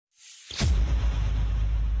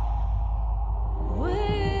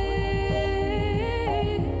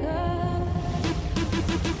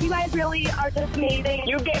guys really are just amazing.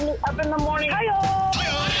 You get me up in the morning. Hi-yo!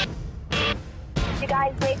 You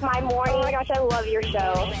guys make my morning. Oh my gosh, I love your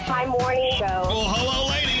show. My morning show. Well, hello,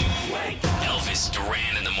 lady. Elvis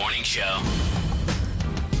Duran in the morning show.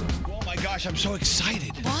 Oh my gosh, I'm so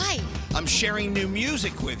excited. Why? I'm sharing new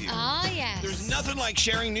music with you. Oh, yes. There's nothing like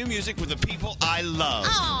sharing new music with the people I love.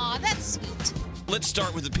 Aw, that's sweet. Let's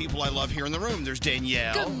start with the people I love here in the room. There's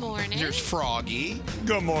Danielle. Good morning. There's Froggy.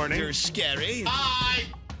 Good morning. There's Scary. Hi.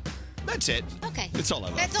 That's it. Okay. That's all I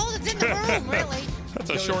love. That's all that's in the room, really. That's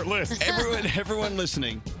a short list. Everyone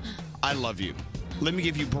listening, I love you. Let me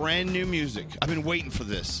give you brand new music. I've been waiting for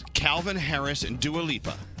this. Calvin Harris and Dua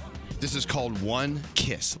Lipa. This is called One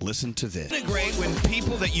Kiss. Listen to this. Isn't it great when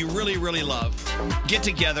people that you really, really love get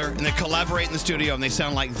together and they collaborate in the studio and they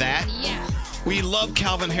sound like that? Yeah. We love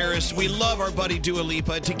Calvin Harris. We love our buddy Dua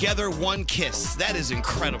Lipa. Together, One Kiss. That is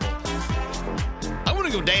incredible. I want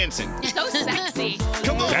to go dancing. So sexy.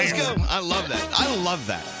 Come on, let's go. I love that. I love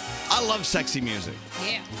that. I love sexy music.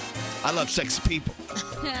 Yeah. I love sexy people.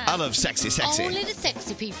 I love sexy. Only the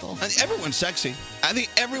sexy people. And everyone's sexy. I think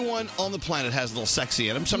everyone on the planet has a little sexy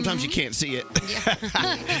in them. Sometimes you can't see it.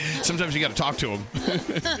 Sometimes you got to talk to them.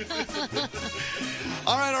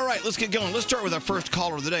 All right. Let's get going. Let's start with our first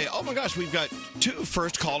caller of the day. Oh my gosh, we've got two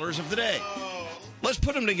first callers of the day. Let's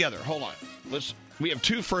put them together. Hold on. We have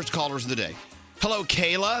two first callers of the day. Hello,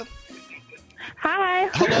 Kayla. Hi.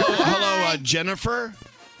 Hello, Jennifer.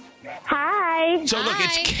 Hi. So look,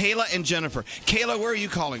 it's Kayla and Jennifer. Kayla, where are you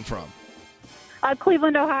calling from?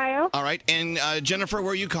 Cleveland, Ohio. All right. And Jennifer,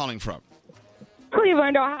 where are you calling from?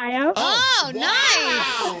 Cleveland, Ohio. Oh,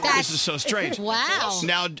 nice. This is so strange. Wow.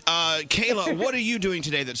 Now, Kayla, what are you doing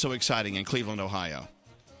today that's so exciting in Cleveland, Ohio?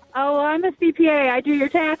 Oh, I'm a CPA. I do your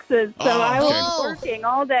taxes, so I was okay. working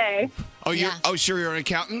all day. Oh, sure, you're an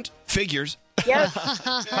accountant? Figures. Yes.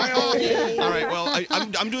 All right. Well,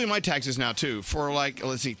 I'm doing my taxes now too for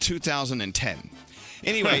 2010.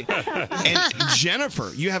 Anyway, and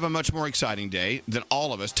Jennifer, you have a much more exciting day than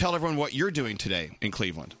all of us. Tell everyone what you're doing today in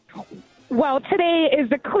Cleveland. Well, today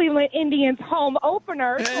is the Cleveland Indians home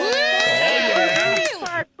opener. For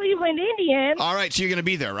our Cleveland Indians. All right, so you're going to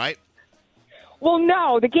be there, right? Well,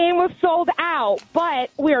 no, the game was sold out, but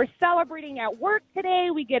we're celebrating at work today.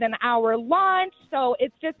 We get an hour lunch, so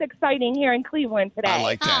it's just exciting here in Cleveland today. I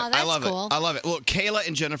like that. Oh, that's I love cool. it. I love it. Look, Kayla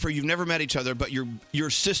and Jennifer, you've never met each other, but you're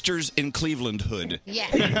sisters in Cleveland hood. Yeah.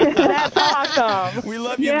 That's awesome. We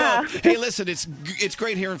love you Yeah. both. Hey, listen, it's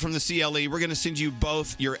great hearing from the CLE. We're going to send you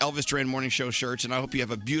both your Elvis Duran Morning Show shirts, and I hope you have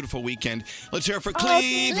a beautiful weekend. Let's hear it for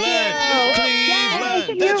Cleveland.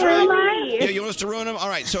 Cleveland. That's right. Yeah, you want us to ruin them? All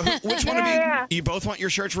right. So which one of you? Yeah. You both want your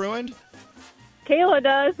shirts ruined? Kayla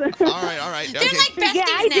does. All right. They're Okay. like besties Yeah,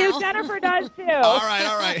 I now. do. Jennifer does too. All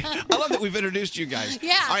right. I love that we've introduced you guys.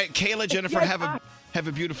 Yeah. All right, Kayla, Jennifer, have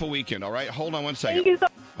a beautiful weekend. All right. Hold on one second. Thank you so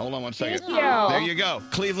Hold on one second. Thank you. There you go.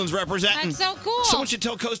 Cleveland's representing. That's so cool. Someone should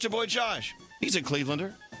tell Coaster Boy Josh. He's a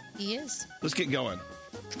Clevelander. He is. Let's get going.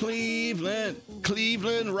 Cleveland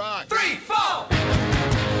rock. 3, 4.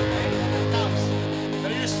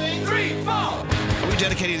 Ready to sing? 3, 4. Are we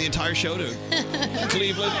dedicating the entire show to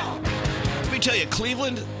Cleveland? Let me tell you,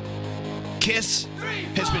 Cleveland Kiss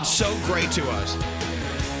has been so great to us.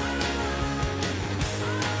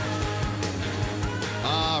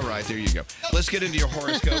 All right, there you go. Let's get into your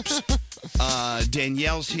horoscopes.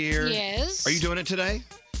 Danielle's here. Yes. Are you doing it today?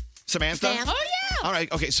 Samantha? Oh, yeah. All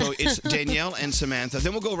right, okay, so it's Danielle and Samantha.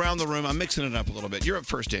 Then we'll go around the room. I'm mixing it up a little bit. You're up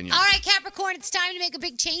first, Danielle. All right, Capricorn, it's time to make a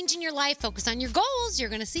big change in your life. Focus on your goals. You're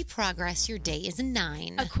going to see progress. Your day is a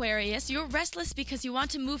 9. Aquarius, you're restless because you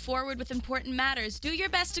want to move forward with important matters. Do your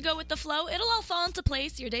best to go with the flow. It'll all fall into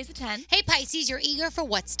place. Your day's a 10. Hey, Pisces, you're eager for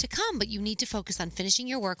what's to come, but you need to focus on finishing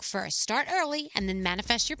your work first. Start early and then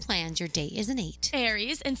manifest your plans. Your day is an 8.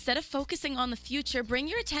 Aries, instead of focusing on the future, bring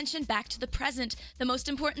your attention back to the present. The most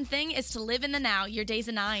important thing is to live in the now. Your day's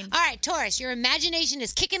a 9. All right, Taurus, your imagination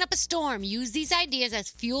is kicking up a storm. Use these ideas as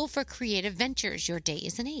fuel for creative ventures. Your day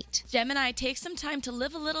is an 8. Gemini, take some time to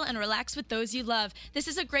live a little and relax with those you love. This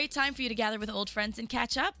is a great time for you to gather with old friends and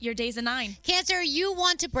catch up. Your day's a 9. Cancer, you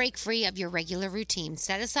want to break free of your regular routine.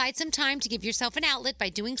 Set aside some time to give yourself an outlet by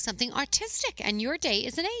doing something artistic, and your day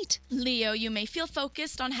is an 8. Leo, you may feel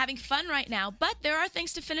focused on having fun right now, but there are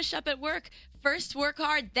things to finish up at work. First, work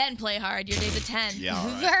hard, then play hard. Your day's a 10. Yeah, all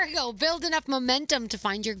right. Virgo, build enough momentum to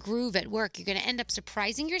find your groove at work. You're going to end up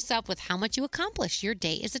surprising yourself with how much you accomplish. Your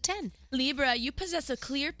day is a 10. Libra, you possess a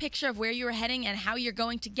clear picture of where you are heading and how you're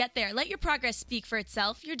going to get there. Let your progress speak for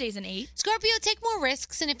itself. Your day's an 8. Scorpio, take more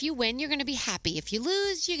risks, and if you win, you're going to be happy. If you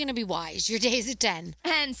lose, you're going to be wise. Your day is a 10.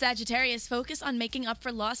 And Sagittarius, focus on making up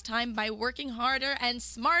for lost time by working harder and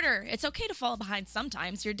smarter. It's okay to fall behind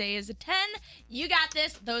sometimes. Your day is a 10. You got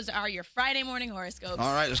this. Those are your Friday morning horoscopes.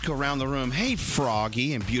 All right, let's go around the room. Hey,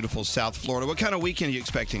 Froggy in beautiful South Florida. What kind of weekend are you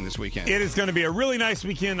expecting this weekend? It is going to be a really nice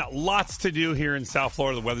weekend. Lots to do here in South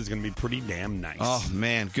Florida. The weather's going to be pretty damn nice. Oh,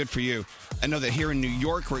 man, good for you. I know that here in New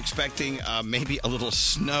York, we're expecting maybe a little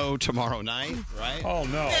snow tomorrow night, right? Oh,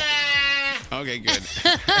 no. Okay, good.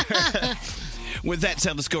 With that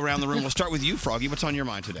said, let's go around the room. We'll start with you, Froggy. What's on your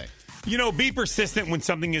mind today? You know, be persistent when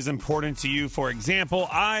something is important to you. For example,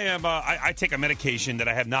 I take a medication that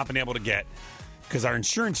I have not been able to get because our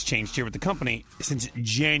insurance changed here with the company since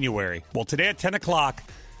January. Well, today at 10 o'clock,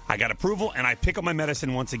 I got approval, and I pick up my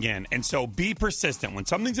medicine once again. And so be persistent. When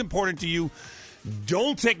something's important to you,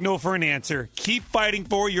 don't take no for an answer. Keep fighting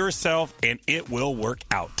for yourself, and it will work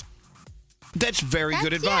out. That's very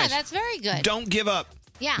good advice. Yeah, that's very good. Don't give up.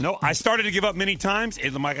 Yeah. No, I started to give up many times.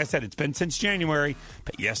 Like I said, it's been since January.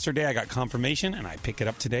 But yesterday I got confirmation, and I pick it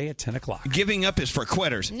up today at 10 o'clock. Giving up is for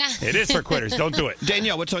quitters. Nah. It is for quitters. Don't do it.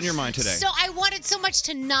 Danielle, what's on your mind today? So I wanted so much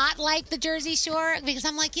to not like the Jersey Shore because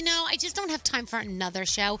I'm like, I just don't have time for another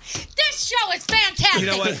show. This show is fantastic. You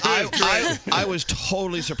know what? I was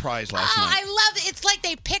totally surprised last night. I love it. It's like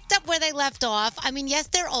they picked up where they left off. I mean, yes,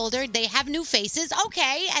 they're older. They have new faces.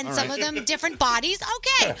 Okay. And All some right. of them different bodies.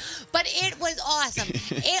 Okay. But it was awesome.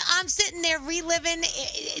 I'm sitting there reliving.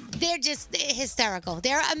 They're just hysterical.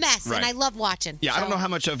 They're a mess. Right. And I love watching. Yeah, so. I don't know how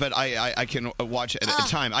much of it I can watch at a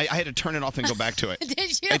time. I had to turn it off and go back to it.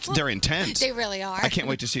 Did you? They're intense. They really are. I can't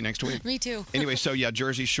wait to see next week. Me too. Anyway, so yeah,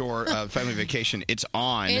 Jersey Shore Family Vacation. It's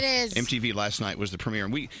on. It is. MTV last night was the premiere,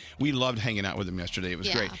 and we loved hanging out with them yesterday. It was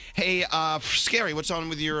great. Hey, Scary, what's on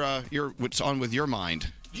with your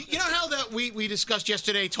mind? You know how that we discussed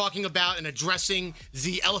yesterday talking about and addressing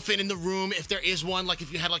the elephant in the room, if there is one, like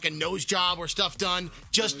if you had like a nose job or stuff done,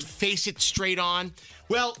 just face it straight on.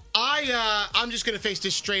 Well, I'm just going to face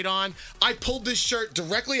this straight on. I pulled this shirt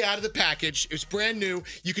directly out of the package. It was brand new.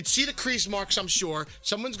 You could see the crease marks, I'm sure.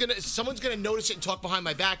 Someone's going to notice it and talk behind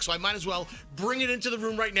my back, so I might as well bring it into the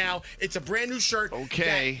room right now. It's a brand new shirt.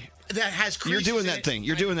 Okay. That has creases. You're doing that in thing. it.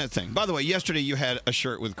 You're doing that thing. By the way, yesterday you had a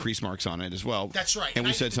shirt with crease marks on it as well. That's right. And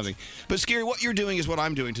we said something. But Scary, what you're doing is what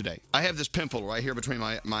I'm doing today. I have this pimple right here between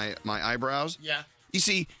my eyebrows. Yeah. You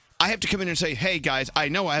see, I have to come in and say, hey, guys, I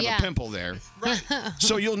know I have a pimple there. Right.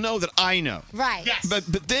 So you'll know that I know. Right. Yes.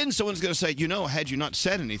 But then someone's going to say, had you not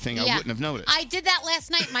said anything, I wouldn't have noticed. I did that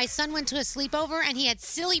last night. My son went to a sleepover, and he had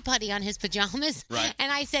silly putty on his pajamas. Right.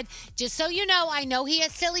 And I said, just so you know, I know he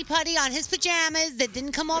has silly putty on his pajamas that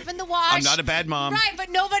didn't come off in the wash. I'm not a bad mom. Right,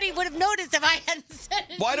 but nobody would have noticed if I hadn't said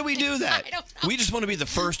it. Why do we do that? I don't know. We just want to be the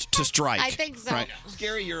first to strike. I think so. Right.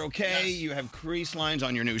 Scary, you're okay. Yes. You have crease lines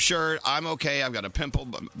on your new shirt. I'm okay. I've got a pimple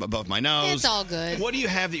above my nose. It's all good. What do you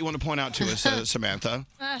have that you want to point out to us, Samantha?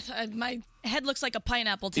 My head looks like a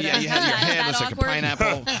pineapple today. Yeah, you have your head looks like awkward? a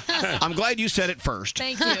pineapple. I'm glad you said it first.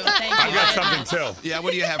 Thank you. Thank you. I've got something, too. Yeah,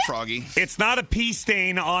 what do you have, Froggy? It's not a pee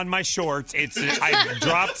stain on my shorts. I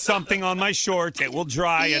dropped something on my shorts. It will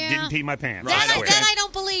dry. Yeah. I didn't pee my pants. That I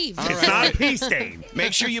don't believe. It's not a pee stain.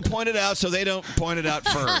 Make sure you point it out so they don't point it out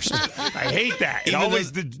first. I hate that.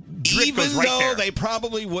 The drip Even goes right though there. they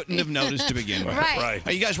probably wouldn't have noticed to begin with. Right.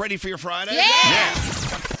 Are you guys ready for your Friday? Yeah.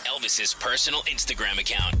 Elvis's personal Instagram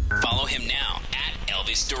account. Follow him now at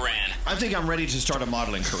Elvis Duran. I think I'm ready to start a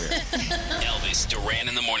modeling career. Elvis Duran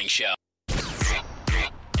in the Morning Show.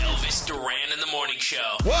 Elvis Duran in the Morning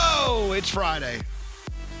Show. Whoa, it's Friday.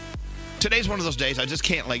 Today's one of those days I just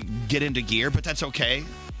can't, get into gear, but that's okay.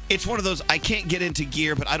 It's one of those I can't get into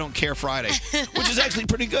gear, but I don't care Friday, which is actually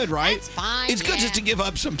pretty good, right? It's fine, It's good yeah. just to give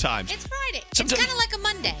up sometimes. It's Friday. Sometimes- It's kind of like a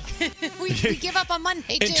Monday. we give up on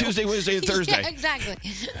Monday, too. And Tuesday, Wednesday, and Thursday. Yeah, exactly.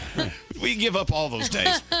 We give up all those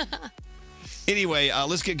days. Anyway,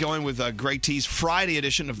 let's get going with Greg T's Friday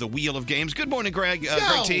edition of the Wheel of Games. Good morning, Greg.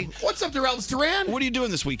 Greg T. What's up there, Elvis Duran? What are you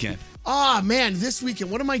doing this weekend? Man, this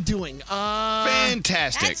weekend, what am I doing?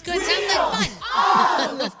 Fantastic. That's good. Sounds like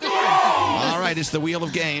fun. All right, it's the Wheel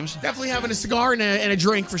of Games. Definitely having a cigar and a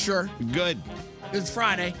drink for sure. Good. It's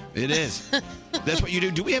Friday. It is. That's what you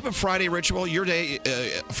do. Do we have a Friday ritual? Your day,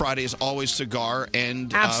 Friday, is always cigar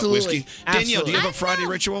and Absolutely. whiskey. Danielle, do you have a Friday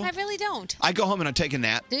ritual? I really don't. I go home and I take a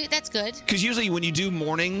nap. That's good. Because usually when you do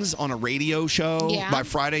mornings on a radio show, Yeah. by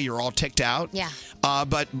Friday you're all ticked out. Yeah.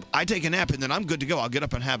 But I take a nap and then I'm good to go. I'll get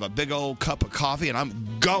up and have a big old cup of coffee and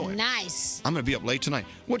I'm going. Nice. I'm going to be up late tonight.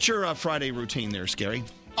 What's your Friday routine there, Scary?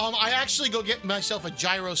 I actually go get myself a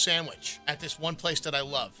gyro sandwich at this one place that I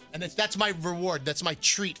love, and that's my reward. That's my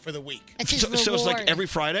treat for the week. So it's like every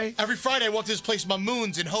Friday? Every Friday, I walk to this place,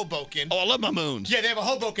 Mamoons in Hoboken. Oh, I love Mamoons. Yeah, they have a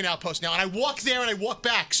Hoboken outpost now, and I walk there and I walk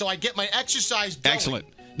back, so I get my exercise going. Excellent.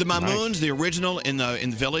 The Mamoons, the original in the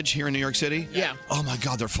Village here in New York City. Yeah. Oh my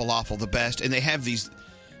God, they're falafel, the best, and they have these.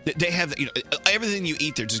 They have, everything you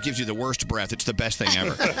eat there just gives you the worst breath. It's the best thing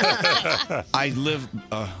ever. I live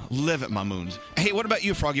at Mamoons. Hey, what about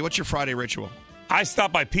you, Froggy? What's your Friday ritual? I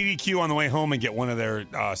stop by PDQ on the way home and get one of their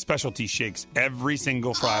specialty shakes every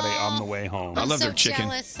single Friday on the way home. I love their chicken.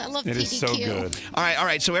 Jealous. I love It PDQ. is so good. All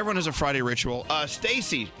right. So everyone has a Friday ritual.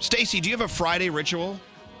 Stacy, do you have a Friday ritual?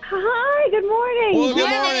 Hi, good morning. Well, good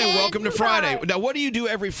morning. Welcome to Friday. Now, what do you do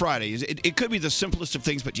every Friday? It could be the simplest of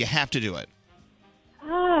things, but you have to do it.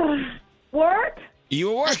 Work?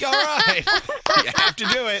 You work, all right. You have to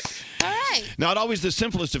do it. All right. Not always the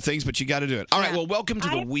simplest of things, but you got to do it. All right, well, welcome to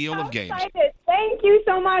the Wheel of Games. Excited. Thank you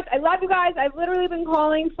so much. I love you guys. I've literally been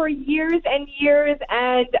calling for years and years,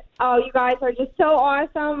 and you guys are just so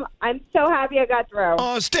awesome. I'm so happy I got through.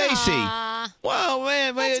 Oh, Stacy. Well,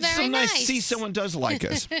 man, it's so nice to see someone does like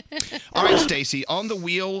us. All right, Stacy, on the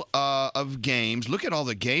Wheel of Games, look at all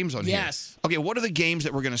the games on here. Yes. Okay, what are the games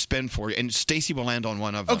that we're going to spend for you? And Stacy will land on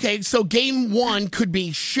one of them. Okay, so game one could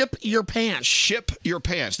be ship your pants. Ship your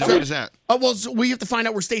pants. Now, what is that? Well, so we have to find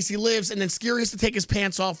out where Stacy lives, and then Scary has to take his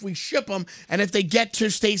pants off. We ship them, and if they get to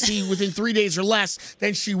Stacy within 3 days or less,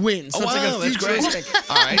 then she wins. So Oh, it's wow, like a that's great. futuristic.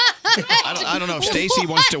 All right. I don't know if Stacy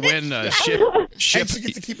wants to win ship. And she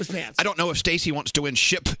gets to keep his pants. I don't know if Stacy wants to win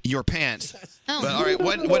ship your pants. But, all right,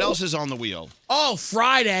 what else is on the wheel? Oh,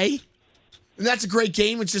 Friday. And that's a great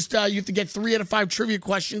game. It's just you have to get 3 out of 5 trivia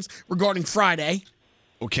questions regarding Friday.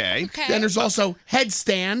 Okay. Then there's also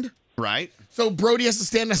headstand. Right. So Brody has to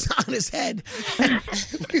stand on his head.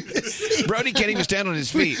 Brody can't even stand on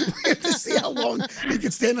his feet. We have to see how long he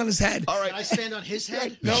can stand on his head. All right. Can I stand on his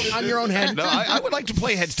head? No, on your own head. No, I would like to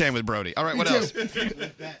play headstand with Brody. All right, what else?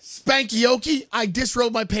 Spanky-okie. I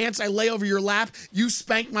disrobe my pants. I lay over your lap. You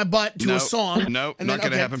spank my butt to a song. No, And not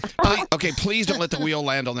then- going to okay. happen. Please don't let the wheel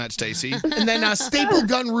land on that, Stacy. And then staple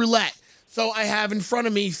gun roulette. So I have in front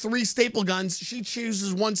of me 3 staple guns. She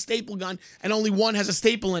chooses one staple gun, and only one has a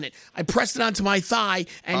staple in it. I press it onto my thigh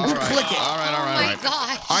and All right. click it. All right. Oh, my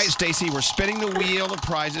gosh. All right, Stacy, we're spinning the wheel of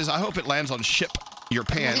prizes. I hope it lands on ship your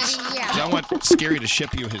pants. Yeah. 'Cause I want Scary to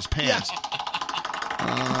ship you his pants.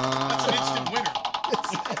 That's an instant winner.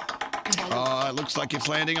 It looks like it's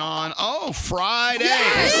landing on Friday.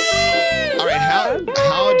 All right,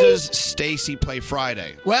 how does Stacy play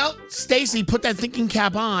Friday? Well, Stacy, put that thinking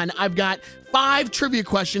cap on. I've got 5 trivia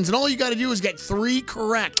questions, and all you got to do is get 3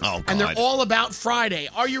 correct. Oh, and they're God. all about Friday.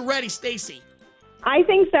 Are you ready, Stacy? I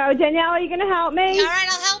think so. Danielle, are you going to help me? All right,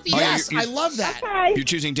 I'll help you. Yes, you're- I love that. Okay. You're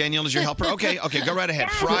choosing Danielle as your helper? Okay, go right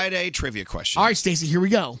ahead. Friday trivia question. All right, Stacy, here we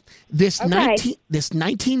go. This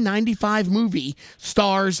 1995 movie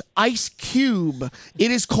stars Ice Cube.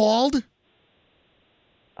 It is called...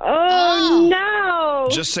 Oh, no.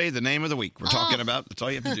 Just say the name of the week we're talking about. That's all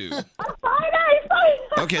you have to do. Friday.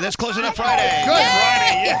 Okay, that's close enough. Friday. Good.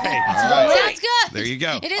 Friday, yay. All right. Sounds good. There you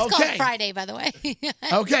go. It is Okay. called Friday, by the way.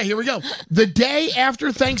 Okay, here we go. The day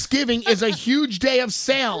after Thanksgiving is a huge day of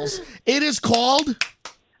sales. It is called...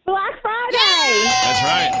 Black Friday. That's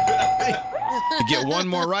right. You get one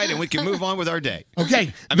more right, and we can move on with our day.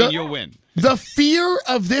 Okay. You'll win. The fear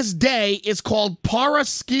of this day is called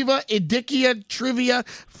Paraskiva Idicia Trivia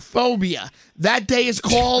Phobia. That day is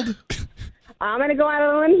called... I'm going to go out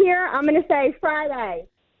on a limb here. I'm going to say Friday.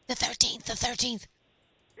 The 13th. The 13th.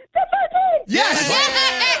 The 13th. Yes!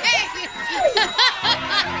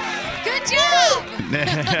 Good job.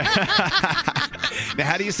 Now,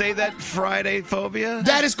 how do you say that Friday phobia?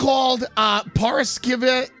 That is called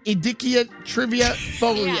Paraskiva Idicia Trivia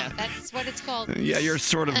Phobia. Yeah, that's what it's called. Yeah, you're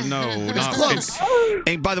sort of not close.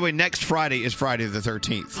 And by the way, next Friday is Friday the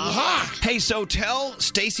 13th. Aha! Hey, so tell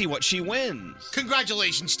Stacy what she wins.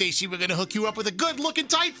 Congratulations, Stacy. We're going to hook you up with a good-looking,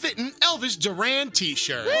 tight-fitting Elvis Duran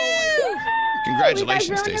T-shirt. Congratulations,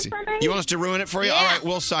 You guys ruined it Stacy. for me? You want us to ruin it for you? All right,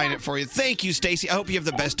 we'll sign it for you. Thank you, Stacy. I hope you have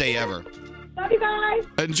the best day ever. Love you guys.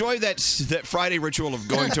 Enjoy that Friday ritual of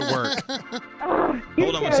going to work. You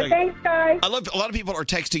Hold on too. one second. Thanks, guys. I love a lot of people are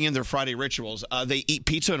texting in their Friday rituals. They eat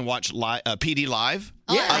pizza and watch PD Live.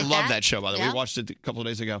 Oh, I I like love that. that show. By the way, Yeah. we watched it a couple of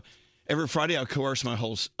days ago. Every Friday, I coerce my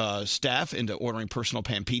whole staff into ordering personal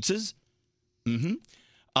pan pizzas.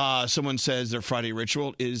 Someone says their Friday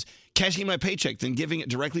ritual is cashing my paycheck, then giving it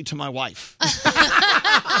directly to my wife.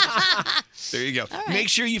 There you go. Make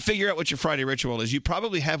sure you figure out what your Friday ritual is. You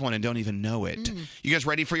probably have one and don't even know it. You guys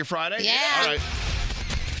ready for your Friday? Yeah. All right.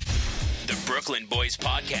 The Brooklyn Boys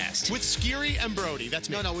Podcast. With Skiri and Brody. That's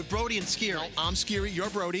me. No, with Brody and Skiri. No, I'm Skiri. You're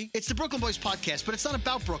Brody. It's the Brooklyn Boys Podcast, but it's not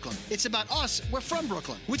about Brooklyn. It's about us. We're from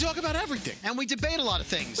Brooklyn. We talk about everything. And we debate a lot of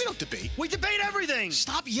things. We don't debate. We debate everything.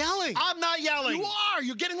 Stop yelling. I'm not yelling. You are.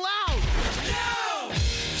 You're getting loud.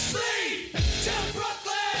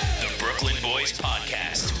 The Brooklyn Boys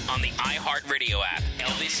Podcast on the iHeartRadio app.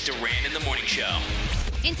 Elvis Duran in the Morning Show.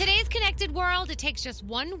 In today's connected world, it takes just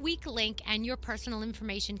one weak link and your personal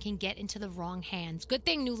information can get into the wrong hands. Good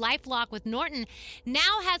thing new LifeLock with Norton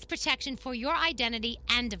now has protection for your identity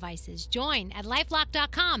and devices. Join at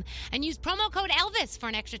LifeLock.com and use promo code Elvis for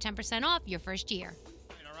an extra 10% off your first year.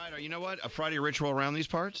 All right. You know what? A Friday ritual around these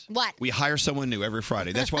parts? What? We hire someone new every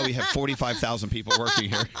Friday. That's why we have 45,000 people working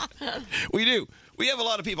here. We do. We have a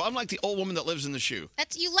lot of people. I'm like the old woman that lives in the shoe.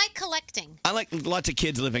 You like collecting. I like lots of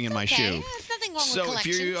kids living in my Okay, shoe. there's nothing wrong So with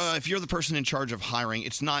collections. if you're the person in charge of hiring,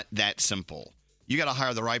 it's not that simple. You got to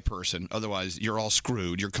hire the right person. Otherwise, you're all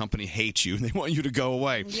screwed. Your company hates you, and they want you to go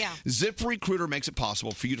away. Yeah. ZipRecruiter makes it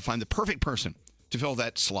possible for you to find the perfect person to fill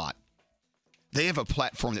that slot. They have a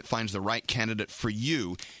platform that finds the right candidate for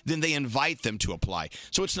you. Then they invite them to apply.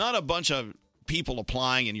 So it's not a bunch of people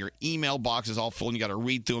applying, and your email box is all full, and you got to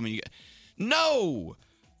read through them. No!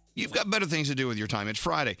 You've got better things to do with your time. It's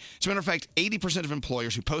Friday. As a matter of fact, 80% of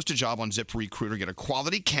employers who post a job on ZipRecruiter get a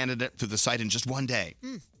quality candidate through the site in just one day.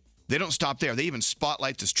 They don't stop there. They even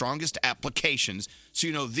spotlight the strongest applications, so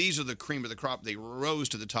you know these are the cream of the crop. They rose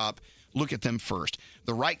to the top. Look at them first.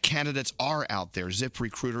 The right candidates are out there.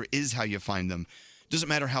 ZipRecruiter is how you find them. Doesn't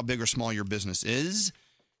matter how big or small your business is.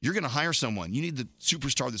 You're going to hire someone. You need the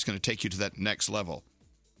superstar that's going to take you to that next level.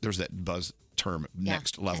 There's that buzz term,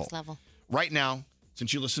 next level. Next level. Right now,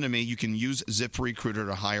 since you listen to me, you can use ZipRecruiter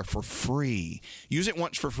to hire for free. Use it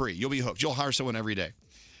once for free. You'll be hooked. You'll hire someone every day.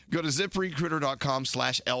 Go to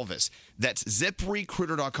ZipRecruiter.com/Elvis. That's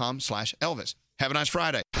ZipRecruiter.com/Elvis. Have a nice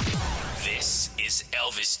Friday. This is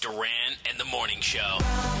Elvis Duran and the Morning Show.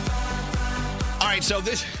 All right, so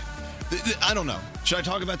this I don't know. Should I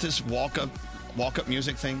talk about this walk-up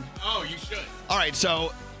music thing? Oh, you should. All right,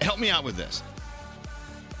 so help me out with this.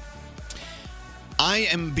 I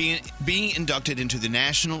am being inducted into the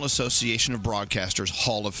National Association of Broadcasters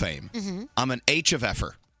Hall of Fame. I'm an H of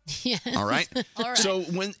F'er. Yes. All right? All right. So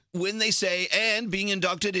when they say, and being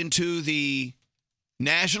inducted into the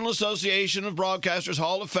National Association of Broadcasters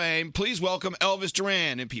Hall of Fame, please welcome Elvis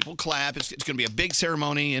Duran. And people clap. It's going to be a big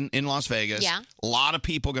ceremony in Las Vegas. Yeah. A lot of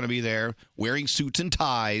people going to be there wearing suits and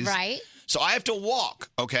ties. Right. So I have to walk,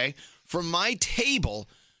 okay, from my table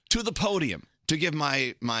to the podium to give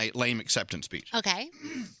my lame acceptance speech. Okay.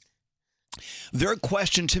 Their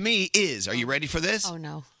question to me is, are you ready for this? Oh,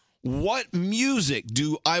 no. What music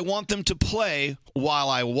do I want them to play while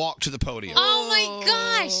I walk to the podium? Oh, my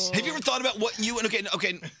gosh. Have you ever thought about what you...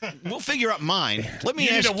 Okay, we'll figure out mine. Let me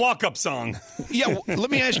You need ask... a walk-up song. Yeah,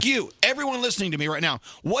 let me ask you, everyone listening to me right now,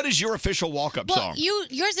 what is your official walk-up Well, song?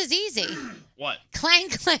 yours is easy. What? Clang,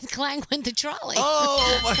 clang, clang with the trolley.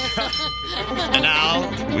 Oh, my God. And now,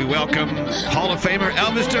 we welcome Hall of Famer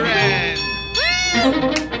Elvis Duran.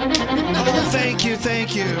 Oh, thank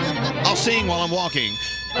you. I'll sing while I'm walking.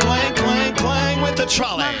 Clang, clang, clang with the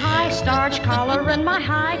trolley. My high starch collar and my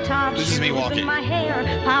high top This is me shoes walking. and my hair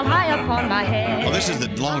piled high upon my head. Oh, this is the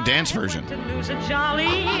long dance version. To lose a jolly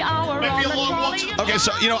hour on the trolley. Okay,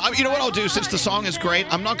 so you know what I'll do since the song is great.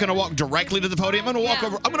 I'm not going to walk directly to the podium. I'm going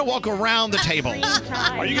to walk around the tables.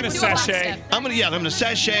 Are you going to sashay? I'm going to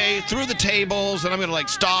sashay through the tables, and I'm going to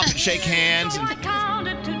stop and shake hands, and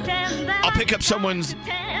I'll pick up someone's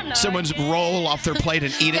roll off their plate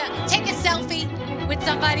and eat it. Take a selfie with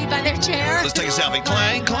somebody by their chair. Let's take a selfie.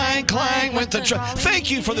 Clang, clang, clang with the Thank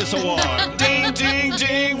you for this award. Ding, ding,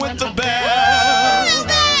 ding with the bell.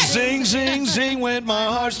 Zing, zing, zing with my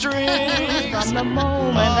heartstrings. From the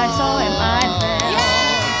moment I saw him, I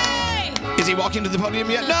fell. Is he walking to the podium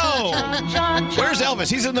yet? No. Where's Elvis?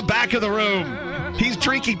 He's in the back of the room. He's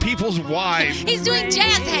drinking people's wine. He's doing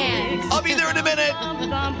jazz hands. I'll be there in a minute.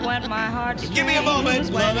 Went my heart Give me a moment.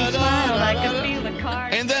 when he smiled, I could feel the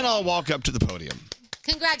card. And then I'll walk up to the podium.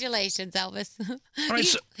 Congratulations, Elvis. right,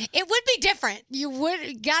 so- It would be different. You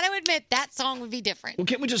would got to admit that song would be different. Well,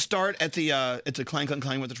 can't we just start at the clang, clang,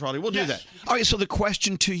 clang with the trolley? We'll do that. All right, so the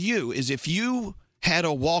question to you is if you had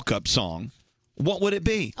a walk-up song, what would it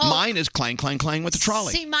be? Mine is clang, clang, clang with the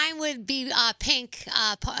trolley. See, mine would be Pink.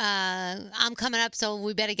 I'm coming up, so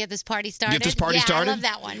we better get this party started. Get this party started? I love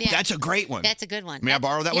that one. Yeah. That's a great one. That's a good one. May I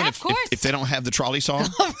borrow that yeah, one of course. if they don't have the trolley song?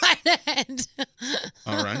 Right ahead.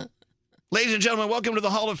 All right. Ladies and gentlemen, welcome to the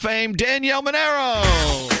Hall of Fame, Danielle Monero.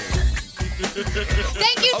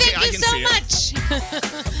 Thank you so much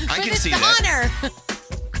I for can this see that. honor.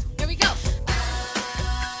 Here we go.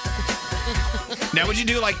 Now, would you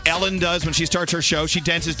do like Ellen does when she starts her show? She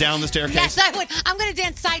dances down the staircase. Yes, I would. I'm going to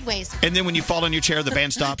dance sideways. And then when you fall on your chair, the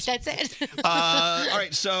band stops. That's it. All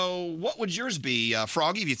right, so what would yours be?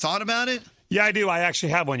 Froggy, have you thought about it? Yeah, I do. I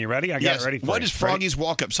actually have one. You ready? I got it ready for you. What is Froggy's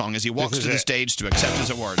walk-up song as he walks is to the it. stage to accept his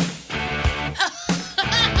award?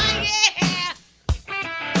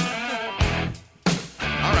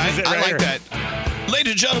 All right, This is it I right like here. that.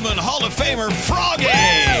 Ladies and gentlemen, Hall of Famer Froggy.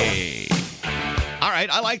 All right,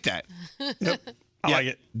 I like that. I like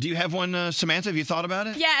it. Do you have one, Samantha? Have you thought about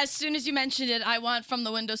it? Yeah, as soon as you mentioned it, I want From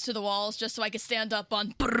the Windows to the Walls just so I could stand up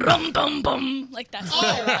on brum bum bum like that.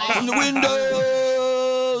 From the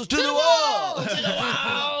windows to the wall. To the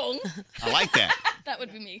wall. I like that. That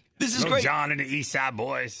would be me. This is No great. John and the East Side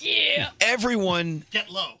Boys. Yeah. Everyone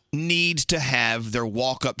Get low. needs to have their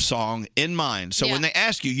walk-up song in mind. So Yeah. when they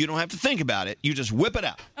ask you, you don't have to think about it. You just whip it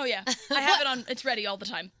out. Oh yeah, I have it on. It's ready all the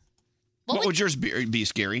time. What would yours be,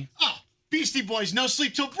 Scary? Oh, Beastie Boys, No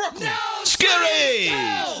Sleep Till Brooklyn. Scary!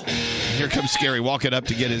 Here comes Scary walking up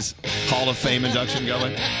to get his Hall of Fame induction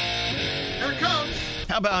going. Here it comes.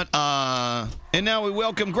 How about, and now we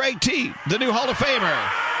welcome Greg T, the new Hall of Famer.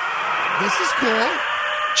 This is cool.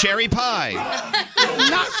 Cherry Pie.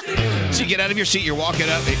 So you get out of your seat, you're walking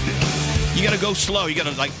up. You got to go slow. You got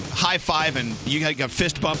to, like, high five and you got to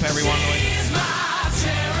fist bump everyone.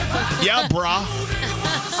 Yeah, brah.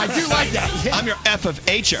 I do like that. Yeah. I'm your F of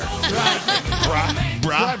H'er. Right.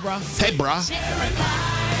 Brah. Right, brah. Hey,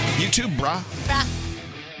 brah. You too, brah.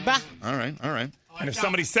 Bruh. All right, all right. And if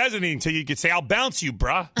somebody says anything to you, you could say, I'll bounce you,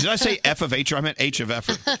 bruh. Did I say F of H'er? I meant H of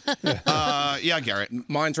effort. Yeah, Garrett.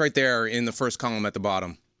 Mine's right there in the first column at the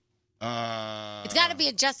bottom. It's got to be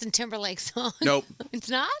a Justin Timberlake song. Nope. It's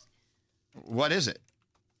not? What is it?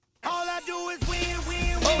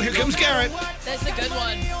 Oh, here comes Garrett. That's a good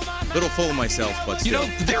one. Little full of myself, but You still.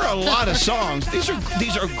 know, there are a lot of songs. These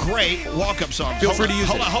are great walk-up songs. Feel free to use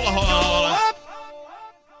hold it. Hold on.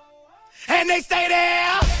 And they stay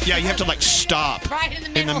there. Yeah, you have to like stop Right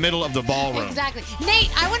in the middle. of the ballroom. Exactly. Nate,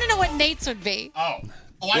 I want to know what Nate's would be. Oh,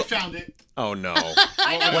 I found it. Oh, no.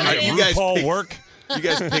 I know what it You is. guys RuPaul pick- work. You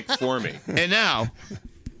guys picked for me. And now,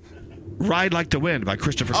 Ride Like the Wind by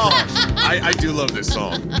Christopher Oh, Cross. I do love this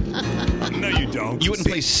song. No, you don't. You wouldn't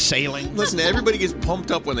play Sailing? Listen, everybody gets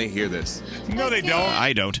pumped up when they hear this. No, they don't.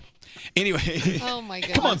 I don't. Anyway, Oh, my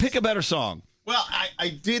goodness. come on, pick a better song. Well, I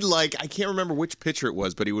did like, I can't remember which picture it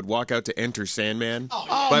was, but he would walk out to Enter Sandman Oh,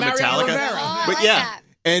 by Mariano Metallica. Rivera. I But like yeah, that.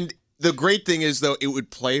 and the great thing is, though, it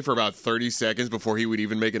would play for about 30 seconds before he would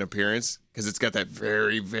even make an appearance because it's got that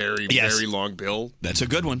very, very, Yes. very long build. That's a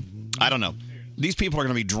good one. I don't know. These people are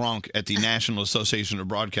going to be drunk at the National Association of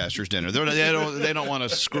Broadcasters dinner. They don't want to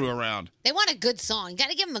screw around. They want a good song. You got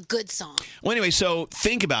to give them a good song. Well, anyway, so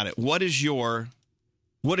think about it. What is your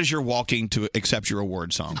walking to accept your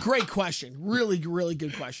award song? Great question. Really, really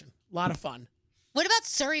good question. A lot of fun. What about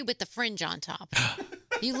Surrey with the fringe on top?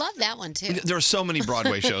 You love that one, too. There are so many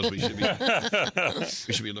Broadway shows we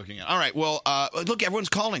should be looking at. All right. Well, look, everyone's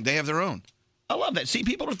calling. They have their own. I love that. See,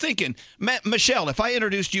 people are thinking. Michelle, if I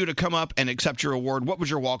introduced you to come up and accept your award, what would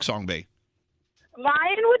your walk song be?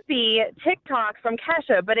 Mine would be TikTok from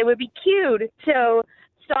Kesha, but it would be cued to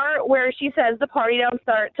start where she says the party don't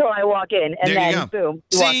start till I walk in, and There you then go. boom,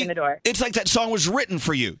 you walk See, in the door. It's like that song was written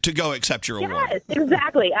for you to go accept your award. Yes,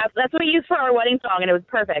 exactly. That's what we used for our wedding song, and it was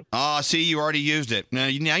perfect. See, you already used it. Now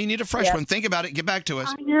you need a fresh Yep. one. Think about it. Get back to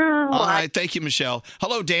us. I know. All right. Thank you, Michelle.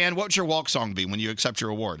 Hello, Dan. What would your walk song be when you accept your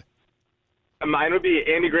award? Mine would be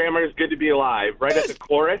Andy Grammer's Good to Be Alive, right at the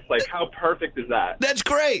chorus. Like, how perfect is that? That's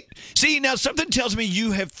great. See, now something tells me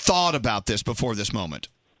you have thought about this before this moment.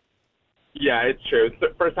 Yeah, it's true. It's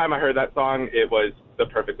the first time I heard that song, it was the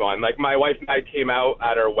perfect one. Like, my wife and I came out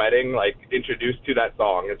at our wedding, like, introduced to that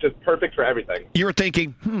song. It's just perfect for everything. You were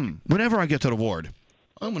thinking, whenever I get that award,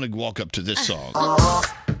 I'm going to walk up to this song.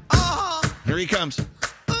 Here he comes.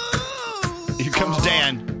 Here comes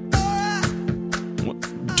Dan.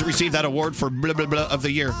 To receive that award for blah, blah, blah of the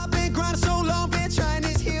year. I've been grinding so long, been trying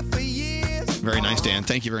this here for years. Very nice, Dan.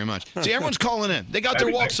 Thank you very much. See, everyone's calling in. They got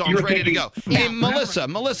their walk songs ready to go. Hey,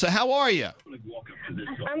 Melissa, how are you?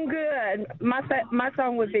 I'm good. My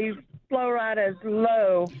song would be Flow Rider's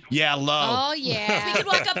Low. Yeah, Low. Oh, yeah. We could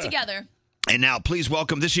walk up together. And now, please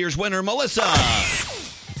welcome this year's winner, Melissa.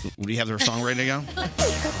 Do you have their song ready to go?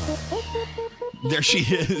 There she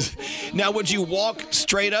is. Now, would you walk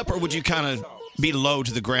straight up or would you kind of be low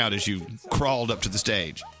to the ground as you crawled up to the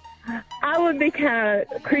stage? I would be kind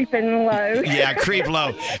of creeping low. Yeah, creep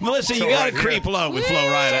low. Melissa, you got to creep low with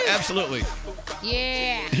Flow Rider. Absolutely.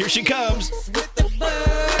 Yeah. Here she comes.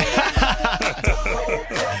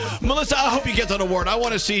 Melissa, I hope you get that award. I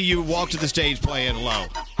want to see you walk to the stage playing low.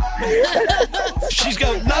 She's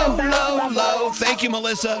going low, low, low. Thank you,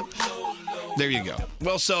 Melissa. There you go.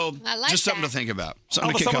 Well, so I like just something that. to think about.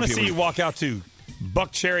 Something Elvis, to I kick want off to see your you walk out to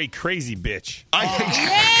Buck Cherry Crazy Bitch.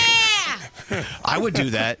 I would do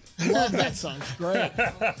that. Love that song. It's great.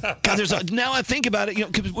 God, now I think about it,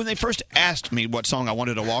 'cause when they first asked me what song I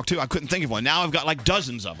wanted to walk to, I couldn't think of one. Now I've got like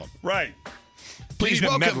dozens of them. Right. Please You need a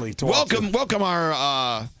welcome, medley to walk to. welcome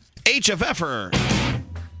our HFFer,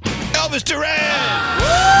 Elvis Duran.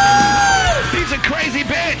 He's a crazy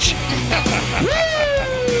bitch.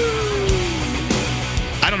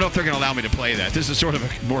 I don't know if they're going to allow me to play that. This is sort of a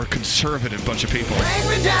more conservative bunch of people. Break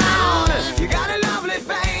me down. You got a lovely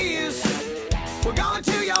face. We're going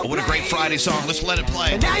to your Oh, what a great Friday song. Let's let it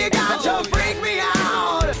play. And now you got to freak me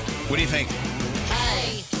out. What do you think?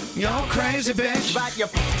 You're crazy, bitch.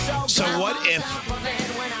 So what if...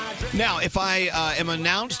 Now, if I am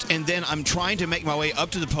announced and then I'm trying to make my way up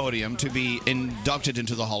to the podium to be inducted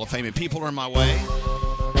into the Hall of Fame and people are in my way,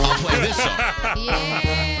 I'll play this song.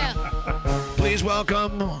 Yeah. Please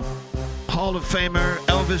welcome Hall of Famer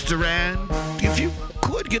Elvis Duran. If you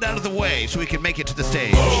could get out of the way so we can make it to the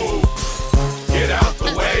stage. Get out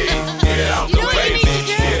the way. Get out the way, bitch.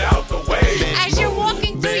 Get out the way. As you're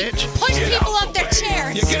walking through, you push people up their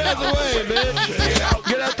chairs. Yeah, get out the way, bitch.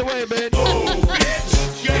 Get out the way, bitch.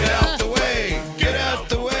 Get out the way. Get out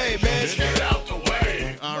the way, bitch. Get out the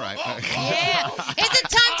way. All right. Yeah. Is it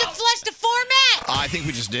time to flush the format? I think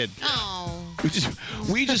we just did. Oh.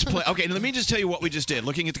 We just play. Okay, let me just tell you what we just did.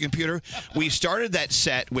 Looking at the computer, we started that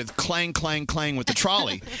set with Clang, Clang, Clang with the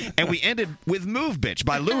trolley, and we ended with Move Bitch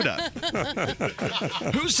by Luda.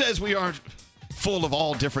 Who says we aren't full of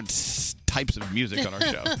all different types of music on our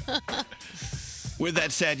show? With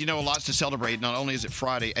that said, lots to celebrate. Not only is it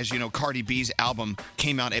Friday, as you know, Cardi B's album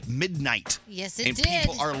came out at midnight. Yes, it and did.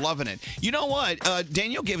 people are loving it. You know what?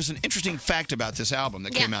 Danielle gave us an interesting fact about this album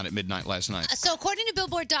that came out at midnight last night. So according to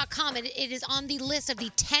Billboard.com, it is on the list of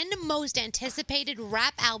the 10 most anticipated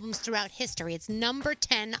rap albums throughout history. It's number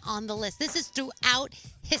 10 on the list. This is throughout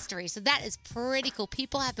history. So that is pretty cool.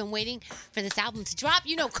 People have been waiting for this album to drop.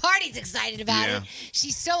 You know, Cardi's excited about it.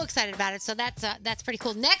 She's so excited about it. So that's pretty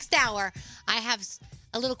cool. Next hour, I have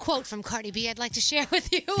a little quote from Cardi B I'd like to share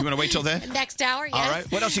with you. You want to wait till then? Next hour, yes. All right.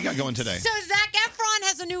 What else you got going today? So Zac Efron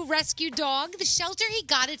has a new rescue dog. The shelter he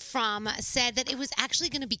got it from said that it was actually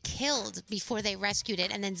going to be killed before they rescued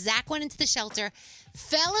it. And then Zac went into the shelter,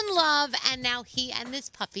 fell in love, and now he and this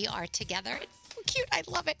puppy are together. It's so cute. I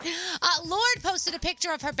love it. Lorde posted a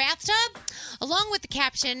picture of her bathtub along with the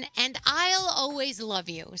caption, "And I'll always love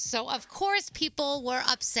you." So, of course, people were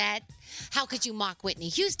upset. How could you mock Whitney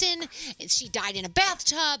Houston? She died in a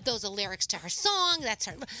bathtub. Those are lyrics to her song. That's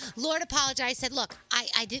her. Lorde apologized, said, look,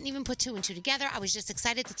 I didn't even put two and two together. I was just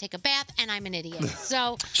excited to take a bath, and I'm an idiot.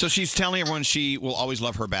 So she's telling everyone she will always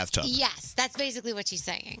love her bathtub. yes, that's basically what she's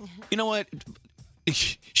saying. You know what?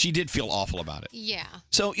 She did feel awful about it. Yeah.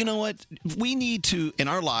 So, you know what? We need to, in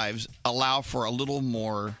our lives, allow for a little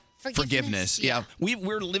more forgiveness. Yeah.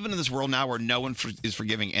 We're living in this world now where no one is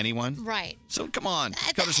forgiving anyone. Right. So, come on.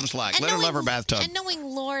 Cut her some slack. Let her love her bathtub. And knowing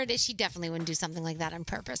Lorde, she definitely wouldn't do something like that on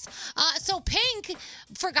purpose. So Pink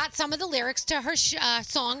forgot some of the lyrics to her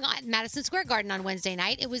song at Madison Square Garden on Wednesday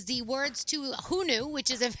night. It was the words to Who Knew,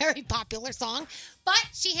 which is a very popular song. But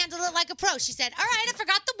she handled it like a pro. She said, all right, I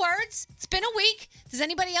forgot the words. It's been a week. Does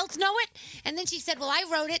anybody else know it? And then she said, well, I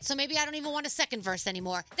wrote it, so maybe I don't even want a second verse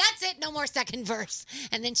anymore. That's it. No more second verse.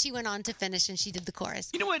 And then she went on to finish, and she did the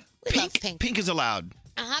chorus. You know what? We love Pink. Pink is allowed.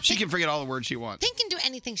 She Pink- can forget all the words she wants. Pink can do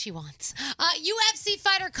anything she wants. UFC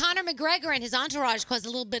fighter Conor McGregor and his entourage caused a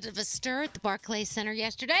little bit of a stir at the Barclays Center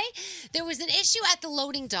yesterday. There was an issue at the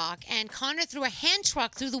loading dock, and Conor threw a hand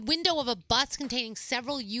truck through the window of a bus containing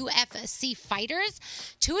several UFC fighters.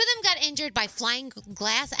 Two of them got injured by flying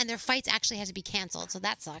glass, and their fights actually had to be canceled, so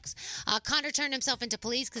that sucks. Conor turned himself into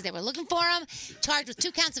police because they were looking for him, charged with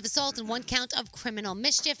 2 counts of assault and 1 count of criminal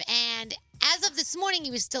mischief, and as of this morning,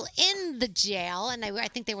 he was still in the jail, and I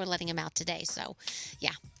think they were letting him out today. So,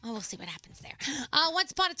 yeah, we'll see what happens there.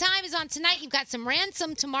 Once Upon a Time is on tonight. You've got some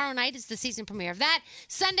Ransom. Tomorrow night is the season premiere of that.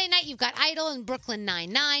 Sunday night, you've got Idol and Brooklyn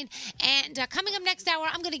Nine-Nine. And coming up next hour,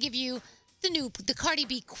 I'm going to give you the Cardi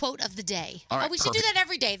B quote of the day. All right, we should do that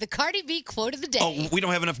every day. The Cardi B quote of the day. Oh, we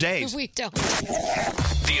don't have enough days. We don't.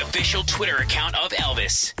 The official Twitter account of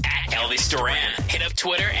Elvis, @Elvis Duran. Hit up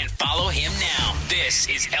Twitter and follow him now. This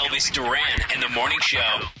is Elvis Duran and the Morning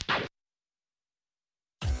Show.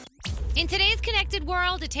 In today's connected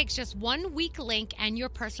world, it takes just one weak link and your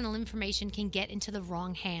personal information can get into the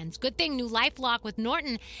wrong hands. Good thing new LifeLock with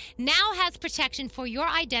Norton now has protection for your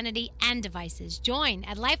identity and devices. Join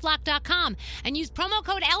at LifeLock.com and use promo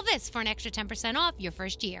code Elvis for an extra 10% off your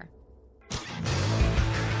first year.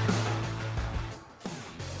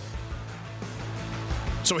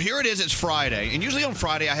 So here it is. It's Friday. And usually on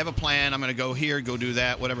Friday, I have a plan. I'm going to go here, go do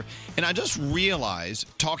that, whatever. And I just realized,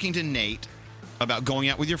 talking to Nate about going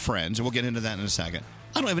out with your friends, and we'll get into that in a second,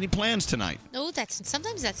 I don't have any plans tonight. Oh,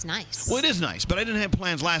 sometimes that's nice. Well, it is nice, but I didn't have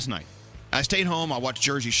plans last night. I stayed home. I watched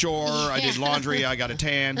Jersey Shore. I did laundry. I got a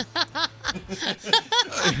tan.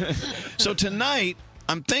 So tonight,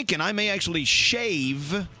 I'm thinking I may actually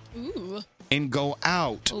shave and go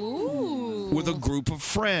out with a group of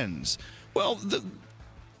friends. Well,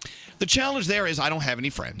 the challenge there is I don't have any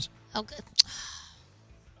friends. Okay.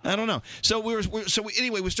 I don't know. So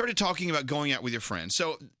anyway, we started talking about going out with your friends.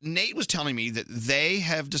 So Nate was telling me that they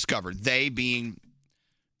have discovered, they being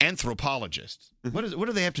anthropologists. What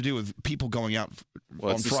do they have to do with people going out Well,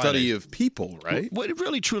 on it's the Fridays? study of people, right? Well, it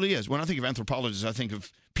really truly is. When I think of anthropologists, I think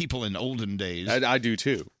of people in olden days. I do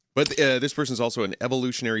too. But this person's also an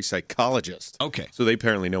evolutionary psychologist. Okay. So they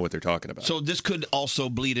apparently know what they're talking about. So this could also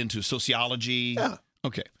bleed into sociology. Yeah.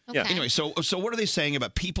 Okay. Yeah. Anyway, so what are they saying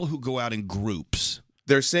about people who go out in groups?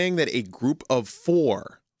 They're saying that a group of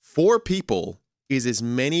four people is as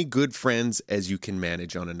many good friends as you can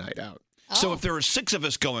manage on a night out. So if there are 6 of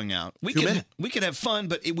us going out, we could have fun,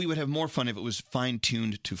 but we would have more fun if it was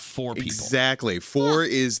fine-tuned to 4 people. Exactly. 4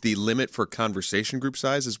 is the limit for conversation group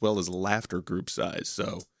size as well as laughter group size.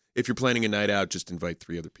 So if you're planning a night out, just invite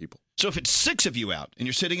 3 other people. So if it's 6 of you out and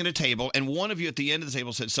you're sitting at a table and one of you at the end of the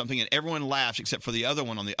table said something and everyone laughs except for the other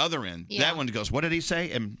one on the other end, that one goes, what did he say?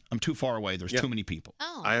 And I'm too far away. There's too many people.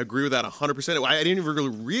 I agree with that 100%. I didn't even really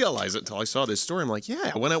realize it until I saw this story. I'm like,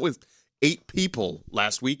 I went out with 8 people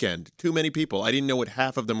last weekend. Too many people. I didn't know what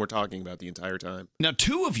half of them were talking about the entire time. Now,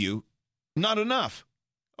 2 of you, not enough.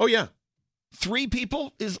 Oh, yeah. 3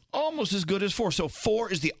 people is almost as good as 4. So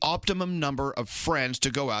 4 is the optimum number of friends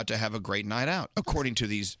to go out to have a great night out, according to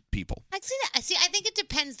these people. I see that. I think it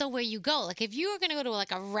depends though where you go. Like if you were going to go to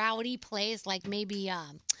like a rowdy place, like maybe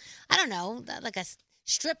I don't know, like a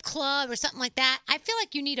strip club or something like that, I feel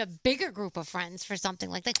like you need a bigger group of friends for something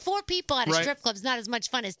like 4 people at a strip club is not as much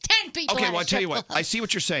fun as 10 people. Okay, at well, a I tell you strip what, club. I see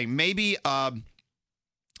what you're saying. Maybe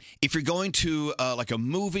if you're going to like a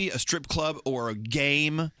movie, a strip club, or a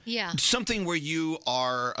game, something where you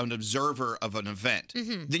are an observer of an event,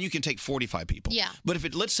 then you can take 45 people. Yeah. But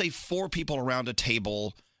if let's say 4 people around a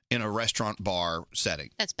table in a restaurant bar setting,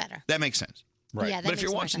 that's better. That makes sense. Right. Yeah, that but if makes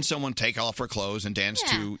you're more watching sense. someone take off her clothes and dance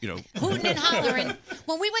to, hooting and hollering.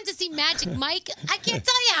 When we went to see Magic Mike, I can't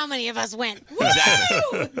tell you how many of us went.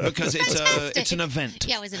 Exactly. Because it's an event.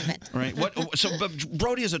 Yeah, it was an event. Right. But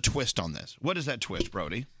Brody has a twist on this. What is that twist,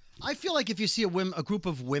 Brody? I feel like if you see a group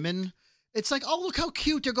of women, it's like, oh, look how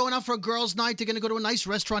cute. They're going out for a girls' night. They're going to go to a nice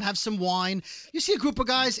restaurant, have some wine. You see a group of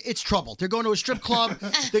guys, it's trouble. They're going to a strip club.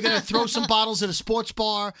 They're going to throw some bottles at a sports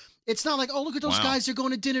bar. It's not like, oh, look at those guys. They're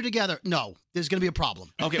going to dinner together. No, there's going to be a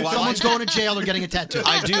problem. Okay, well, someone's going to jail or getting a tattoo.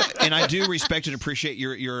 I do respect and appreciate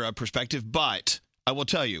your perspective, but I will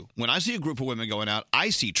tell you, when I see a group of women going out,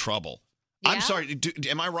 I see trouble. I'm sorry.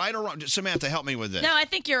 Am I right or wrong? Samantha, help me with this. No, I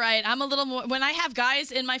think you're right. I'm a little more. When I have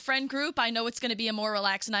guys in my friend group, I know it's going to be a more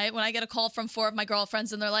relaxed night. When I get a call from 4 of my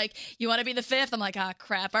girlfriends and they're like, "You want to be the 5th?" I'm like, "Ah,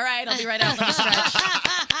 crap. All right, I'll be right out. Let me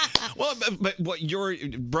stretch." Well, but what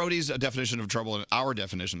Brody's definition of trouble and our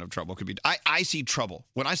definition of trouble could be. I see trouble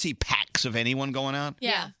when I see packs of anyone going out.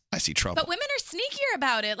 Yeah. I see trouble. But women are sneakier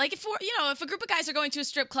about it. Like if a group of guys are going to a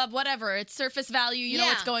strip club, whatever, it's surface value, you know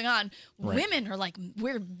what's going on. Right. Women are like,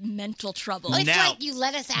 we're mental trouble. It's like you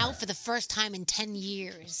let us out for the first time in 10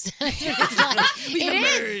 years. It's like, We it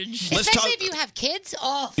emerged. is. Let's Especially talk- if you have kids.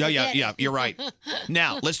 Oh, Yeah, forget it. you're right.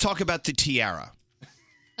 Now, let's talk about the tiara.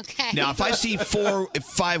 Okay. Now, if I see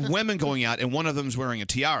 5 women going out and one of them's wearing a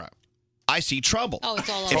tiara, I see trouble. Oh, it's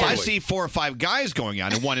all If over. I see 4 or 5 guys going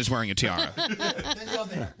out and one is wearing a tiara, You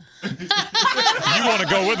want to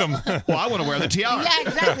go with them? well, I want to wear the tiara. Yeah,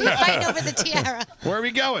 exactly. Fighting over the tiara. Where are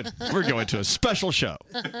we going? We're going to a special show.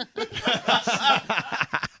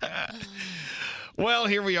 Well,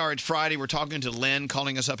 here we are. It's Friday. We're talking to Lynn,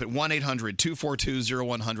 calling us up at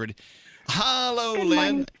 1-800-242-0100. Hello, Good Lynn.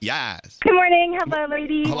 morning. Yes. Good morning. Hello,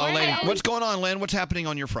 ladies. Hello, lady. What's going on, Lynn? What's happening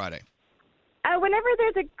on your Friday? Whenever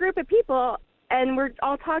there's a group of people and we're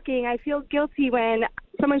all talking, I feel guilty when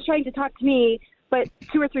someone's trying to talk to me, but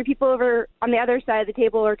 2 or 3 people over on the other side of the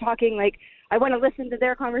table are talking. Like, I want to listen to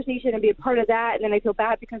their conversation and be a part of that, and then I feel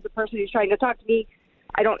bad because the person who's trying to talk to me,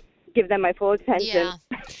 I don't give them my full attention.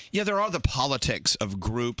 Yeah, there are the politics of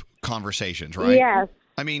group conversations, right? Yes.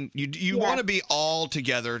 I mean, you want to be all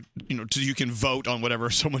together, so you can vote on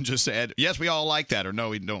whatever someone just said. Yes, we all like that, or no,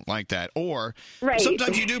 we don't like that. Or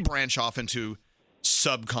sometimes you do branch off into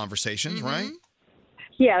sub-conversations, right?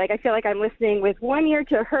 Yeah, like I feel like I'm listening with one ear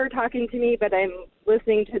to her talking to me, but I'm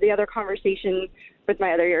listening to the other conversation with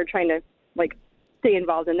my other ear, trying to, like, stay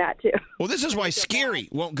involved in that, too. Well, this is why Scary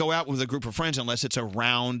won't go out with a group of friends unless it's a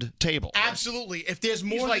round table. Absolutely. If there's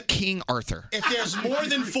more, He's like King Arthur. If there's more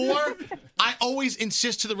than 4, I always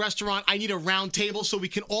insist to the restaurant I need a round table so we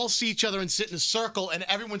can all see each other and sit in a circle and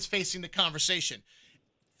everyone's facing the conversation.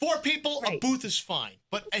 4 people, a booth is fine.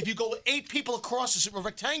 But if you go with 8 people across a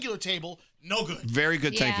rectangular table, no good. Very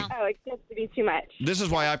good thinking. Oh, it gets to be too much. This is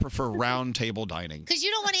why I prefer round table dining. Because you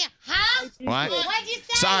don't want to hear, huh? What? What'd you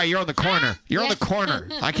say? Sorry, you're on the corner. You're on the corner.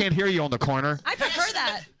 I can't hear you on the corner. I prefer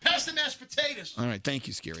that. Pass the mashed potatoes. All right, thank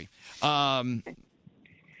you, Scary. All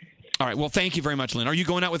right, well, thank you very much, Lynn. Are you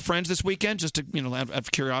going out with friends this weekend, just to out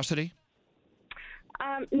of curiosity?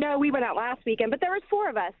 No, we went out last weekend, but there was 4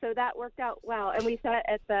 of us, so that worked out well. And we sat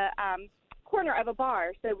at the corner of a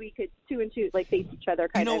bar, so we could 2 and 2, like, face each other.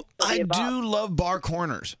 I do love bar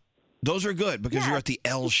corners. Those are good because you're at the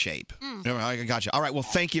L shape. I got you. All right, well,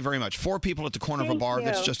 thank you very much. 4 people at the corner of a bar,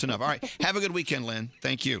 that's you. just enough. All right, have a good weekend, Lynn.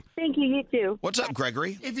 Thank you. Thank you, you too. What's up,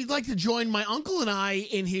 Gregory? If you'd like to join my uncle and I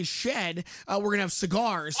in his shed, we're going to have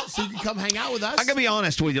cigars, so you can come hang out with us. I gotta be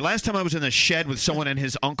honest with you. Last time I was in the shed with someone and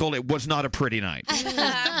his uncle, it was not a pretty night.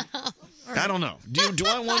 I don't know. Do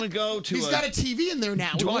I want to go to? He's got a TV in there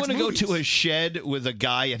now. Do We I watch want to go movies. to a shed with a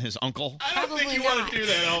guy and his uncle? I don't think you want to do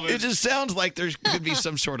that, Elvis. It just sounds like there could be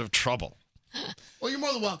some sort of trouble. Well, you're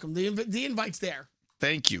more than welcome. The invite's there.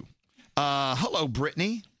 Thank you. Hello,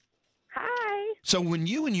 Brittany. Hi. So when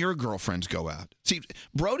you and your girlfriends go out, see,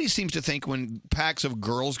 Brody seems to think when packs of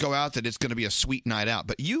girls go out that it's going to be a sweet night out,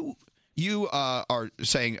 but you are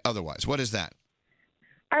saying otherwise. What is that?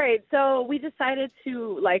 All right, so we decided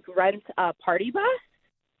to, like, rent a party bus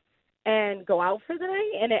and go out for the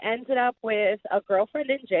night, and it ended up with a girlfriend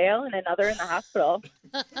in jail and another in the hospital.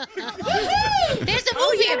 There's a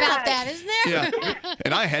movie about that, isn't there? Yeah,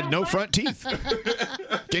 and I had no front teeth.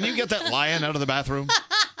 Can you get that lion out of the bathroom?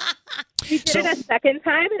 We did it a second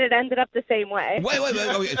time, and it ended up the same way.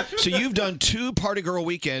 Wait. So you've done 2 party girl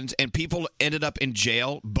weekends, and people ended up in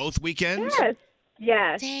jail both weekends?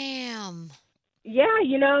 Yes. Damn. Yeah,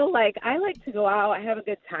 like, I like to go out. I have a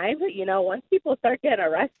good time. But, once people start getting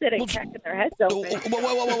arrested and cracking their heads open.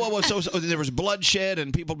 Whoa. So there was bloodshed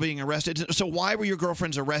and people being arrested. So why were your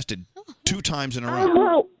girlfriends arrested 2 times in a row?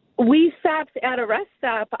 Well, we stopped at a rest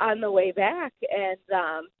stop on the way back, and,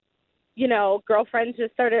 girlfriends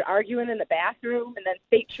just started arguing in the bathroom, and then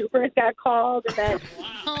state troopers got called, and then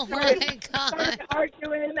started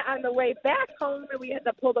arguing on the way back home, and we had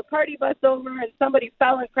to pull the party bus over, and somebody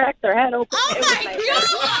fell and cracked their head open. Oh, my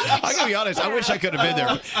God! I gotta be honest, I wish I could have been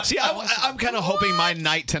there. See, I'm kind of hoping my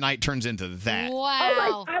night tonight turns into that.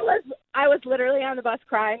 Wow. I was literally on the bus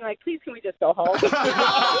crying, like, please, can we just go home?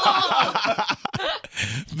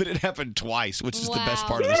 But it happened twice, which is the best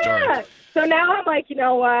part of the story. Yeah. So now I'm like, you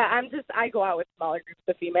know what? I go out with smaller groups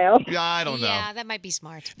of females. Yeah, I don't know. Yeah, that might be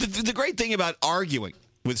smart. The great thing about arguing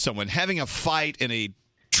with someone, having a fight in a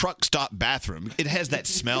truck stop bathroom, it has that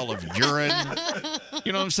smell of urine.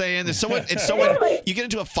 You know what I'm saying? There's someone, you get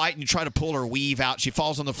into a fight and you try to pull her weave out. She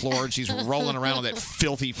falls on the floor and she's rolling around on that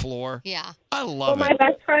filthy floor. Yeah. I love My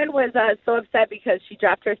best friend was so upset because she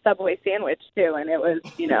dropped her Subway sandwich, too, and it was,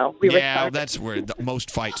 we were starving. That's where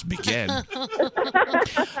most fights begin.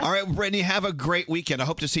 All right, Brittany, have a great weekend. I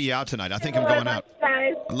hope to see you out tonight. I think I'm going out.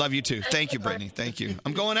 Guys. I love you, too. Thank you, Brittany. Thank you.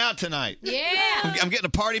 I'm going out tonight. Yeah. I'm getting a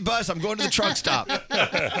party bus. I'm going to the truck stop.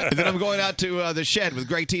 And then I'm going out to the shed with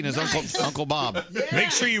Greg T and his Uncle Bob.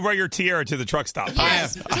 Make sure you wear your tiara to the truck stop.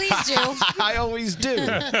 Yes, please do. I always do.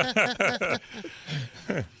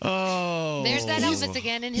 Oh. There's that Elvis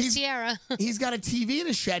again in his tiara. He's got a TV in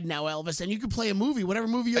his shed now, Elvis, and you can play a movie, whatever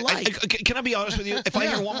movie you like. Can I be honest with you? If I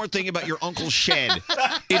hear one more thing about your uncle's shed,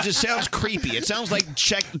 it just sounds creepy. It sounds like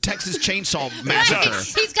Texas Chainsaw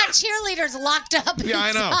Massacre. He's got cheerleaders locked up. Yeah,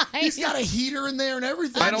 I know. inside. He's got a heater in there and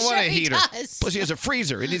everything. I don't want a heater. does. Plus, he has a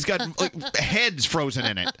freezer, and he's got like, heads frozen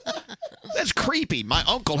in it. That's creepy. My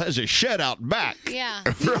uncle has a shed out back. Yeah.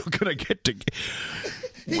 We're all gonna get to.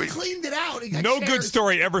 He cleaned it out. He got No good chairs.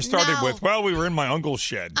 story ever started No. with, well, we were in my uncle's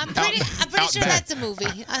shed. I'm pretty sure that's a movie.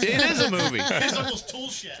 It is a movie. His uncle's tool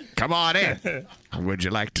shed. Come on in. Would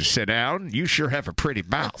you like to sit down? You sure have a pretty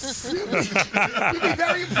mouth. You'd be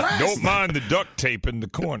very impressed. Don't mind the duct tape in the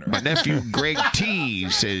corner. My nephew Greg T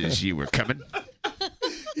says you were coming.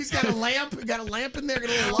 He's got a lamp. Got a lamp in there. Got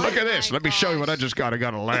a little light. Look at this. Let me show you what I just got. I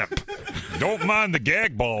got a lamp. Don't mind the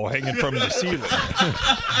gag ball hanging from the ceiling.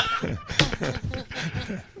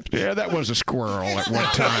 Yeah, that was a squirrel at one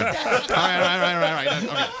time. All right.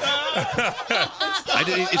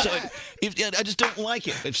 I just don't like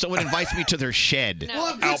it. If someone invites me to their shed, We'll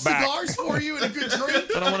have good out back. cigars for you and a good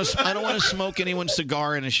drink. I don't want to smoke anyone's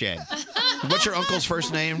cigar in a shed. What's your uncle's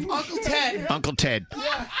first name? Uncle Ted. Uncle Ted.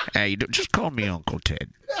 Hey, you don't, just call me Uncle Ted.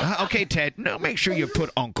 Okay, Ted. No, make sure you put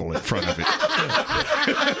Uncle in front of it.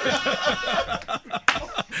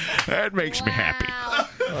 That makes me happy.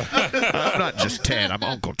 I'm not just Ted. I'm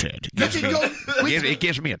Uncle Ted. It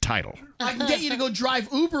gives me a title. I can get you to go drive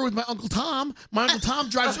Uber with my Uncle Tom. My Uncle Tom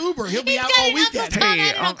drives Uber. He'll be out got all an Uncle weekend. Tom Hey,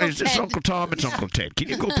 and an Uncle is this Ted. Uncle Tom? It's Uncle Ted. Can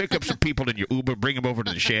you go pick up some people in your Uber, bring them over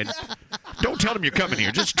to the shed? Don't tell them you're coming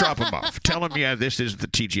here. Just drop them off. Tell them, yeah, this is the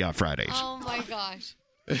TGI Fridays. Oh my gosh.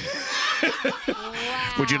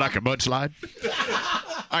 Would you like a mudslide?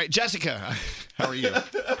 All right, Jessica, how are you?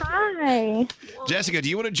 Hi. Jessica, do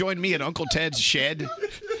you want to join me at Uncle Ted's shed?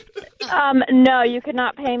 No, you could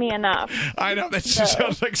not pay me enough. I know, that just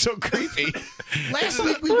sounds like so creepy. Last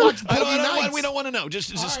week we watched I Boogie don't, Nights. we don't want to know.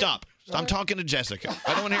 Just stop. I'm talking to Jessica.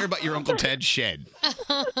 I don't want to hear about your Uncle Ted's shed.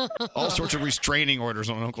 All sorts of restraining orders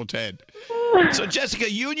on Uncle Ted. So,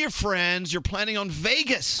 Jessica, you and your friends, you're planning on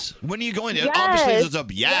Vegas. When are you going? Yes. Obviously,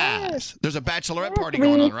 there's a bachelorette party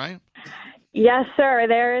going on, right? Yes, sir.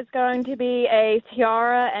 There is going to be a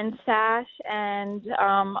tiara and sash and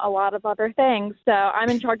a lot of other things. So I'm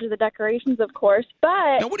in charge of the decorations, of course.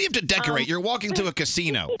 But Now, what do you have to decorate? You're walking to a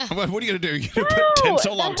casino. What are you going to do? You're going to put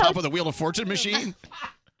tinsel on top of the Wheel of Fortune machine?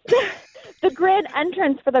 the grand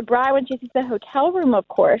entrance for the bride when she sees the hotel room, of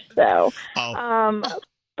course. So,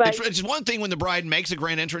 but It's one thing when the bride makes a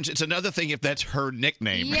grand entrance. It's another thing if that's her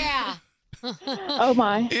nickname. Yeah. oh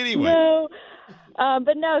my. Anyway. No.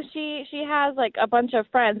 But no, she has like a bunch of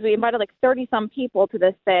friends. We invited like 30-some people to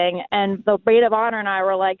this thing, and the maid of honor and I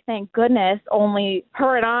were like, thank goodness, only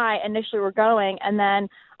her and I initially were going. And then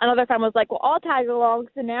another friend was like, well, I'll tag along.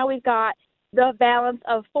 So now we've got the balance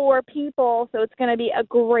of 4 people, so it's going to be a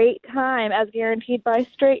great time, as guaranteed by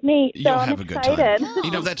Straight Nate. So You'll I'm have a good excited. time.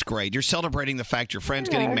 You know, that's great. You're celebrating the fact your friend's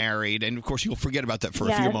getting married, and of course, you'll forget about that for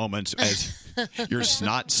a few Yes. moments as you're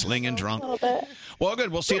snot slinging drunk. A little bit. Well,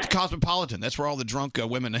 good. We'll see you at the Cosmopolitan. That's where all the drunk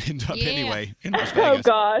women end up Yeah. anyway in Las Oh, Vegas.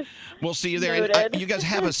 gosh. We'll see you there. And, Noted. you guys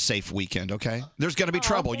have a safe weekend, okay? There's going to be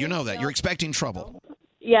trouble. You know that. You're expecting trouble.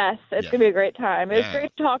 Yes, it's Yeah. going to be a great time. It was Yeah.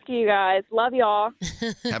 great to talk to you guys. Love y'all.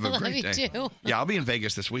 Have a Love great you day. too. Yeah, I'll be in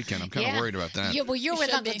Vegas this weekend. I'm kind of worried about that. Yeah, well, you're You with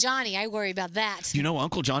should Uncle be. Johnny. I worry about that. You know,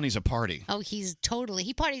 Uncle Johnny's a party. Oh, he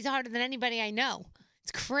parties harder than anybody I know.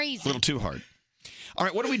 It's crazy. A little too hard. All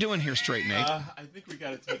right, what are we doing here, Straight Nate? I think we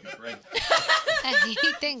got to take a break. He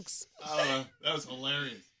thinks. I don't know. That was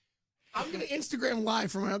hilarious. I'm going to Instagram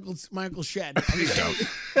live from my uncle's shed. Please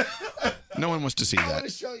don't. No one wants to see I want to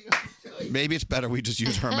that. show you. Maybe it's better we just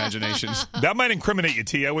use our imaginations. That might incriminate you,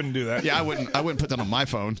 T. I wouldn't do that. Yeah, I wouldn't put that on my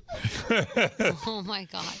phone. Oh my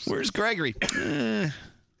gosh. Where's Gregory?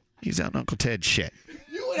 He's out in Uncle Ted's shed.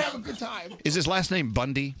 You would have a good time. Is his last name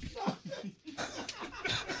Bundy?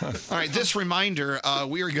 All right, this reminder,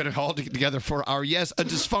 we are going to all get together for our, a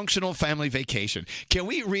dysfunctional family vacation. Can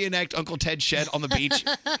we reenact Uncle Ted's shed on the beach?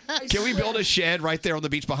 Can we build a shed right there on the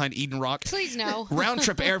beach behind Eden Rock? Please no. Round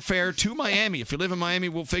trip airfare to Miami. If you live in Miami,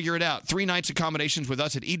 we'll figure it out. 3 nights accommodations with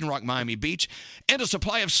us at Eden Rock, Miami Beach, and a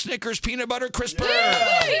supply of Snickers peanut butter crisper.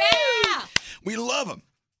 Yeah. We love them.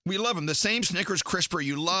 We love them. The same Snickers crisper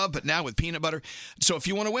you love, but now with peanut butter. So if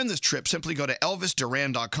you want to win this trip, simply go to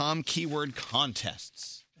ElvisDuran.com, keyword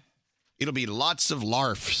contests. It'll be lots of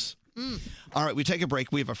larfs. All right, we take a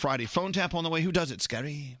break. We have a Friday phone tap on the way. Who does it?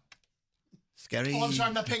 Scary? Scary? Oh, I'm sorry,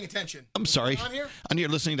 I'm not paying attention. I'm sorry. On here? And you're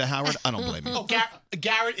listening to Howard? I don't blame you. Oh,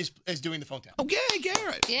 Garrett is doing the phone tap. Oh, yeah,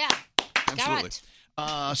 Garrett. Yeah. Absolutely.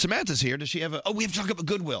 Samantha's here. Does she have a... Oh, we have to talk about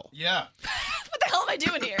Goodwill. Yeah. What the hell am I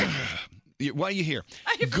doing here? Why are you here?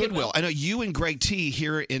 Goodwill. I know you and Greg T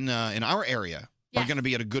here in our area are going to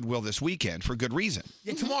be at a Goodwill this weekend for good reason.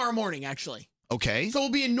 Yeah, tomorrow morning, actually. Okay. So we'll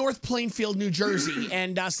be in North Plainfield, New Jersey,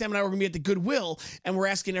 and Sam and I were going to be at the Goodwill, and we're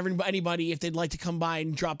asking anybody if they'd like to come by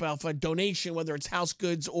and drop off a donation, whether it's house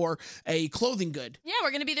goods or a clothing good. Yeah,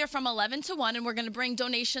 we're going to be there from 11 to 1, and we're going to bring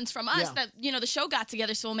donations from us that, the show got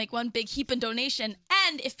together, so we'll make one big heap and donation.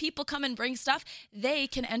 And if people come and bring stuff, they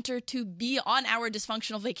can enter to be on our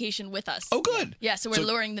dysfunctional vacation with us. Oh, good. Yeah, so we're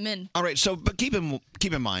luring them in. All right, but keep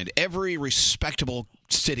in mind, every respectable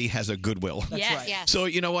city has a Goodwill. That's right. Yes. So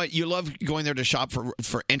you know what? You love going there to shop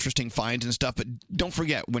for interesting finds and stuff, but don't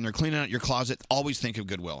forget, when you're cleaning out your closet, always think of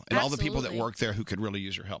Goodwill and all the people that work there who could really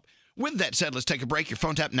use your help. With that said, let's take a break. Your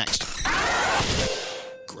phone tap next.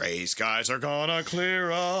 Gray skies are gonna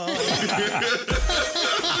clear up.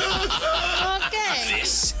 Okay.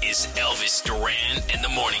 This is Elvis Duran and the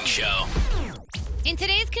Morning Show. In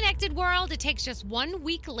today's connected world, it takes just 1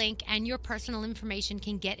 weak link and your personal information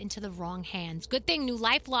can get into the wrong hands. Good thing new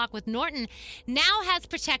LifeLock with Norton now has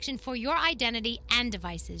protection for your identity and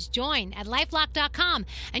devices. Join at LifeLock.com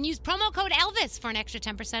and use promo code Elvis for an extra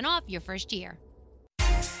 10% off your first year.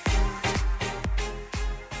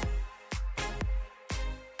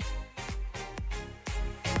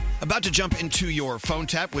 About to jump into your phone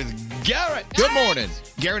tap with Garrett. Good morning.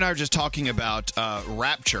 Garrett and I were just talking about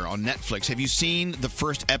Rapture on Netflix. Have you seen the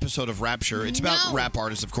first episode of Rapture? It's about rap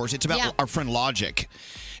artists, of course. It's about our friend Logic.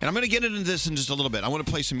 And I'm going to get into this in just a little bit. I want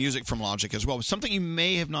to play some music from Logic as well. Something you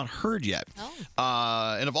may have not heard yet.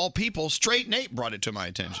 And of all people, Straight Nate brought it to my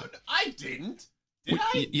attention. I didn't.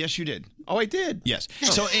 Yes, you did. Oh, I did. Yes.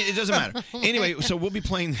 So it doesn't matter. Anyway, so we'll be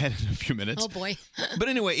playing that in a few minutes. Oh, boy. But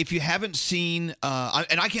anyway, if you haven't seen,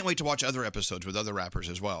 and I can't wait to watch other episodes with other rappers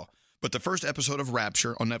as well. But the first episode of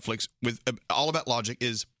Rapture on Netflix with all about Logic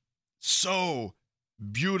is so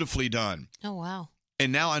beautifully done. Oh, wow.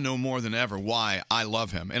 And now I know more than ever why I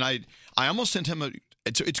love him. And I almost sent him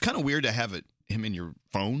it's kind of weird to have him in your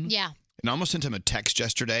phone. Yeah. And I almost sent him a text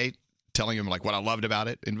yesterday telling him like what I loved about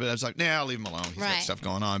it. And I was like, nah, I'll leave him alone. He's got stuff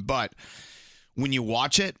going on. But when you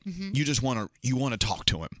watch it, you just want to talk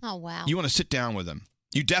to him. Oh, wow. You want to sit down with him.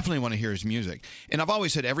 You definitely want to hear his music. And I've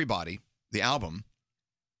always said everybody, the album,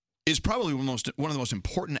 is probably one of the most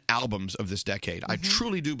important albums of this decade. I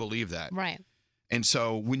truly do believe that. Right. And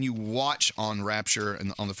so when you watch on Rapture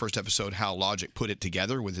and on the first episode how Logic put it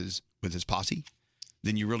together with his posse,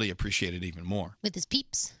 then you really appreciate it even more. With his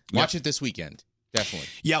peeps. Watch it this weekend. Definitely.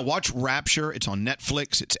 Yeah, watch Rapture. It's on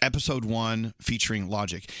Netflix. It's episode 1 featuring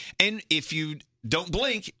Logic. And if you don't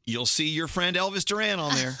blink, you'll see your friend Elvis Duran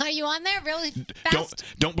on there. Are you on there really fast?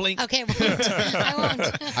 Don't blink. Okay, I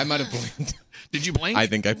won't. I might have blinked. Did you blink? I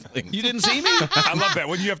think I blinked. You didn't see me? I love that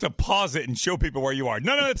when you have to pause it and show people where you are.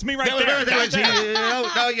 No, it's me right there.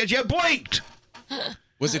 No, you blinked.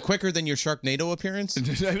 Was it quicker than your Sharknado appearance? It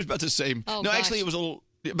was about the same. Oh, no, gosh. actually, it was a little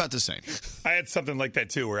about the same. I had something like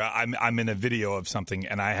that too, where I'm in a video of something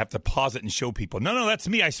and I have to pause it and show people. No, that's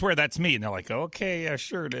me. I swear that's me. And they're like, okay, yeah,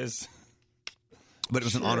 sure it is. But it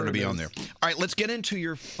was an honor to be on there. All right, let's get into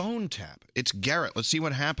your phone tap. It's Garrett. Let's see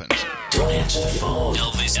what happens. Don't answer the phone.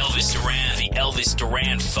 Elvis Duran, the Elvis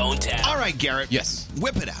Duran phone tap. All right, Garrett. Yes.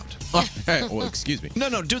 Whip it out. Well, excuse me.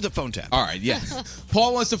 No, do the phone tap. All right, yeah.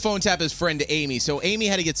 Paul wants to phone tap his friend Amy. So Amy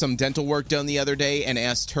had to get some dental work done the other day and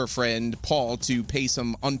asked her friend Paul to pay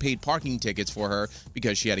some unpaid parking tickets for her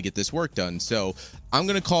because she had to get this work done. So I'm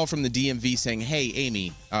going to call from the DMV saying, hey,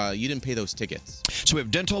 Amy, you didn't pay those tickets. So we have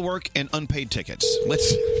dental work and unpaid tickets. What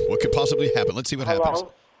could possibly happen? Let's see what happens.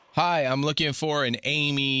 Hi, I'm looking for an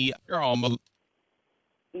Amy.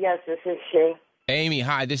 Yes, this is she. Amy,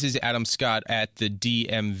 hi, this is Adam Scott at the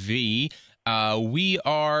DMV. We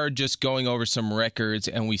are just going over some records,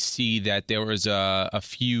 and we see that there was a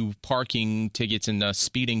few parking tickets and a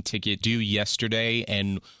speeding ticket due yesterday,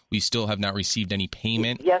 and we still have not received any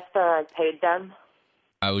payment. Yes, sir, I paid them.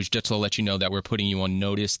 I was just to let you know that we're putting you on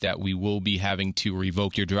notice that we will be having to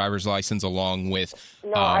revoke your driver's license along with...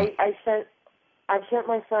 No, I sent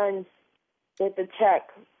my son with the check.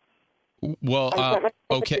 Well, I sent my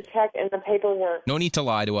son okay. with the check and the paperwork. No need to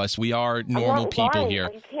lie to us. We are normal people here.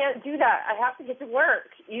 I can't do that. I have to get to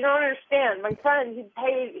work. You don't understand. My friend,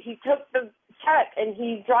 he took the check and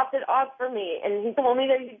he dropped it off for me, and he told me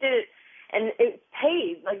that he did it, and it's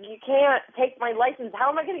paid. Like, you can't take my license. How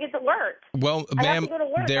am I going to get to work? Well, I have ma'am, to go to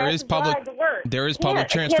work. there I have is to public drive to work. there is I public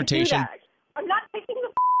can't transportation. do that. I'm not taking the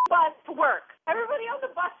bus to work. Everybody on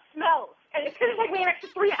the bus smells, and it's going to take me an extra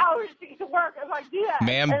 3 hours to get to work if I do that.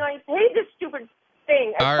 Ma'am. And I paid this stupid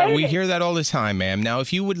thing. All right, we hear that all the time, ma'am. Now,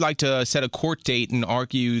 if you would like to set a court date and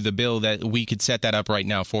argue the bill, that we could set that up right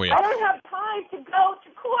now for you. I don't have time to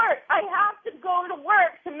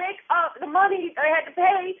money that I had to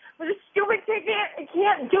pay for the stupid ticket. I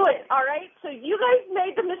can't do it, all right? So you guys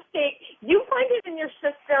made the mistake. You find it in your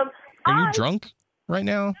system. Are you drunk right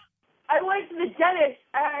now? I went to the dentist.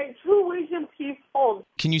 I had 2 wisdom teeth pulled.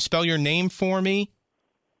 Can you spell your name for me?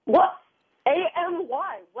 What?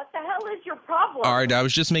 A-M-Y. What the hell is your problem? All right, I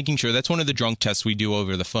was just making sure. That's one of the drunk tests we do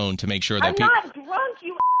over the phone to make sure that I'm not drunk,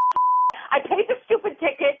 you I paid the stupid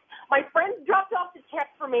ticket. My friend dropped off the check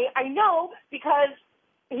for me. I know because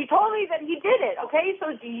he told me that he did it, okay? So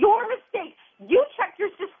it's your mistake. You checked your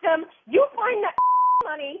system. You find that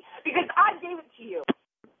money because I gave it to you.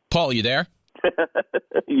 Paul, you there?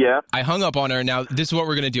 Yeah. I hung up on her. Now, this is what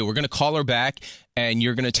we're going to do. We're going to call her back, and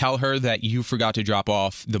you're going to tell her that you forgot to drop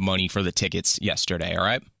off the money for the tickets yesterday, all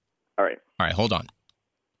right? All right. All right, hold on.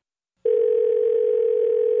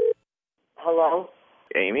 Hello?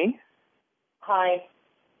 Amy, Hi.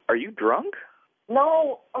 are you drunk?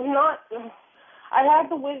 No, I'm not. I had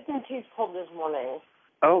the wisdom teeth pulled this morning.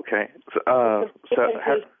 Okay.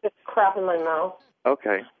 It's crap in my mouth.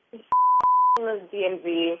 Okay. The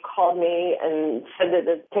DMV called me and said that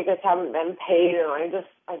the tickets haven't been paid, and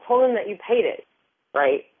I told him that you paid it,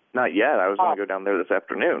 right? Not yet. I was going to go down there this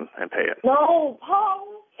afternoon and pay it. No, Paul,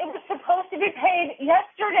 it was supposed to be paid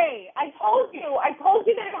yesterday. I told you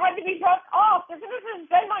that it had to be dropped off. This has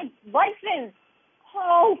been my license.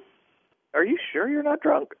 Oh, Are you sure you're not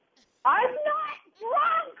drunk? I'm not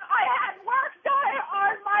drunk. I had work done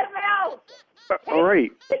on my mouth. All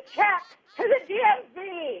right. The check to the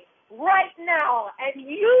DMV right now, and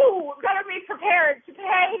you gotta be prepared to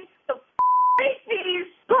pay the fees.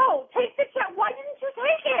 Go, take the check. Why didn't you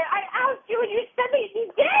take it? I asked you, and you said that you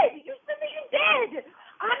did. You said that you did.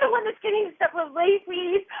 I'm the one that's getting stuff with late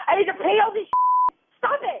fees. I need to pay all this.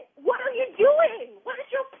 Stop it. What are you doing? What is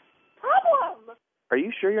your problem? Are you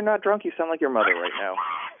sure you're not drunk? You sound like your mother right now.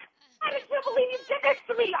 I can't believe you did this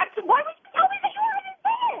to me. Why would you tell me that you were in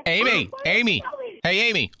this? Amy. Hey,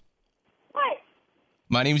 Amy. What?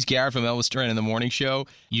 My name's Garrett from Elvis Duran in the Morning Show.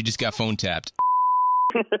 You just got phone tapped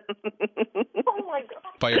Oh, my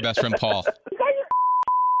God. by your best friend, Paul. You guys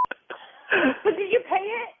are... But did you pay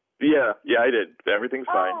it? Yeah, I did. Everything's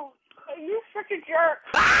fine. Oh, you such a jerk.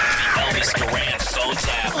 Elvis Duran phone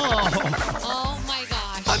tap. Oh my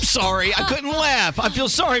gosh. I'm sorry. I couldn't laugh. I feel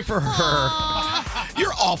sorry for her.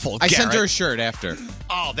 You're awful, I sent her a Garrett. shirt after.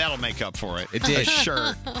 Oh, that'll make up for it. It did. A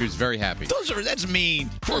shirt. She was very happy. That's mean.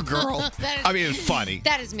 Poor girl. That is- I mean, it's funny.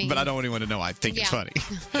 That is mean. But I don't want anyone to know I think it's Yeah. funny.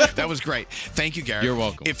 That was great. Thank you, Garrett. You're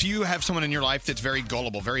welcome. If you have someone in your life that's very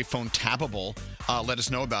gullible, very phone tappable, let us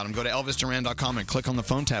know about them. Go to ElvisDuran.com and click on the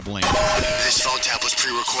phone tap link. This phone tap was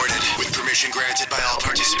pre-recorded with permission granted by all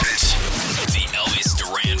participants. The Elvis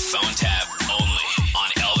Duran phone tap only on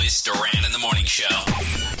Elvis Duran in the Morning Show.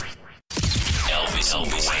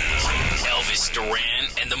 Elvis Duran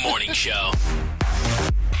and the Morning Show.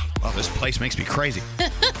 Oh, this place makes me crazy.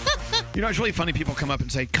 You know, it's really funny. People come up and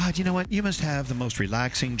say, God, you know what? You must have the most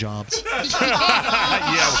relaxing job.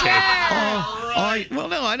 Yeah, okay. Well,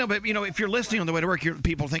 no, I know. But, you know, if you're listening on the way to work,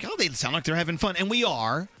 people think, oh, they sound like they're having fun. And we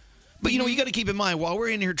are. But, you know, you got to keep in mind, while we're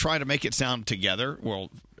in here trying to make it sound together, well,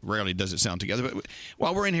 rarely does it sound together, but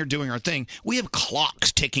while we're in here doing our thing, we have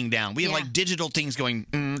clocks ticking down. We have, like, digital things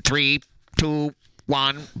going, 3, 2,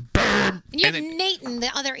 1, boom. You have Nate in the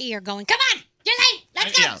other ear going, come on, you're late,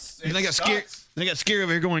 let's go. Yeah. And they got scary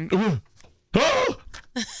over here going,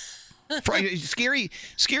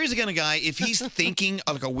 Scary's the kind of guy, if he's thinking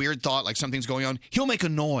of like a weird thought, like something's going on, he'll make a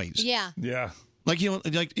noise. Yeah. Yeah. Like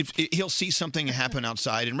if he'll see something happen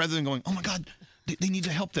outside, and rather than going, oh my God, they need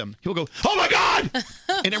to help them, he'll go, oh my God!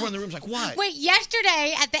 And everyone in the room's like, what? Wait,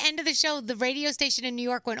 yesterday at the end of the show, the radio station in New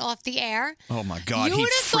York went off the air. Oh my God, You he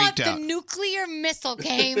would have freaked thought out. the nuclear missile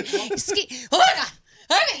came. Oh my God.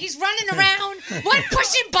 He's running around,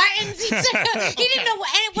 pushing buttons. He didn't know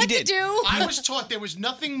what to do. I was taught there was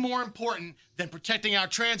nothing more important than protecting our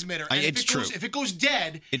transmitter. And It's true. If it goes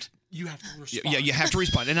dead, you have to respond. Yeah, you have to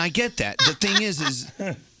respond. And I get that. The thing is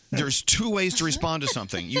there's two ways to respond to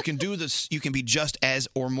something. You can do this. You can be just as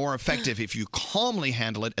or more effective if you calmly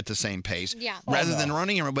handle it at the same pace, rather than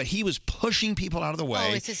running around. But he was pushing people out of the way.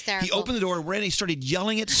 Oh, it's hysterical. He opened the door, ran, he started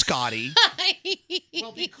yelling at Scotty.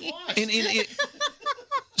 Well, because.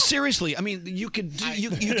 Seriously, I mean, you could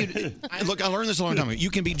look. I learned this a long time ago. You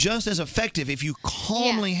can be just as effective if you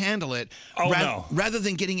calmly handle it, rather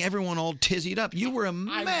than getting everyone all tizzied up. You were a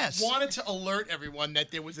mess. I wanted to alert everyone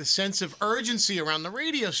that there was a sense of urgency around the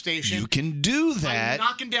radio station. You can do that. By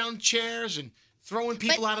knocking down chairs and throwing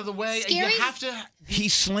people out of the way. You have to. He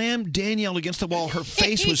slammed Danielle against the wall. Her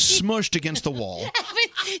face was smushed against the wall.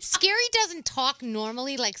 Scary doesn't talk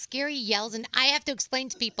normally. Like, Scary yells, and I have to explain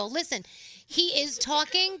to people, listen, he is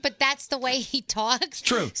talking, but that's the way he talks.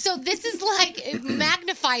 True. So this is like,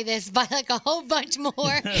 magnify this by like a whole bunch more.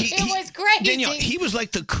 It was crazy. Danielle, he was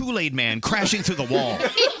like the Kool-Aid man crashing through the wall.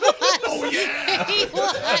 Oh, yeah. He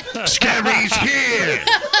was. Scary's here.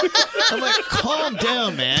 I'm like, calm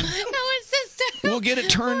down, man. That was just We'll get it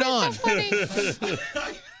turned on.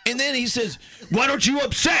 And then he says, why don't you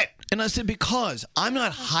upset? And I said, because I'm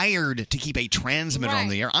not hired to keep a transmitter on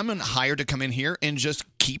the air. I'm not hired to come in here and just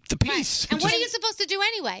keep the peace. And what are you supposed to do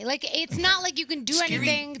anyway? Like, it's not like you can do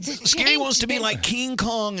anything to Scary wants to be like King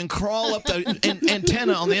Kong and crawl up the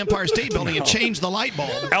antenna on the Empire State Building and change the light bulb.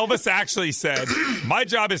 Elvis actually said, my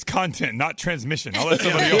job is content, not transmission. I'll let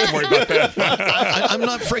somebody else worry about that. I'm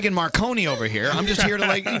not friggin' Marconi over here. I'm just here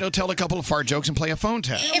to tell a couple of fart jokes and play a phone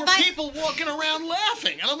tap. There were people walking around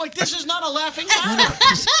laughing, and I'm like, this is not a laughing matter.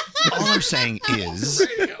 All I'm saying is,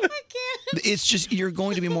 it's just you're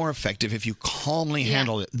going to be more effective if you calmly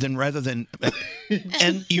handle it than rather than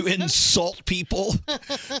and you insult people.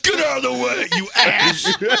 Get out of the way, you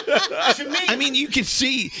ass! I mean, you can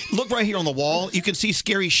see. Look right here on the wall. You can see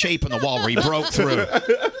Scary's shape on the wall where he broke through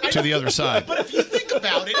to the other side. But if you think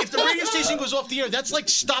about it, if the radio station goes off the air, that's like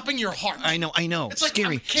stopping your heart. I know. It's like,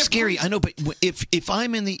 Scary. I know, but if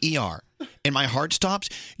I'm in the ER and my heart stops,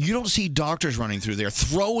 you don't see doctors running through there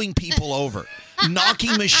throwing people over,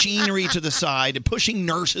 knocking machinery to the side, and pushing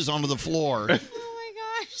nurses onto the floor. Oh my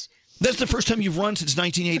gosh. That's the first time you've run since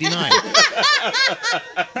 1989.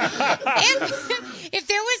 If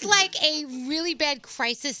there was like a really bad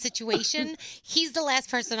crisis situation, he's the last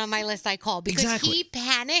person on my list I call because he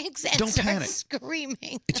panics and starts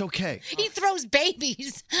screaming. It's okay. He throws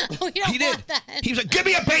babies. We don't want that. He was like, give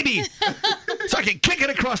me a baby so I can kick it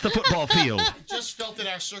across the football field. I just felt that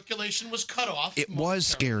our circulation was cut off. It was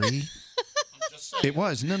scary. It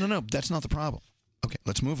was. No. That's not the problem. Okay,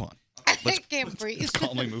 let's move on. I can't breathe. Let's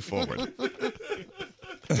calmly move forward.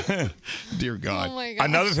 Dear God. Oh my gosh.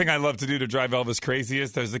 Another thing I love to do to drive Elvis crazy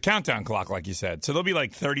is there's the countdown clock, like you said. So there'll be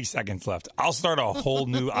like 30 seconds left. I'll start a whole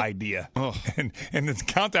new idea. And the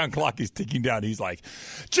countdown clock is ticking down. He's like,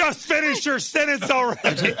 just finish your sentence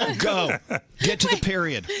already. Go. Get to the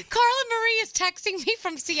period. Carla Marie is texting me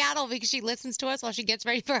from Seattle because she listens to us while she gets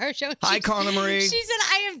ready for her show. Hi, Carla Marie. She said,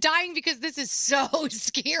 I am dying because this is so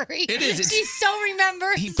scary. It is. She so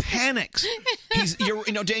remembers. He panics.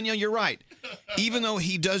 Danielle, you're right. Even though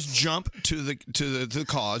he does jump to the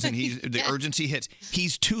cause and the urgency hits,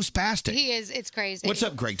 he's too spastic. He is. It's crazy. What's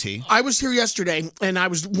up, Greg T? I was here yesterday, and I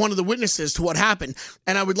was one of the witnesses to what happened.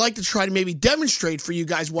 And I would like to try to maybe demonstrate for you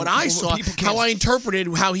guys what I saw, how I interpreted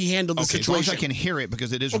how he handled the situation. As long as I can hear it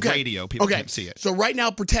because it is radio. People can't see it. So right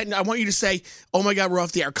now, pretend. I want you to say, "Oh my God, we're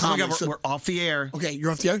off the air." Oh my God, we're off the air. Okay,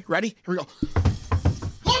 you're off the air. Ready? Here we go.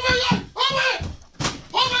 Oh my God! Hold on!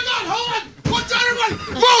 Oh my God! Hold on! What's everybody?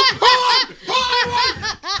 Move! Hold on!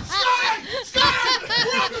 Scott!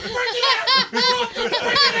 We're off the freaking air! We're off the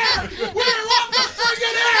freaking air! We're off the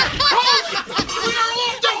freaking air! We are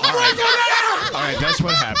off the freaking air! All right, that's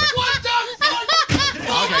what happened. What the fuck?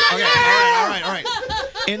 Okay. All right.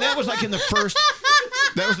 And that was like in the first.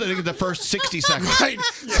 That was the first 60 seconds. Right.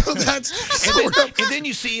 So that's and then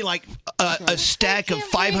you see like a stack of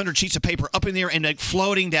 500 sheets of paper up in the air and like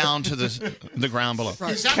floating down to the ground below.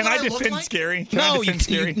 Can I defend Scary?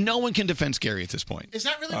 No one can defend Scary at this point. Is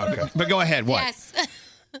that really what I look But go ahead. What? Yes.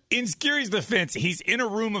 In Scary's defense, he's in a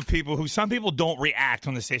room of people who some people don't react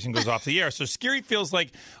when the station goes off the air. So Scary feels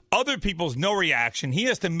like other people's no reaction. He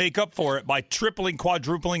has to make up for it by tripling,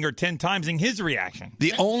 quadrupling, or 10 timesing his reaction.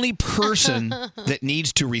 The only person that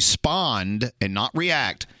needs to respond and not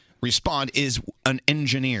respond is an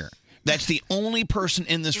engineer. That's the only person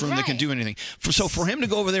in this room that can do anything. So for him to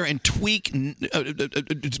go over there and tweak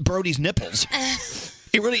Brody's nipples.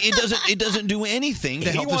 It doesn't do anything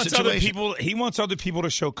to help the situation. He wants other people to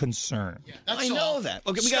show concern. Yeah, that's I know that.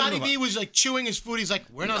 Okay, Scotty B was like chewing his food. He's like,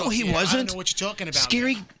 "We're not." No, he wasn't. wasn't. I don't know what you're talking about.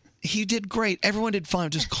 Scary. He did great. Everyone did fine.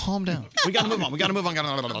 Just calm down. We got to move on.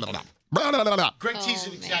 Greg T's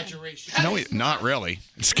an exaggeration. No, not really.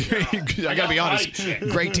 Scary. I got to be honest.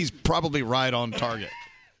 Greg T's probably right on target.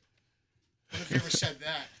 What if you ever said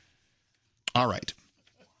that? All right.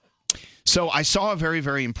 So I saw a very,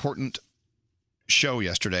 very important show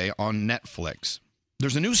yesterday on Netflix.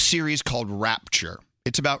 There's a new series called Rapture.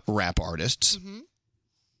 It's about rap artists. Mm-hmm.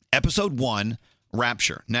 Episode 1,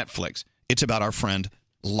 Rapture, Netflix. It's about our friend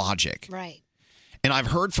Logic. Right. And I've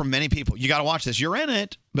heard from many people, you got to watch this. You're in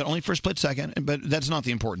it, but only for a split second. But that's not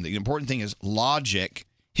the important thing. The important thing is Logic,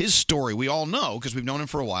 his story, we all know because we've known him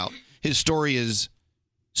for a while. His story is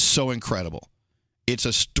so incredible. It's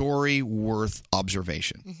a story worth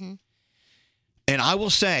observation. And I will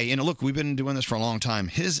say, and look, we've been doing this for a long time.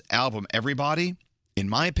 His album, Everybody, in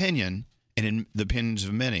my opinion, and in the opinions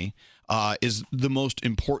of many, is the most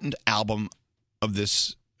important album of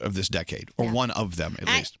this decade, or one of them at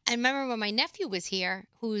least. I remember when my nephew was here,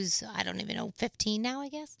 who's, I don't even know, 15 now, I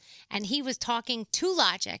guess, and he was talking to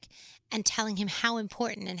Logic and telling him how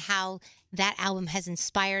important and how that album has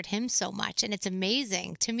inspired him so much. And it's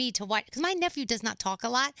amazing to me to watch, because my nephew does not talk a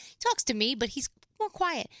lot. He talks to me, but he's more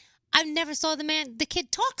quiet. I never saw the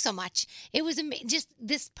kid talk so much. It was just,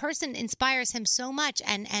 this person inspires him so much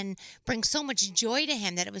and brings so much joy to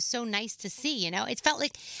him that it was so nice to see, you know? It felt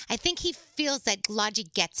like, I think he feels that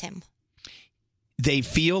Logic gets him. They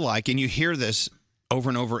feel like, and you hear this over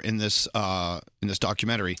and over in this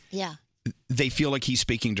documentary. Yeah. They feel like he's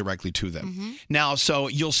speaking directly to them. Now, so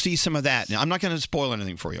you'll see some of that. Now, I'm not going to spoil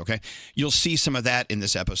anything for you, okay? You'll see some of that in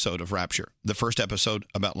this episode of Rapture, the first episode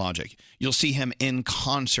about Logic. You'll see him in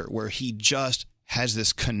concert where he just has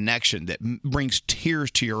this connection that brings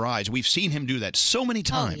tears to your eyes. We've seen him do that so many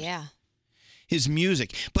times. Oh, yeah. His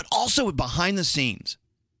music, but also behind the scenes,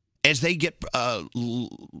 as they get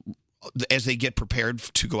prepared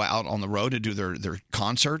to go out on the road to do their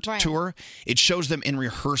concert tour, it shows them in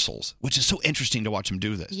rehearsals, which is so interesting to watch them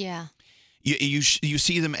do this. Yeah. You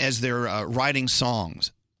see them as they're writing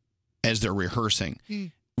songs, as they're rehearsing.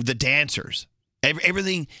 The dancers.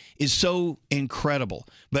 Everything is so incredible.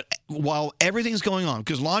 But while everything's going on,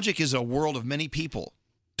 because Logic is a world of many people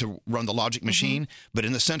to run the Logic machine, but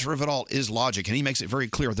in the center of it all is Logic, and he makes it very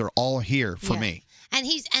clear they're all here for me.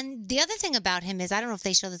 And the other thing about him is, I don't know if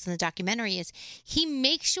they show this in the documentary, is he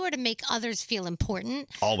makes sure to make others feel important.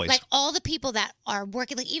 Always. Like all the people that are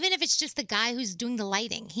working, like even if it's just the guy who's doing the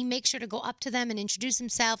lighting, he makes sure to go up to them and introduce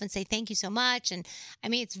himself and say thank you so much. And I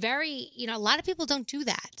mean, it's very, a lot of people don't do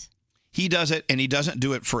that. He does it, and he doesn't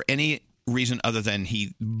do it for any reason other than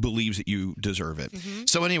he believes that you deserve it.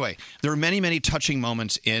 So anyway, there are many, many touching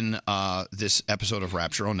moments in this episode of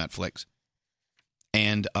Rapture on Netflix.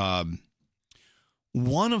 And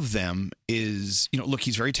one of them is, look,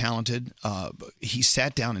 he's very talented. He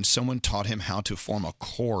sat down and someone taught him how to form a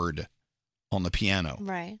chord on the piano.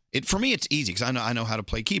 Right. For me, it's easy because I know how to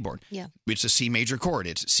play keyboard. Yeah. It's a C major chord.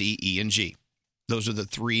 It's C, E, and G. Those are the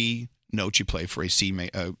three notes you play for a C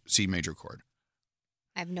major chord.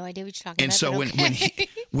 I have no idea what you're talking And about. so but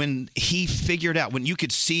when he figured out, when you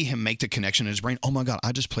could see him make the connection in his brain, oh my God,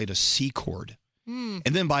 I just played a C chord. And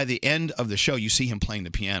then by the end of the show, you see him playing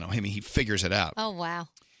the piano. I mean, he figures it out. Oh, wow.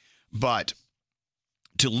 But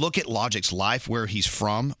to look at Logic's life, where he's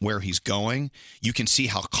from, where he's going, you can see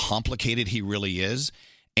how complicated he really is.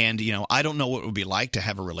 And, I don't know what it would be like to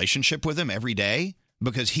have a relationship with him every day,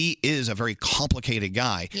 because he is a very complicated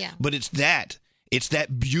guy. Yeah. But it's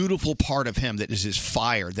that beautiful part of him that is his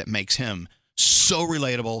fire that makes him so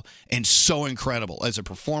relatable and so incredible as a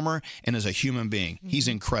performer and as a human being. He's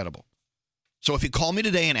incredible. So if you call me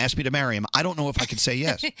today and ask me to marry him, I don't know if I could say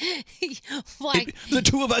yes. Why? The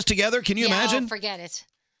two of us together, can you imagine? Oh, forget it.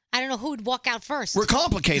 I don't know who would walk out first. We're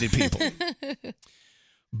complicated people.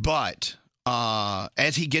 But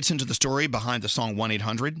as he gets into the story behind the song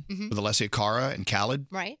 1-800 with Alessia Cara and Khalid,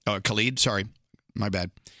 Khalid, sorry, my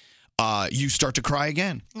bad, you start to cry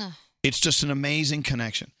again. It's just an amazing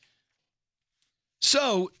connection.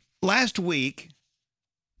 So last week,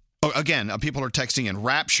 again, people are texting in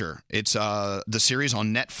Rapture. It's the series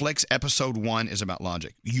on Netflix. Episode 1 is about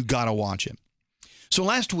Logic. You got to watch it. So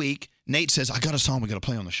last week, Nate says, I got a song we got to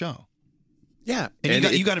play on the show. Yeah. And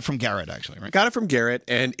you got it from Garrett, actually, right? Got it from Garrett,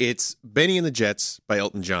 and it's Benny and the Jets by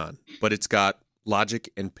Elton John, but it's got Logic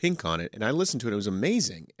and Pink on it. And I listened to it. It was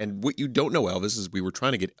amazing. And what you don't know, Elvis, is we were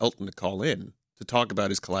trying to get Elton to call in to talk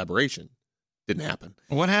about his collaboration. Didn't happen.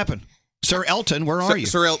 What happened? Sir Elton, where are you?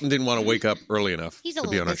 Sir Elton didn't want to wake up early enough to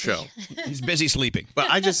be on our show. He's busy sleeping. But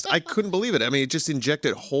I couldn't believe it. I mean, it just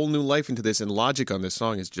injected whole new life into this, and Logic on this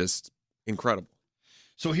song is just incredible.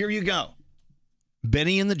 So here you go.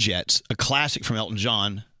 Benny and the Jets, a classic from Elton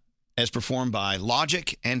John, as performed by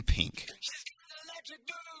Logic and Pink.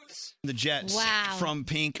 The Jets from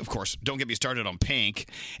Pink, of course, don't get me started on Pink,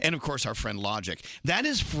 and of course our friend Logic. That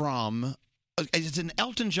is from, it's an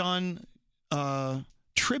Elton John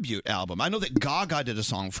tribute album. I know that Gaga did a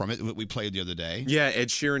song from it that we played the other day. Yeah, Ed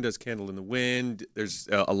Sheeran does Candle in the Wind. There's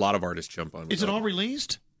a lot of artists jump on. Is it all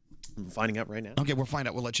released? I'm finding out right now. Okay, we'll find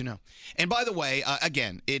out. We'll let you know. And by the way,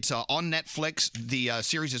 again, it's on Netflix. The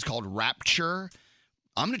series is called Rapture.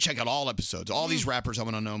 I'm going to check out all episodes. All these rappers I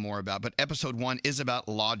want to know more about. But episode 1 is about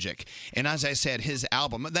Logic. And as I said, his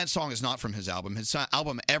album, that song is not from his album. His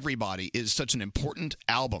album, Everybody, is such an important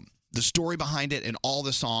album the story behind it and all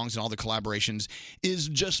the songs and all the collaborations is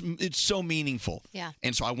just, it's so meaningful. Yeah.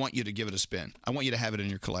 And so I want you to give it a spin. I want you to have it in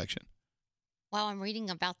your collection. Wow, I'm reading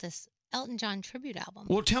about this Elton John tribute album.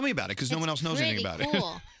 Well, tell me about it, because no It's one else knows anything pretty about it.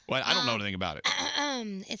 cool. Well, I don't know anything about it.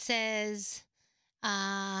 It says,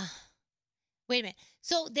 wait a minute.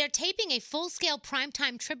 So they're taping a full-scale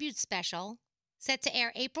primetime tribute special set to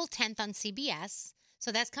air April 10th on CBS.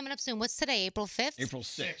 So that's coming up soon. What's today, April 5th? April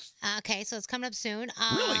 6th. Okay, so it's coming up soon.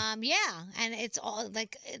 Really? Yeah, and it's all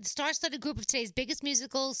like a star-studded group of today's biggest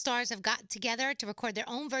musical stars have got together to record their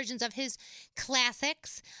own versions of his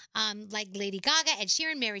classics, like Lady Gaga, Ed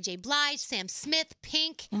Sheeran, Mary J. Blige, Sam Smith,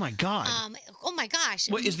 Pink. Oh, my God. Oh my gosh.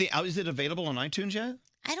 What, is it available on iTunes yet?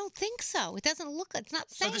 I don't think so. It doesn't look. It's not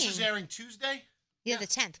saying. So this is airing Tuesday? Yeah, the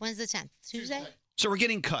 10th. When's the 10th? Tuesday? So we're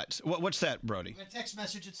getting cuts. What's that, Brody? In a text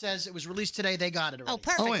message, it says it was released today. They got it already. Oh,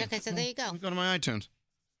 perfect. Oh, wait. Okay, so there you go. Go to my iTunes.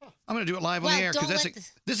 I'm going to do it live on Well, the air because don't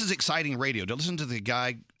let this is exciting radio. To listen to the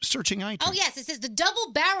guy searching iTunes. Oh, yes. It says the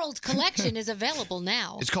double-barreled collection is available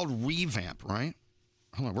now. It's called Revamp, right?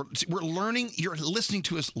 Hold on. We're learning. You're listening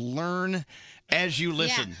to us learn as you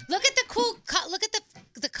listen. Yeah. Look at the cool. Look at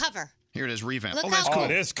the cover. Here it is, Revamp. Look Oh, that's how- cool. Oh,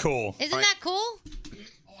 it is cool. Isn't All right. that cool?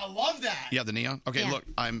 I love that. Yeah, the neon. Okay, Yeah. look,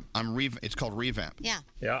 I'm it's called Revamp. Yeah.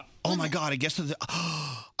 Yeah. Oh my God! I guess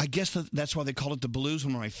that's why they call it the blues.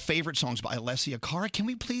 One of my favorite songs by Alessia Cara. Can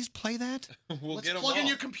we please play that? Let's plug in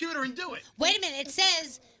your computer and do it. Wait a minute. It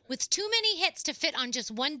says, with too many hits to fit on just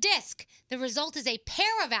one disc, the result is a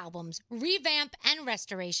pair of albums, Revamp and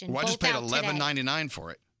Restoration. Well, I just both paid out today. $11.99 for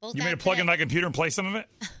it. Both You mean to out plug in today. my computer and play some of it?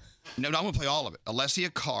 No, I'm gonna play all of it.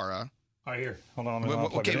 Alessia Cara. All right, here. Hold on. I'll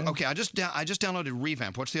plug it in. Okay. I just downloaded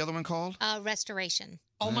Revamp. What's the other one called? Restoration.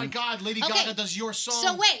 Oh my God, Lady Okay. Gaga does your song.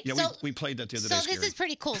 So wait. Yeah, so we played that the other So day. this Scary. is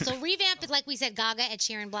pretty cool. So Revamp is, like we said, Gaga, Ed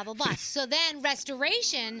Sheeran, blah, blah, blah. So then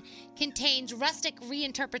Restoration contains rustic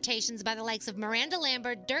reinterpretations by the likes of Miranda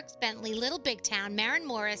Lambert, Dierks Bentley, Little Big Town, Maren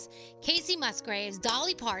Morris, Casey Musgraves,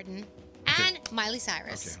 Dolly Parton, and Miley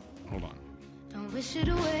Cyrus. Okay, hold on. Don't wish it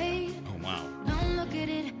away. Oh wow. Don't look at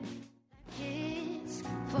it like it's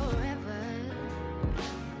forever.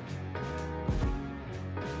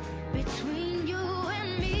 Between you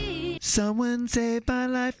and me. Someone saved my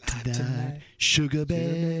life tonight, Sugar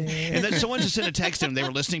Bear. And then someone just sent a text in. They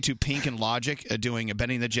were listening to Pink and Logic doing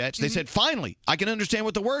Benny and the Jets. They said, "Finally, I can understand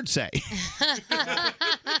what the words say."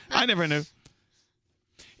 I never knew.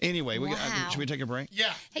 Anyway, Wow. should we take a break?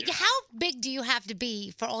 Yeah. Hey, how big do you have to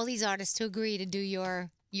be for all these artists to agree to do your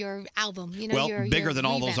album? You know, Well, your bigger than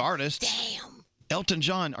all those revamp. artists. Damn. Elton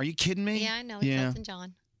John, are you kidding me? Yeah, I know. It's Elton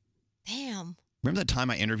John. Damn. Remember that time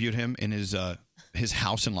I interviewed him in his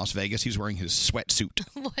house in Las Vegas? He was wearing his sweatsuit.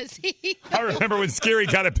 Was he? I remember when Scary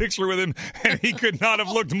got a picture with him, and he could not have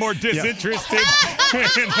looked more disinterested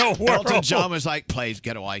in the world. Elton John was like, "Please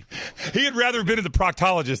get away." He'd rather have been at the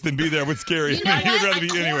proctologist than be there with Scary. You know He would what? rather I be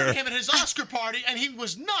cornered anywhere. him at his Oscar party, and he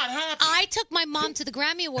was not happy. I took my mom to the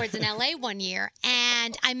Grammy Awards in LA one year,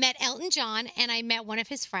 and I met Elton John, and I met one of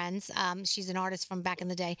his friends. She's an artist from back in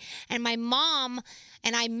the day. And my mom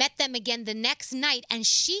and I met them again the next night, and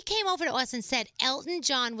she came over to us and said, Elton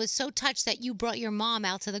John was so touched that you brought your mom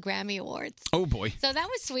out to the Grammy Awards. Oh boy. So that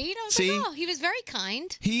was sweet. I was See? like, oh, he was very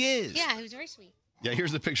kind. He is. Yeah, he was very sweet. Yeah,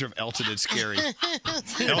 here's the picture of Elton. It's scary. Let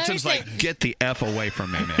me Elton's see. like, "Get the F away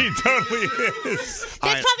from me, man." He totally is.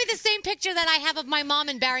 That's probably the same picture that I have of my mom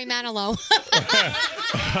and Barry Manilow.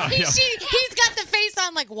 He's got the face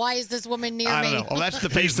on like, why is this woman near I me? don't know. Well, that's the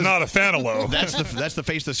face. He's not a fan of Lowe. That's the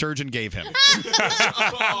face the surgeon gave him. All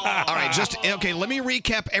right, let me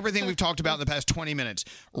recap everything we've talked about in the past 20 minutes.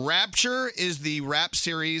 Rapture is the rap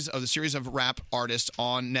series of the series of rap artists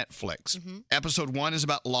on Netflix. Episode 1 is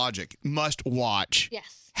about Logic. Must watch.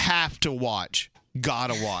 Yes. Have to watch.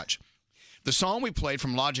 Gotta watch. The song we played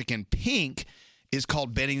from Logic and Pink is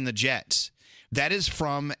called Benny and the Jets. That is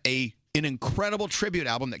from an incredible tribute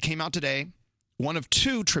album that came out today. One of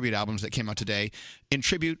 2 tribute albums that came out today in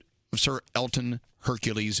tribute of Sir Elton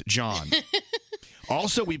Hercules John.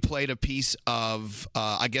 Also, we played a piece of,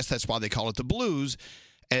 I guess that's why they call it the blues,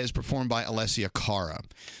 as performed by Alessia Cara.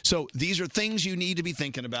 So these are things you need to be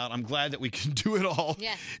thinking about. I'm glad that we can do it all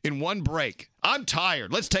in one break. I'm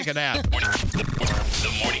tired. Let's take a nap.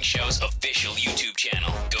 The Morning Show's official YouTube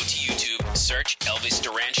channel. Go to YouTube, search Elvis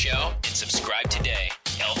Duran Show, and subscribe today.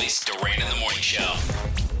 Elvis Duran in the Morning Show.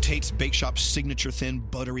 Tate's Bake Shop's signature thin,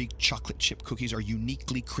 buttery chocolate chip cookies are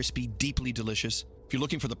uniquely crispy, deeply delicious. If you're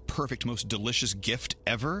looking for the perfect, most delicious gift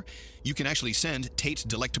ever, you can actually send Tate's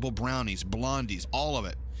Delectable Brownies, Blondies, all of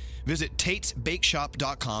it. Visit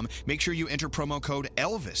Tate'sBakeShop.com. Make sure you enter promo code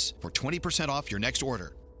ELVIS for 20% off your next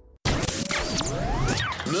order.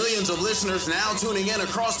 Millions of listeners now tuning in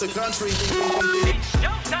across the country.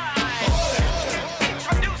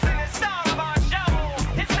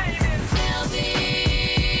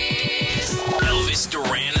 Elvis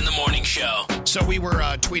Duran in the Morning Show. So we were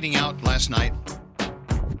tweeting out last night,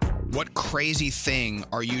 what crazy thing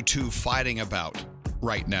are you two fighting about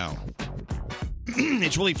right now?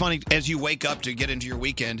 It's really funny. As you wake up to get into your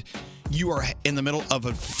weekend, you are in the middle of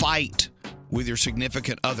a fight with your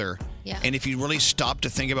significant other. Yeah. And if you really stop to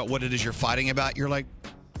think about what it is you're fighting about, you're like,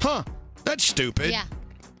 huh, that's stupid. Yeah.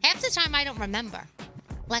 Half the time I don't remember.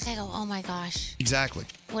 Like I go, oh my gosh, Exactly.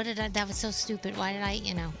 that was so stupid. Why did I,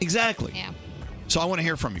 Exactly. Yeah. So I want to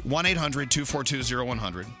hear from you.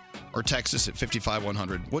 1-800-242-0100 or text us at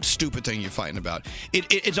 55100. What stupid thing are you fighting about?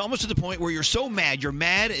 It's almost to the point where you're so mad. You're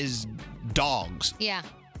mad as dogs. Yeah.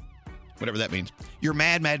 Whatever that means. You're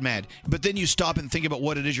mad. But then you stop and think about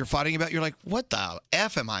what it is you're fighting about. You're like, what the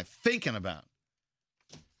F am I thinking about?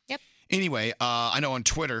 Yep. Anyway, I know on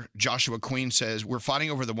Twitter, Joshua Queen says, we're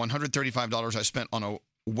fighting over the $135 I spent on a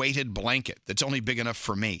weighted blanket that's only big enough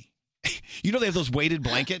for me. You know they have those weighted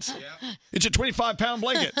blankets? Yeah. It's a 25-pound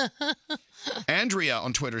blanket. Andrea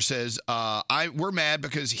on Twitter says, we're mad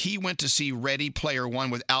because he went to see Ready Player One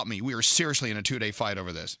without me. We are seriously in a 2-day fight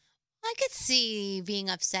over this. I could see being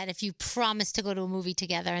upset if you promise to go to a movie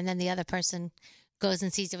together and then the other person goes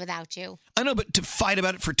and sees it without you. I know, but to fight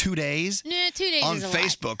about it for 2 days? No, 2 days On is a lot.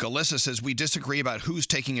 Facebook, Alyssa says, we disagree about who's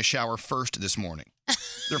taking a shower first this morning.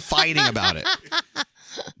 They're fighting about it.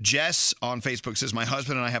 Jess on Facebook says, my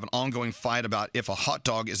husband and I have an ongoing fight about if a hot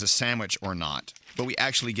dog is a sandwich or not. But we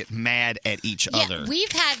actually get mad at each other.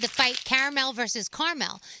 We've had the fight caramel versus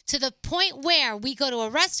caramel to the point where we go to a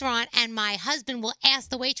restaurant and my husband will ask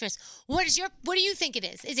the waitress, what do you think it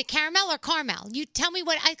is? Is it caramel or caramel? You tell me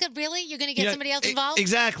what I could really? You're going to get somebody else involved?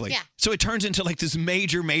 Exactly. Yeah. So it turns into like this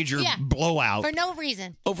major blowout. For no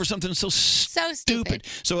reason. Over something so stupid.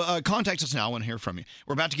 So contact us now. I want to hear from you.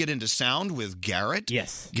 We're about to get into sound with Garrett.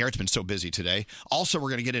 Yes. Garrett's been so busy today. Also, we're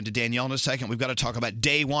going to get into Danielle in a second. We've got to talk about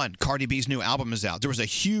Day One. Cardi B's new album is out. There was a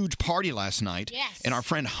huge party last night. Yes. And our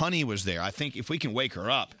friend Honey was there. I think if we can wake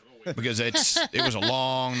her up, because it was a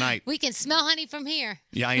long night. We can smell honey from here.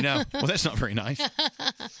 Yeah, I know. Well, that's not very nice.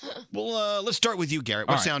 Well, let's start with you, Garrett.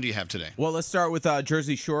 What All right. sound do you have today? Well, let's start with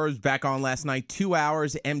Jersey Shore. It was back on last night. 2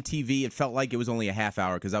 hours, MTV. It felt like it was only a half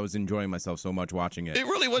hour because I was enjoying myself so much watching it. It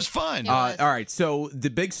really was fun. All right, so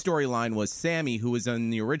the big storyline was Sammy, who was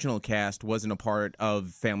in the original cast, wasn't a part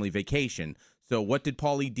of Family Vacation. So what did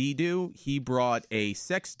Pauly D do? He brought a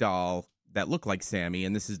sex doll that looked like Sammy,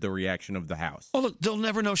 and this is the reaction of the house. Oh, look, they'll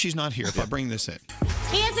never know she's not here if I bring this in.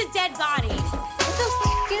 He has a dead body. What the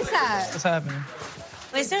f*** is that? What's happening?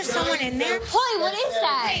 Is there someone in there? Pauly, what is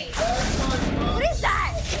that? What is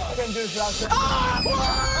that? What is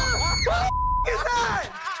that?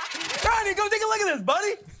 Ronnie, go take a look at this,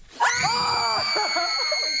 buddy.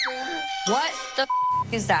 What the f***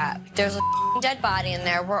 is that? There's a dead body in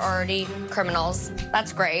there. We're already criminals.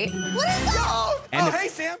 That's great. What is that? And hey,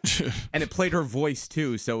 Sam. And it played her voice,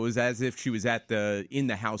 too, so it was as if she was in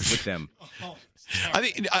the house with them. I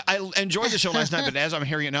think I enjoyed the show last night, but as I'm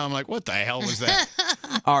hearing it now, I'm like, what the hell was that?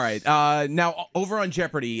 All right. Now, over on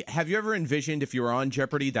Jeopardy, have you ever envisioned if you were on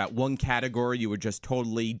Jeopardy that one category you would just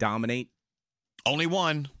totally dominate? Only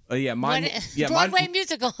one. Yeah, mine. Broadway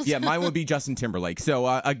musicals. Yeah, mine would be Justin Timberlake. So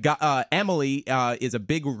Emily is a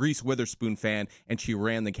big Reese Witherspoon fan, and she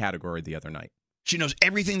ran the category the other night. She knows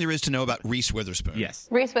everything there is to know about Reese Witherspoon. Yes.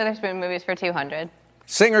 Reese Witherspoon movies for 200.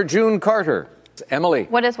 Singer June Carter. Emily.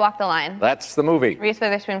 What is Walk the Line? That's the movie. Reese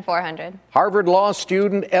Witherspoon 400. Harvard Law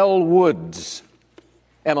student Elle Woods.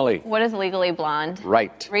 Emily. What is Legally Blonde?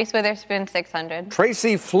 Right. Reese Witherspoon 600.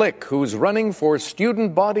 Tracy Flick, who's running for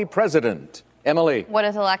student body president. Emily. What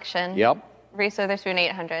is Election? Yep. Reese Witherspoon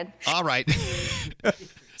 800. All right.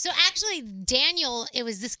 So actually, Daniel, it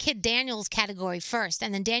was this kid Daniel's category first,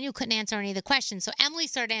 and then Daniel couldn't answer any of the questions, so Emily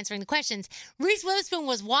started answering the questions. Reese Witherspoon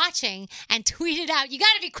was watching and tweeted out, "You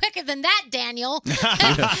got to be quicker than that, Daniel."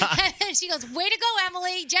 And she goes, "Way to go,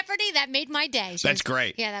 Emily! Jeopardy! That made my day." That's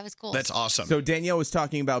great. Yeah, that was cool. That's awesome. So Danielle was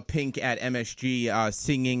talking about Pink at MSG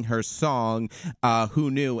singing her song, Who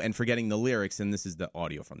Knew, and forgetting the lyrics, and this is the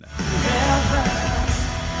audio from that.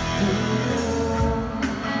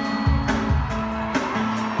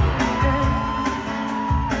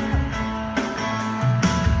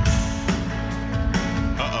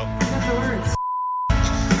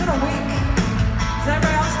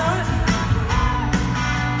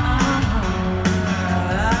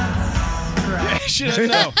 She doesn't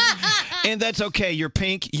know. And that's okay. You're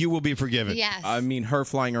pink. You will be forgiven. Yes. I mean, her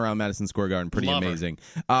flying around Madison Square Garden, pretty Love her. amazing.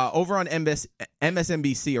 Over on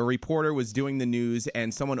MSNBC, a reporter was doing the news,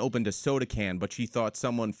 and someone opened a soda can, but she thought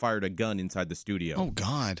someone fired a gun inside the studio. Oh,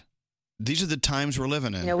 God. These are the times we're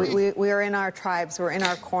living in. You know, we are in our tribes, we're in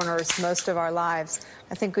our corners most of our lives.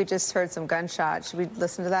 I think we just heard some gunshots. Should we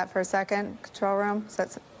listen to that for a second, control room? Is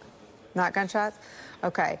that not gunshots?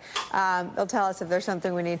 Okay. They'll tell us if there's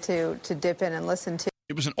something we need to dip in and listen to.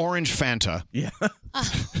 It was an orange Fanta. Yeah.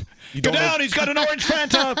 Go down. He's got an orange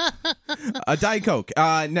Fanta. A Diet Coke.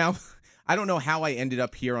 Now, I don't know how I ended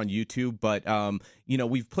up here on YouTube, but,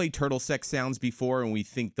 we've played turtle sex sounds before, and we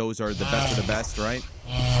think those are the best of the best, right?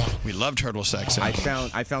 We love turtle sex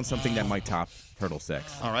sounds. I found something that might top turtle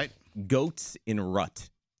sex. All right. Goats in rut.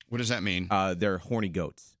 What does that mean? They're horny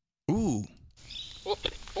goats. Ooh.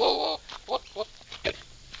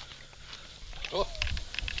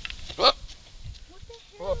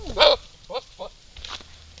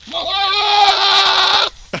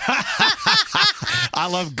 I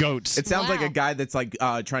love goats. It sounds like a guy that's like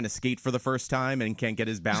trying to skate for the first time and can't get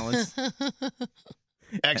his balance.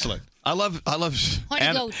 Excellent. I love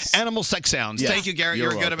goats. animal sex sounds. Yes. Thank you, Garrett.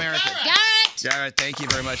 You're You're a good welcome. American. Garrett, thank you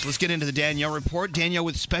very much. Let's get into the Danielle report. Danielle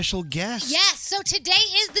with special guests. Yes, so today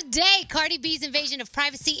is the day Cardi B's invasion of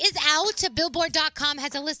privacy is out. Billboard.com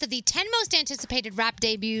has a list of the 10 most anticipated rap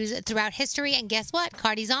debuts throughout history. And guess what?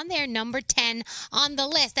 Cardi's on there, number 10 on the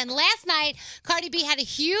list. And last night, Cardi B had a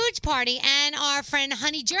huge party, and our friend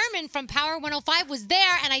Honey German from Power 105 was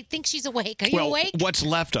there, and I think she's awake. Are you awake? What's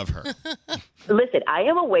left of her? Listen, I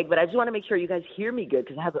am awake, but I just want to make sure you guys hear me good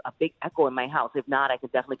because I have a big echo in my house. If not, I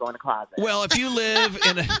could definitely go in the closet. Well, if you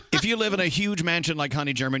live in a huge mansion like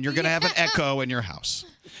Honey German, you're going to have an echo in your house.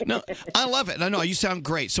 No, I love it. No, you sound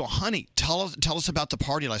great. So, Honey, tell us about the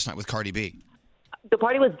party last night with Cardi B. The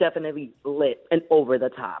party was definitely lit and over the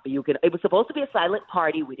top. It was supposed to be a silent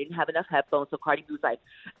party. We didn't have enough headphones, so Cardi B was like,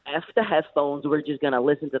 F the headphones. We're just going to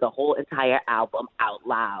listen to the whole entire album out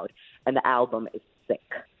loud. And the album is sick.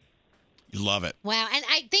 You love it. Wow. And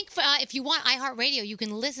I think if you want iHeartRadio, you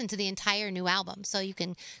can listen to the entire new album. So you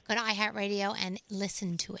can go to iHeartRadio and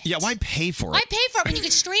listen to it. Yeah, why pay for it? Why pay for it when you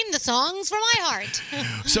can stream the songs from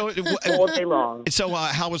iHeart? So all day long. So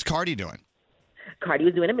how was Cardi doing? Cardi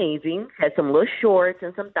was doing amazing. Had some little shorts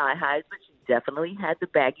and some thigh highs, but she definitely had the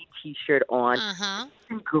baggy T-shirt on. Uh-huh.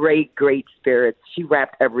 Great spirits. She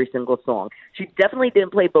rapped every single song. She definitely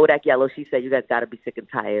didn't play Bodak Yellow. She said, you guys got to be sick and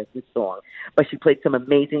tired of this song. But she played some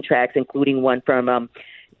amazing tracks, including one from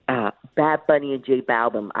Bad Bunny and J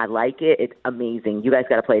Balvin. I like it. It's amazing. You guys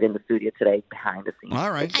got to play it in the studio today behind the scenes.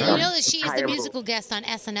 All right. And you know that she is the musical guest on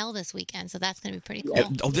SNL this weekend, so that's going to be pretty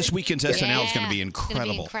cool. This weekend's SNL is going to be It's incredible. going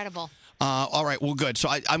to be incredible. All right, well, good. So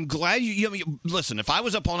I'm glad you listen. If I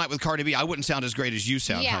was up all night with Cardi B, I wouldn't sound as great as you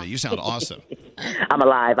sound, Yeah. honey. You sound awesome. I'm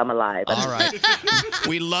alive. All right.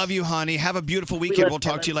 We love you, honey. Have a beautiful weekend. We'll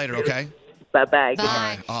talk to you later, okay? Bye-bye. Bye. Good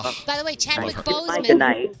night. Oh. By the way, Chadwick Good Boseman.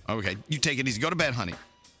 night. Okay, you take it easy. Go to bed, honey.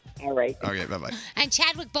 All right. Okay, bye-bye. And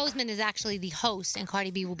Chadwick Boseman is actually the host, and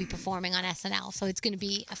Cardi B will be performing on SNL. So it's going to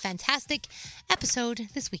be a fantastic episode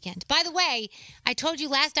this weekend. By the way, I told you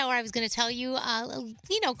last hour I was going to tell you,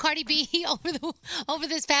 Cardi B over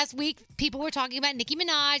this past week, people were talking about Nicki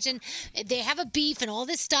Minaj, and they have a beef and all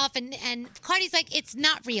this stuff. And Cardi's like, it's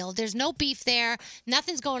not real. There's no beef there.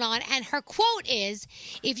 Nothing's going on. And her quote is,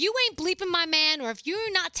 if you ain't bleeping my man, or if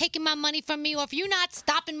you're not taking my money from me, or if you're not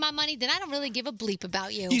stopping my money, then I don't really give a bleep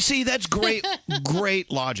about you. You see, that's great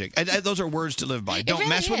logic. And those are words to live by. Don't really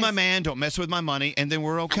mess with is. my man. Don't mess with my money, and then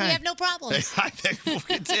we're okay. And we have no problems. I think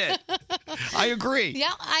that's it. I agree.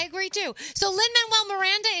 Yeah, I agree too. So Lin-Manuel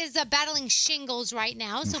Miranda is battling shingles right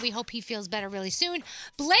now, so we hope he feels better really soon.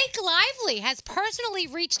 Blake Lively has personally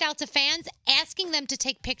reached out to fans asking them to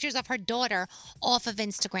take pictures of her daughter off of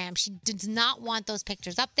Instagram. She does not want those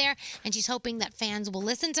pictures up there, and she's hoping that fans will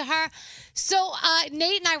listen to her. So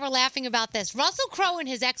Nate and I were laughing about this. Russell Crowe and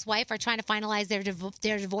his ex-wife are trying to finalize their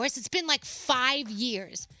divorce. It's been like 5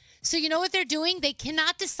 years. So you know what they're doing? They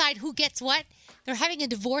cannot decide who gets what. They're having a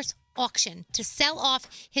divorce auction to sell off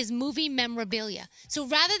his movie memorabilia. So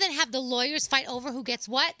rather than have the lawyers fight over who gets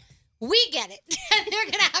what, we get it. And they're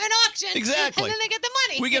going to have an auction. Exactly. And then they get the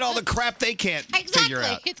money. We get all the crap they can't figure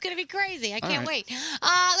out. It's going to be crazy. I All can't right. wait.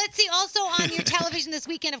 Let's see. Also on your television this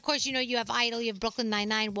weekend, of course, you have Idol, you have Brooklyn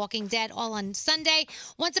Nine-Nine, Walking Dead, all on Sunday.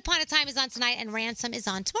 Once Upon a Time is on tonight, and Ransom is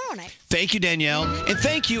on tomorrow night. Thank you, Danielle. And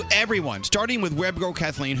thank you, everyone, starting with Webgirl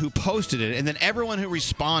Kathleen, who posted it, and then everyone who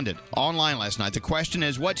responded online last night. The question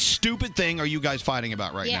is, what stupid thing are you guys fighting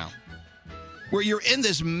about right now? Where you're in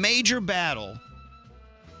this major battle,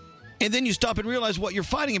 And then you stop and realize what you're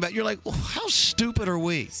fighting about. You're like, well, how stupid are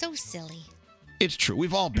we? So silly. It's true.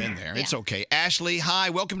 We've all been there. It's okay. Ashley, hi.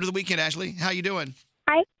 Welcome to the weekend, Ashley. How you doing?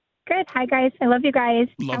 Hi. Good. Hi, guys. I love you guys.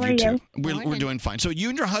 Love How you are too. you? We're doing fine. So you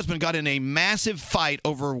and your husband got in a massive fight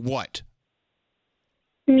over what?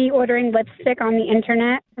 Me ordering lipstick on the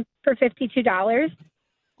internet for $52.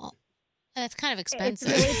 That's kind of expensive.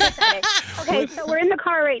 Really pathetic. Okay, so we're in the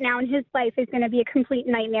car right now, and his life is going to be a complete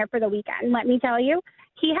nightmare for the weekend. Let me tell you,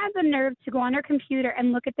 he has the nerve to go on our computer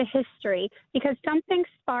and look at the history because something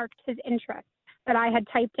sparked his interest that I had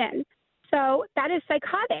typed in. So that is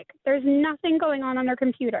psychotic. There's nothing going on our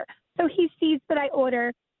computer. So he sees that I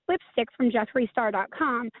order lipstick from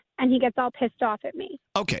JeffreeStar.com, and he gets all pissed off at me.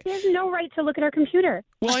 Okay. He has no right to look at our computer.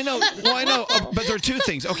 Well, I know. But there are two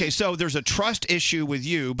things. Okay, so there's a trust issue with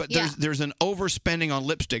you, but there's an overspending on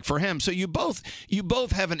lipstick for him. So you both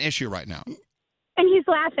have an issue right now. And he's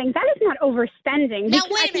laughing. That is not overspending. Now,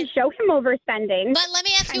 I can show him overspending. But let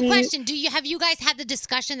me ask you a question. Have you guys had the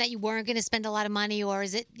discussion that you weren't going to spend a lot of money, or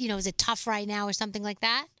is it tough right now or something like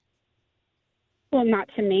that? Well, not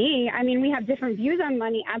to me. I mean, we have different views on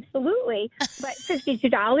money, absolutely. But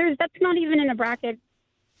 $52, that's not even in a bracket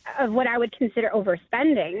of what I would consider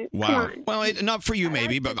overspending. Come Wow. on. Well, not for you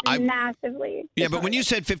maybe, but I. Massively. Yeah, but when you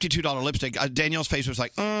said $52 lipstick, Danielle's face was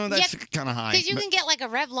like, oh, that's kind of high. Because you But- can get like a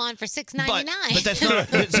Revlon for $6.99. But that's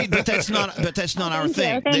not. But that's not our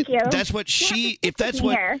thing. Thank you. That's what she. If that's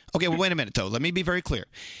what. Okay, well, wait a minute though. Let me be very clear.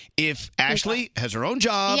 If Ashley has her own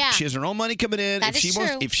job, Yeah. she has her own money coming in. That if is she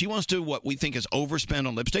wants, true. if she wants to, what we think is overspend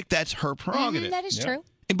on lipstick, that's her prerogative. that is true.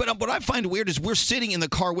 But what I find weird is we're sitting in the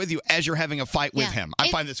car with you as you're having a fight with him. I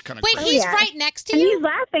find this kind of crazy. Oh, yeah. next to and you. He's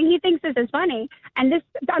laughing. He thinks this is funny. And this,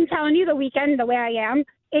 I'm telling you, the weekend, the way I am,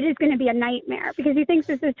 it is going to be a nightmare because he thinks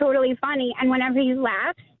this is totally funny. And whenever he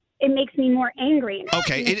laughs, it makes me more angry.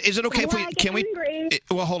 Okay, is it okay if we can we? Angry.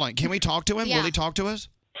 Well, hold on. Can we talk to him? Yeah. Will he talk to us?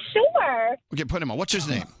 Sure. Okay, put him on. What's his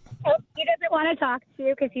name? Oh, he doesn't want to talk to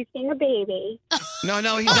you because he's being a baby. No,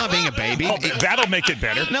 he's not being a baby. Oh, that'll make it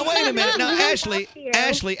better. Now wait a minute. Now He won't Ashley, talk to you.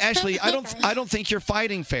 Ashley, I don't think you're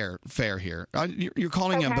fighting fair here. You're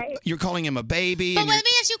calling him a baby. But and let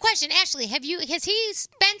me ask you a question, Ashley. Has he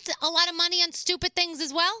spent a lot of money on stupid things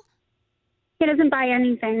as well? He doesn't buy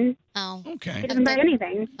anything. Oh, okay. He doesn't buy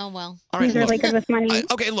anything. Oh well. All right, He's really good with money.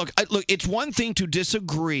 Look. It's one thing to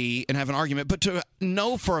disagree and have an argument, but to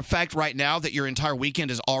know for a fact right now that your entire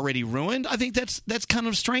weekend is already ruined, I think that's kind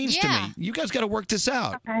of strange to me. You guys got to work this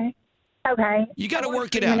out. Okay. You got to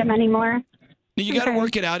work it I won't out. him anymore. You got to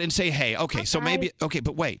work it out and say, hey, okay, so maybe,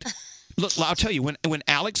 but wait. Look, I'll tell you, when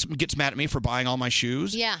Alex gets mad at me for buying all my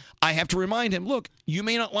shoes, Yeah. I have to remind him, look, you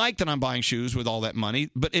may not like that I'm buying shoes with all that money,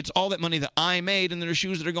 but it's all that money that I made, and there are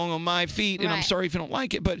shoes that are going on my feet, and I'm Right. sorry if you don't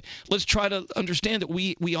like it, but let's try to understand that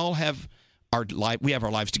we all have our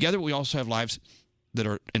lives together, but we also have lives that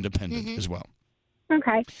are independent Mm-hmm. as well.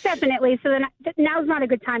 Okay, definitely. So then now's not a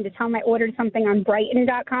good time to tell him I ordered something on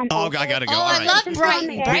Brighton.com. Oh, I gotta go. Oh, All I right. love Brighton.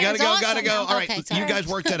 We gotta go, gotta go. All right, Okay, you sorry. guys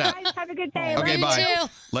work that out. Guys, have a good day. Okay, You bye. too.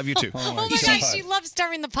 Love you too. Oh my gosh, she loves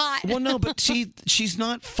stirring the pot. Well, no, but she's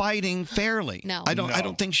not fighting fairly. No. I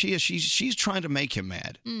don't think she is. She's trying to make him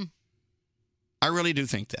mad. Mm. I really do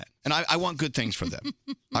think that, and I want good things for them.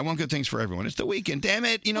 I want good things for everyone. It's the weekend. Damn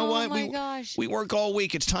it! You know Oh what? my gosh. We work all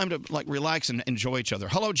week. It's time to relax and enjoy each other.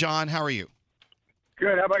 Hello, John. How are you?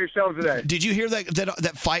 Good. How about yourself today? Did you hear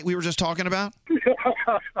that fight we were just talking about?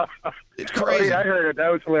 It's Oh, crazy. yeah, I heard it.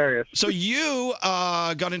 That was hilarious. So you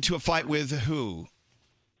got into a fight with who?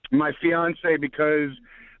 My fiance, because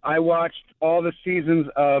I watched all the seasons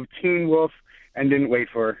of Teen Wolf and didn't wait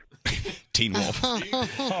for her. Teen Wolf. Oh my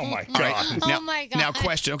All right. God. Now, Oh, my God. Now,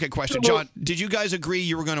 question. Okay, question. John, did you guys agree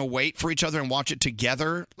you were going to wait for each other and watch it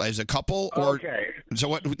together as a couple? Or, Okay. So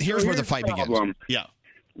what? Here's where the fight begins. problem. Yeah.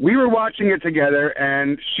 We were watching it together,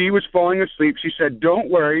 and she was falling asleep. She said, "Don't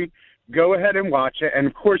worry, go ahead and watch it." And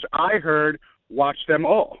of course, I heard, "Watch them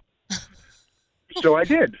all." So I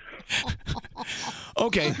did.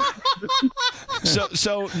 Okay.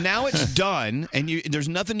 So now it's done, and there's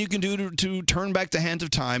nothing you can do to turn back the hands of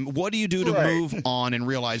time. What do you do to Right. move on and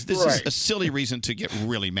realize this is Right. a silly reason to get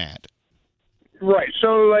really mad? Right.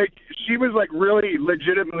 So, like, she was, like, really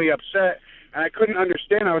legitimately upset, and I couldn't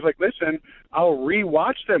understand. I was like, listen, I'll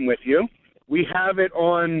rewatch them with you. We have it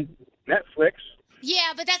on Netflix.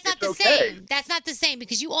 Yeah, but that's not the okay. same. That's not the same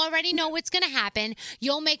because you already know what's going to happen.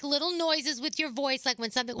 You'll make little noises with your voice, like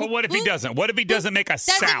when something. But what if he doesn't? What if he doesn't make a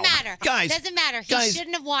Doesn't sound? matter, Guys, Doesn't matter. He guys,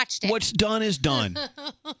 shouldn't have watched it. What's done is done.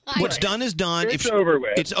 What's done is done. It's over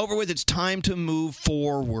with. It's over with. It's time to move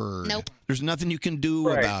forward. Nope. There's nothing you can do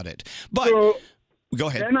Right. about it. But So go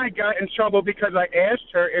ahead. then I got in trouble because I asked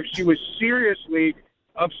her if she was seriously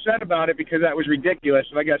upset about it because that was ridiculous,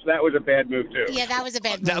 and I guess that was a bad move too. Yeah, that was a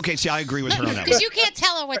bad move. Okay, see, I agree with her on that one. Because you can't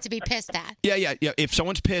tell her what to be pissed at. Yeah. If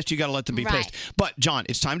someone's pissed, you got to let them be Right. pissed. But John,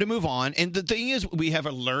 it's time to move on. And the thing is, we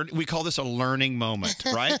call this a learning moment,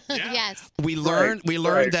 right? Yes. We learned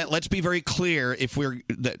Right. that. Let's be very clear.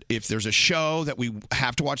 If there's a show that we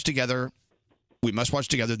have to watch together, we must watch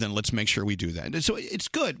together. Then let's make sure we do that. And so it's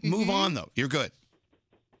good. Move on, though. You're good.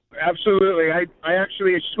 Absolutely. I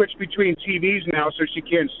actually switched between TVs now so she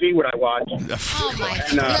can't see what I watch. Oh, my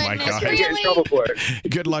And, my God. I can't get in trouble for it.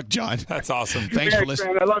 Good luck, John. That's awesome. Thanks for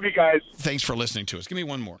listening. Man, I love you guys. Thanks for listening to us. Give me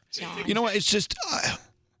one more. You know what? It's just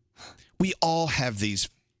we all have these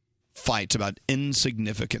fights about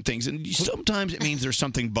insignificant things, and sometimes it means there's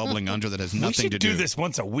something bubbling under that has We nothing should to do. do this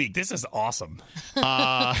once a week. This is awesome.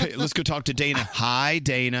 Let's go talk to Dana. Hi,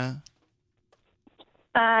 Dana.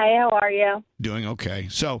 Hi, how are you? Doing okay.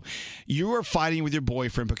 So you were fighting with your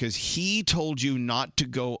boyfriend because he told you not to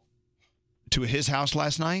go to his house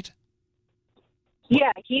last night?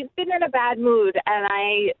 Yeah, he's been in a bad mood, and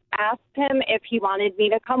I asked him if he wanted me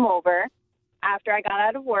to come over after I got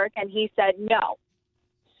out of work, and he said no.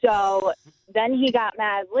 So then he got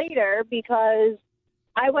mad later because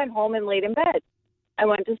I went home and laid in bed. I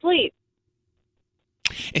went to sleep.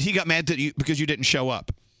 And he got mad because you didn't show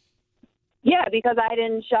up. Yeah, because I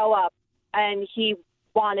didn't show up, and he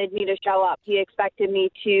wanted me to show up. He expected me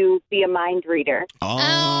to be a mind reader.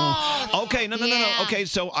 Oh. Okay. No. Okay.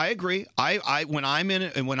 So I agree. I when I'm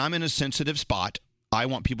in a sensitive spot, I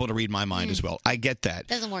want people to read my mind as well. I get that.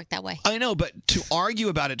 Doesn't work that way. I know, but to argue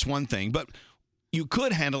about it's one thing, but you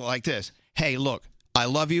could handle it like this. Hey, look, I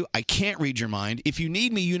love you. I can't read your mind. If you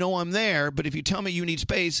need me, you know I'm there. But if you tell me you need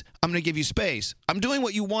space, I'm going to give you space. I'm doing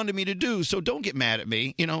what you wanted me to do, so don't get mad at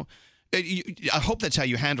me. You know, I hope that's how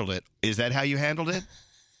you handled it. Is that how you handled it?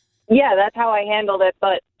 Yeah, that's how I handled it,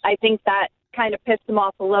 but I think that kind of pissed him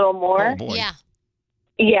off a little more. Oh, boy. Yeah.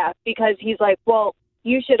 Yeah, because he's like, well,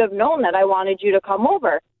 you should have known that I wanted you to come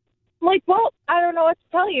over. I'm like, well, I don't know what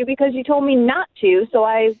to tell you because you told me not to, so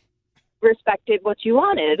I respected what you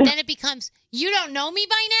wanted. Then it becomes, you don't know me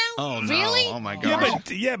by now? Oh, no. Really? Oh, my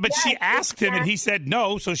God. Yeah, but she asked him and he said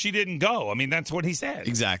no, so she didn't go. I mean, that's what he said.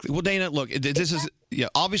 Exactly. Well, Dana, look, this is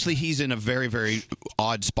obviously he's in a very, very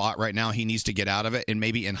odd spot right now. He needs to get out of it, and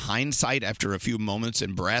maybe in hindsight, after a few moments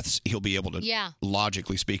and breaths, he'll be able to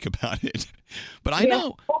logically speak about it. But I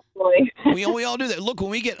know we all do that. Look,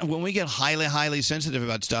 when we get highly, highly sensitive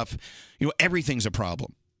about stuff, everything's a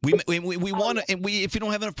problem. We want to, and if you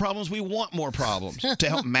don't have enough problems, we want more problems to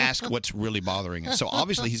help mask what's really bothering us. So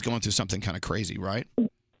obviously he's going through something kind of crazy, right?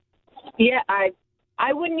 Yeah,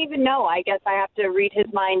 I wouldn't even know. I guess I have to read his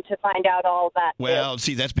mind to find out all of that. Well,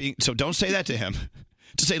 see, so don't say that to him.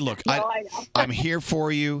 To say, look, No, I know. I'm here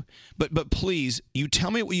for you, but please, you tell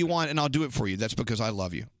me what you want and I'll do it for you. That's because I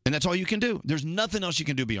love you. And that's all you can do. There's nothing else you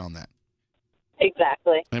can do beyond that.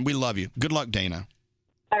 Exactly. And we love you. Good luck, Dana.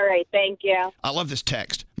 All right, thank you. I love this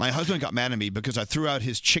text. My husband got mad at me because I threw out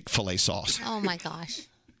his Chick-fil-A sauce. Oh, my gosh.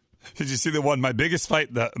 Did you see the one? My biggest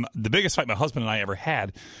fight, the biggest fight my husband and I ever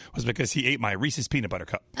had was because he ate my Reese's peanut butter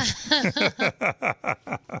cup.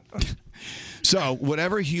 So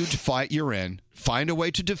whatever huge fight you're in, find a way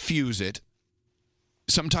to diffuse it.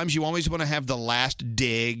 Sometimes you always want to have the last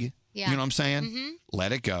dig. Yeah. You know what I'm saying? Mhm.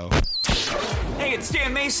 Let it go. Hey, it's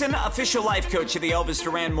Dan Mason, official life coach of the Elvis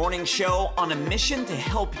Duran Morning Show, on a mission to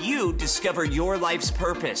help you discover your life's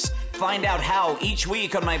purpose. Find out how each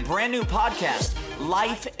week on my brand new podcast,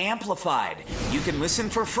 Life Amplified. You can listen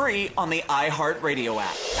for free on the iHeartRadio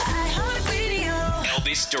app.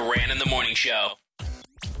 Elvis Duran in the Morning Show.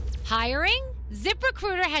 Hiring?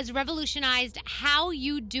 ZipRecruiter has revolutionized how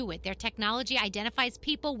you do it. Their technology identifies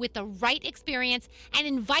people with the right experience and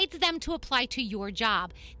invites them to apply to your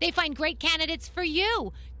job. They find great candidates for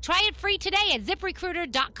you. Try it free today at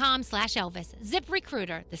ZipRecruiter.com/Elvis.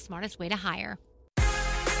 ZipRecruiter, the smartest way to hire.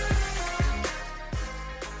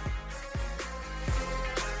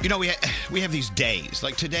 You know, we have these days.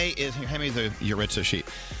 Like today is, hand me the Yuritsa sheet.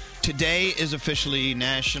 Today is officially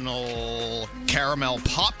National Caramel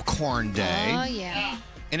Popcorn Day. Oh, yeah.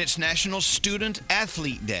 And it's National Student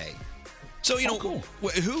Athlete Day. So,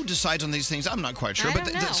 who decides on these things? I'm not quite sure. I But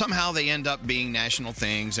don't know. somehow they end up being national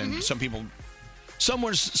things, and some people...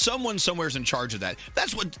 Someone somewhere's in charge of that.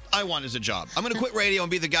 That's what I want as a job. I'm going to quit radio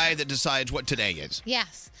and be the guy that decides what today is.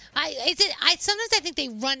 Yes. Sometimes I think they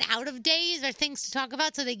run out of days or things to talk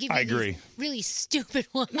about, so they give you I agree. these really stupid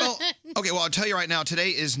ones. Okay, well, I'll tell you right now, today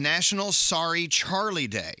is National Sorry Charlie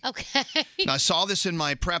Day. Okay. Now, I saw this in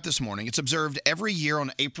my prep this morning. It's observed every year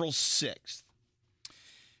on April 6th.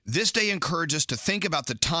 This day encourages us to think about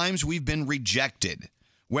the times we've been rejected.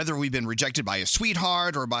 Whether we've been rejected by a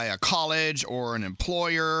sweetheart or by a college or an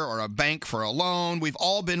employer or a bank for a loan, we've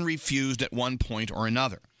all been refused at one point or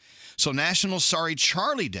another. So National Sorry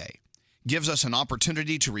Charlie Day gives us an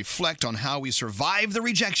opportunity to reflect on how we survived the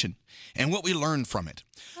rejection and what we learned from it.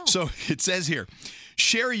 So it says here,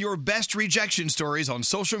 share your best rejection stories on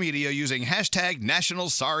social media using hashtag National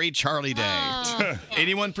Sorry Charlie Day.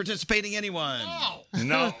 Anyone participating? Anyone?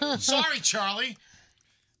 No. Sorry, Charlie.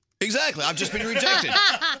 Exactly. I've just been rejected.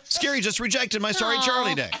 Scary just rejected my Sorry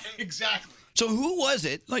Charlie Day. Exactly. So who was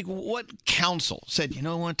it? Like, what council said, you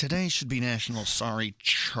know what, today should be National Sorry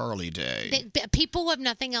Charlie Day? People have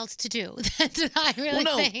nothing else to do. That's what I really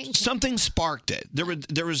think. Something sparked it.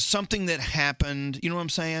 There was something that happened. You know what I'm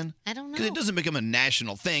saying? I don't know. Because it doesn't become a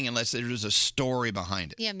national thing unless there's a story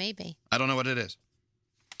behind it. Yeah, maybe. I don't know what it is.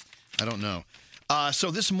 I don't know.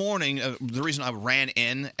 So this morning, the reason I ran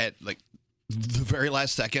in at like the very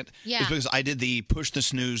last second is because I did the push the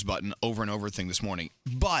snooze button over and over thing this morning.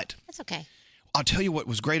 But that's okay. I'll tell you what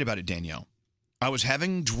was great about it, Danielle. I was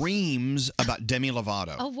having dreams about Demi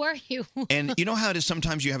Lovato. Oh, were you? And you know how it is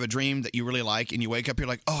sometimes you have a dream that you really like and you wake up, you're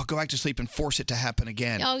like, oh, go back to sleep and force it to happen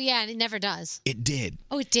again. Oh, yeah, and it never does. It did.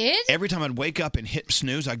 Oh, it did? Every time I'd wake up and hit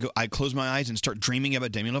snooze, I'd close my eyes and start dreaming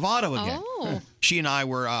about Demi Lovato again. Oh. She and I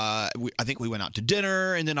were, I think we went out to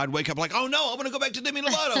dinner, and then I'd wake up like, oh no, I'm going to go back to Demi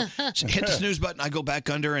Lovato. So hit the snooze button, I go back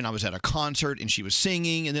under, and I was at a concert, and she was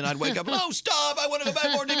singing, and then I'd wake up, no, stop, I want to go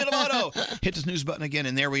back more Demi Lovato. Hit the snooze button again,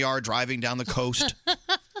 and there we are driving down the coast.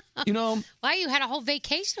 You know, wow, you had a whole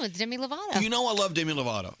vacation with Demi Lovato. You know I love Demi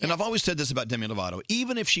Lovato. And I've always said this about Demi Lovato.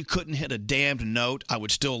 Even if she couldn't hit a damned note, I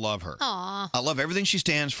would still love her. Aw. I love everything she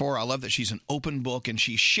stands for. I love that she's an open book and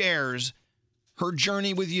she shares her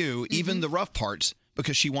journey with you, even the rough parts,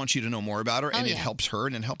 because she wants you to know more about her and it helps her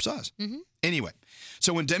and it helps us. Mm-hmm. Anyway,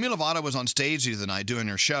 so when Demi Lovato was on stage the other night doing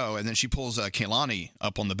her show, and then she pulls Kehlani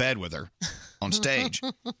up on the bed with her on stage,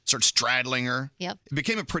 starts straddling her. Yep. It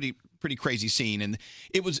became a pretty crazy scene, and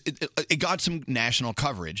it got some national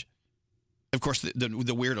coverage. Of course, the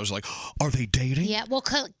weirdos are like, are they dating? Yeah, well,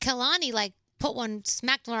 Kehlani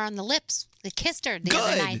smacked her on the lips, kissed her the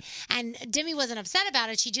other night, and Demi wasn't upset about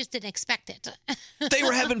it. She just didn't expect it. They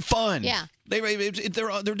were having fun. Yeah,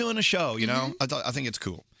 they're doing a show. You know, Mm-hmm. I think it's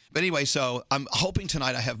cool. But anyway, so I'm hoping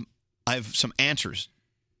tonight I have some answers,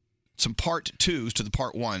 some part twos to the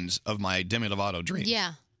part ones of my Demi Lovato dream.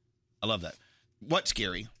 Yeah, I love that. What's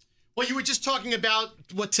scary? Well, you were just talking about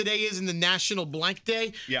what today is in the National Blank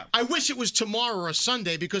Day. Yeah. I wish it was tomorrow or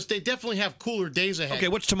Sunday because they definitely have cooler days ahead. Okay,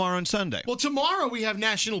 what's tomorrow and Sunday? Well, tomorrow we have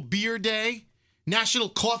National Beer Day, National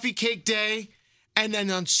Coffee Cake Day, and then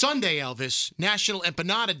on Sunday, Elvis, National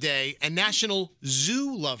Empanada Day and National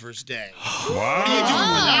Zoo Lovers Day. Wow. What are you doing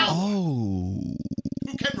for that? Oh.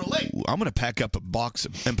 Who can relate? I'm going to pack up a box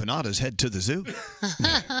of empanadas, head to the zoo.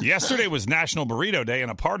 Yesterday was National Burrito Day,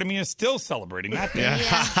 and a part of me is still celebrating that day. Look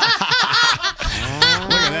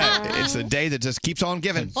at that. It's a day that just keeps on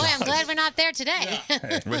giving. boy, I'm glad we're not there today.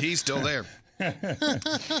 But he's still there.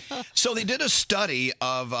 So they did a study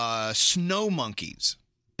of snow monkeys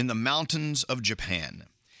in the mountains of Japan.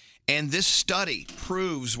 And this study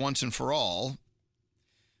proves once and for all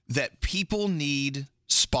that people need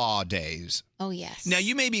spa days. Oh, yes. Now,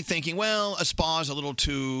 you may be thinking, well, a spa is a little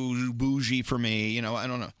too bougie for me. You know, I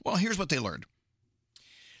don't know. Well, here's what they learned.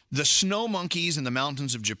 The snow monkeys in the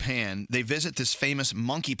mountains of Japan, they visit this famous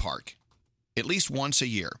monkey park at least once a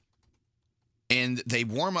year. And they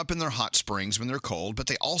warm up in their hot springs when they're cold, but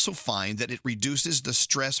they also find that it reduces the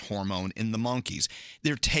stress hormone in the monkeys.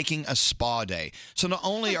 They're taking a spa day. So not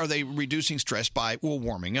only are they reducing stress by,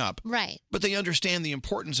 warming up, right, but they understand the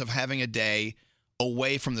importance of having a day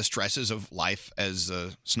away from the stresses of life as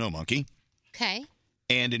a snow monkey Okay.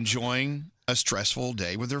 and enjoying a stressful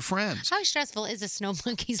day with their friends. How stressful is a snow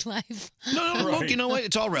monkey's life? No, look, you know what?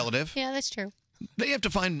 It's all relative. Yeah, that's true. They have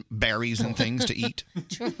to find berries and things to eat.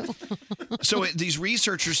 True. So these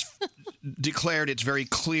researchers declared it's very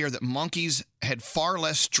clear that monkeys had far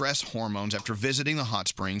less stress hormones after visiting the hot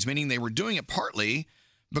springs, meaning they were doing it partly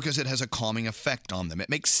because it has a calming effect on them. It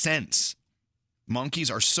makes sense. Monkeys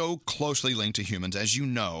are so closely linked to humans, as you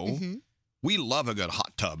know. Mm-hmm. We love a good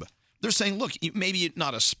hot tub. They're saying, look, maybe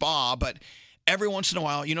not a spa, but every once in a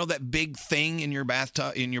while, you know that big thing in your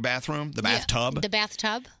bathroom, the bathtub? The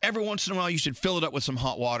bathtub? Every once in a while, you should fill it up with some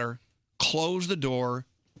hot water, close the door,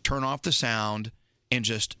 turn off the sound, and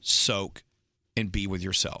just soak and be with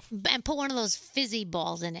yourself. And put one of those fizzy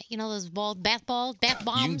balls in it. You know those bath bombs? You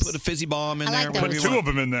can put a fizzy bomb in I there. like whatever those. you Two want.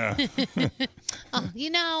 of them in there. Oh,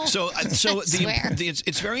 you know. So Swear.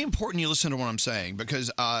 it's very important you listen to what I'm saying because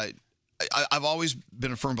I've always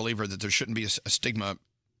been a firm believer that there shouldn't be a stigma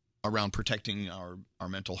around protecting our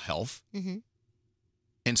mental health. Mm-hmm.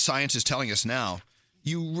 And science is telling us now,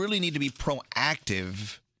 you really need to be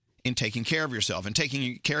proactive in taking care of yourself. And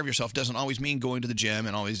taking care of yourself doesn't always mean going to the gym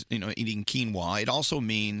and always, eating quinoa. It also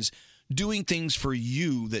means doing things for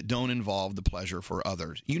you that don't involve the pleasure for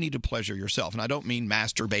others. You need to pleasure yourself. And I don't mean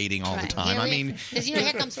masturbating all the time. I mean, because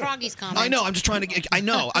here comes Froggy's comment. I know. I'm just trying to. I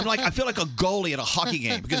know. I feel like a goalie at a hockey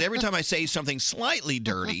game because every time I say something slightly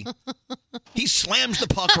dirty, he slams the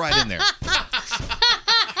puck right in there.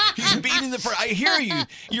 He's beating the. I hear you.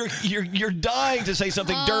 You're dying to say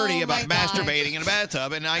something dirty about masturbating in a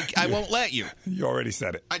bathtub, and I won't let you. You already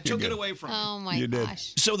said it. I took it away from you. Oh my You did.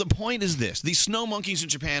 gosh. So the point is this: these snow monkeys in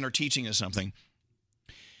Japan are teaching us something.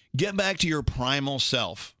 Get back to your primal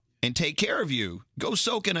self and take care of you. Go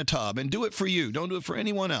soak in a tub and do it for you. Don't do it for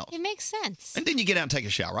anyone else. It makes sense. And then you get out and take a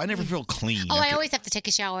shower. I never feel clean. Oh, I after- always have to take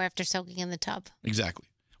a shower after soaking in the tub. Exactly.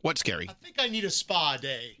 What's scary? I think I need a spa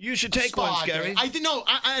day. You should A take one, spa Scary. day. I didn't know.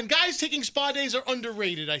 And guys taking spa days are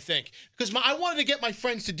underrated, I think. Because I wanted to get my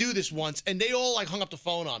friends to do this once, and they all hung up the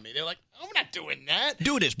phone on me. They're like, I'm not doing that.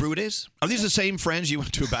 Do it, Brutus. Are these the same friends you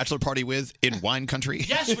went to a bachelor party with in wine country?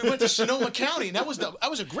 Yes, we went to Sonoma County, and that was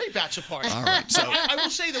a great bachelor party. All right, so- I will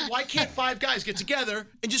say that why can't 5 guys get together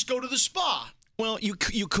and just go to the spa? Well, you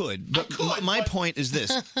could. But my point is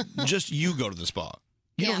this. Just you go to the spa.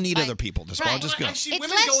 You don't need other people at the spa. Right. Just go. I see It's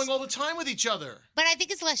women less- going all the time with each other. But I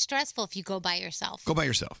think it's less stressful if you go by yourself. Go by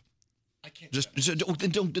yourself. I can't. Just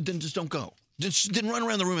don't go. Just run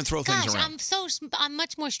around the room and throw Gosh, things around. I'm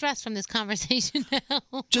much more stressed from this conversation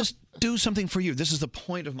now. Just do something for you. This is the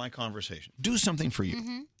point of my conversation. Do something for you.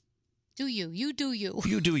 Mm-hmm. Do you? You do you.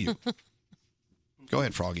 You do you. Go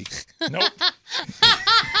ahead, Froggy. Nope.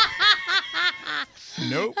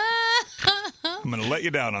 Nope. I'm going to let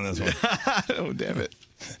you down on this one. Oh, damn it.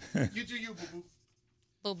 You do you, boo-boo.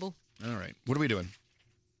 Boo-boo. All right. What are we doing?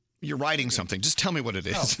 You're writing something. Just tell me what it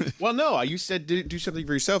is. Oh. Well, no. You said do something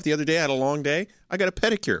for yourself. The other day, I had a long day. I got a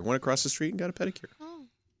pedicure. Went across the street and got a pedicure.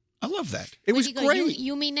 I love that. It was Where'd you great.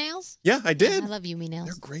 go? Yumi Nails? Yeah, I did. I love Yumi Nails.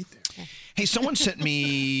 They're great there. Hey, someone sent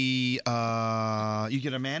me, you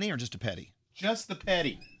get a mani or just a pedi? Just the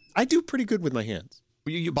pedi. I do pretty good with my hands.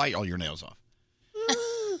 You bite all your nails off.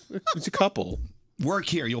 It's a couple. Work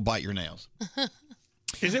here, you'll bite your nails.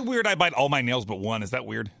 Is it weird I bite all my nails but one? Is that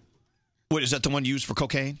weird? What, is that the one used for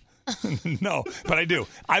cocaine? No, but I do.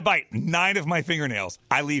 I bite 9 of my fingernails.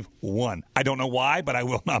 I leave 1. I don't know why, but I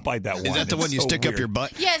will not bite that one. Is that the It's one you so stick up weird. your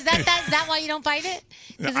butt? Yeah, is that why you don't bite it?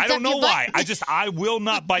 'Cause it's I up don't know your butt? why. I will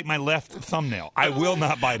not bite my left thumbnail. I will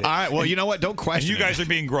not bite it. All right, well, you know what? Don't question You guys it. are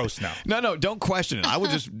being gross now. No, don't question it. I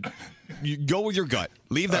would just you go with your gut.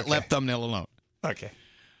 Leave that left thumbnail alone. Okay.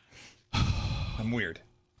 I'm weird.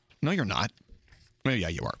 No, you're not. Well, yeah,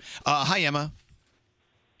 you are. Hi, Emma.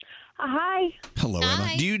 Hi. Hello,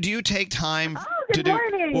 Emma. Do you take time good to do?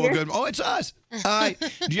 morning. Well, good. Oh, it's us. Hi.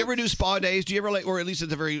 Do you ever do spa days? Do you ever, or at least at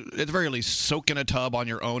the very least, soak in a tub on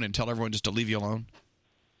your own and tell everyone just to leave you alone?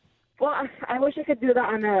 Well, I wish I could do that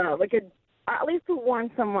on at least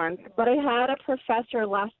once a month. But I had a professor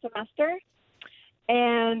last semester,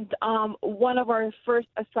 and one of our first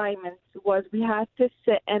assignments was we had to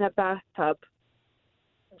sit in a bathtub,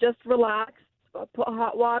 just relax, put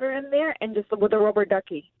hot water in there, and just with a rubber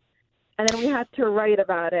ducky. And then we had to write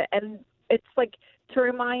about it. And it's like to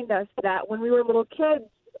remind us that when we were little kids,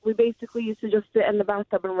 we basically used to just sit in the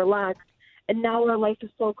bathtub and relax. And now our life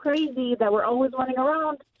is so crazy that we're always running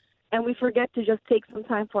around and we forget to just take some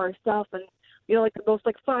time for ourselves. And, those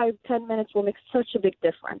 5-10 minutes will make such a big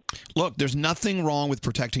difference. Look, there's nothing wrong with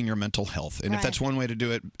protecting your mental health. And if that's one way to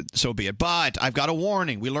do it, so be it. But I've got a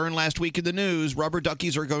warning. We learned last week in the news, rubber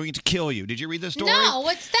duckies are going to kill you. Did you read this story? No,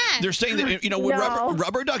 what's that? They're saying that, when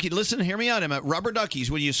rubber ducky, listen, hear me out, Emma. Rubber duckies,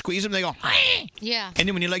 when you squeeze them, they go, Yeah. and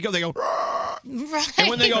then when you let go, they go, Right. and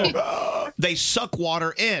when they go, they suck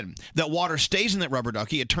water in. That water stays in that rubber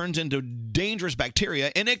ducky. It turns into dangerous bacteria,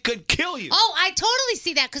 and it could kill you. Oh, I totally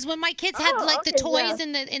see that because when my kids had the toys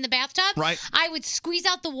in the bathtub, Right. I would squeeze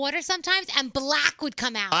out the water sometimes and black would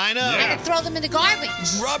come out. I know. And I'd throw them in the garbage.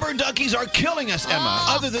 Rubber duckies are killing us, Emma.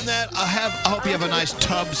 Other than that, I hope you have a nice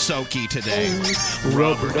tub soaky today.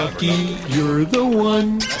 Rubber ducky, you're the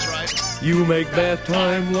one. That's right. You make bath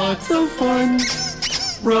time lots of fun.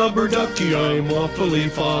 Rubber ducky, I'm awfully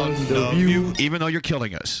fond of you. Even though you're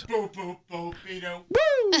killing us. Boop, boop, boop, Beto.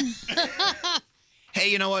 Hey,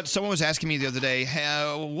 you know what? Someone was asking me the other day,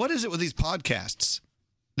 what is it with these podcasts?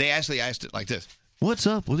 They actually asked it like this. What's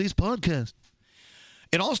up with these podcasts?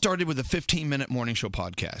 It all started with a 15-minute morning show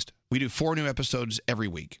podcast. We do 4 new episodes every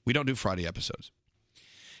week. We don't do Friday episodes.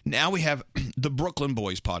 Now we have the Brooklyn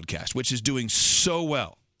Boys podcast, which is doing so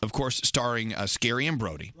well. of course, starring Scary and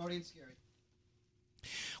Brody.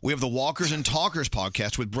 We have the Walkers and Talkers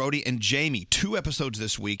podcast with Brody and Jamie. 2 episodes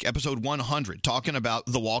this week, episode 100, talking about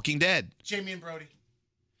The Walking Dead. Jamie and Brody.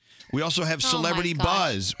 We also have Celebrity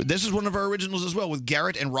Buzz. This is one of our originals as well with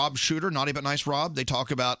Garrett and Rob Shooter, Naughty But Nice Rob. They talk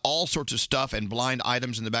about all sorts of stuff and blind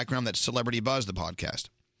items in the background. That's Celebrity Buzz, the podcast.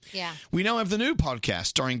 Yeah. We now have the new podcast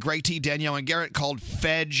starring Greg T, Danielle, and Garrett called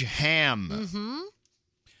Fedge Ham. Mm-hmm.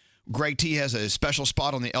 Greg T has a special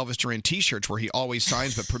spot on the Elvis Duran t-shirts where he always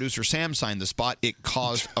signs, but producer Sam signed the spot. It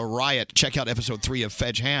caused a riot. Check out episode 3 of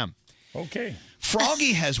Fedge Ham. Okay.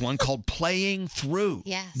 Froggy has one called Playing Through.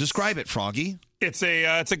 Yes. Describe it, Froggy. It's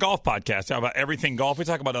a golf podcast. Talk about everything golf. We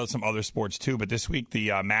talk about some other sports too, but this week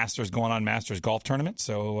the Masters golf tournament.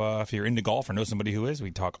 So if you're into golf or know somebody who is,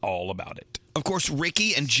 we talk all about it. Of course,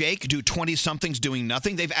 Ricky and Jake do 20-somethings doing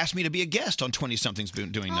nothing. They've asked me to be a guest on 20-somethings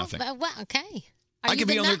doing nothing. Well, okay. I could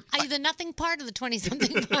be on Are you the nothing part of the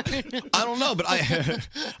 20-something part? I don't know, but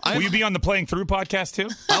Will you be on the Playing Through podcast too?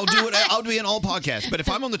 I'll do it. I'll be in all podcasts. But if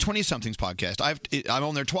I'm on the 20-somethings podcast, I'm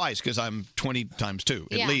on there twice because I'm 20 times 2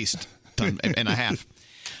 at least, and a half.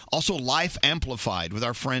 Also, Life Amplified with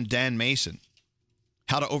our friend Dan Mason.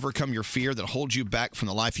 How to overcome your fear that holds you back from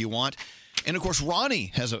the life you want. And of course,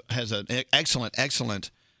 Ronnie has an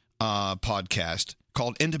excellent podcast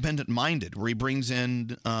called Independent Minded, where he brings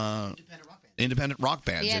in independent rock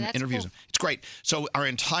bands and interviews them. It's great. So our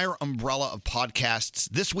entire umbrella of podcasts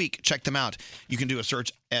this week, check them out. You can do a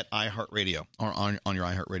search at iHeartRadio or on your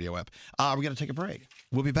iHeartRadio app. We're going to take a break.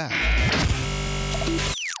 We'll be back.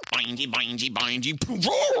 Bindy.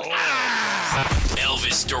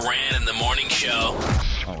 Elvis Duran in the morning show.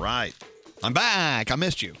 All right. I'm back. I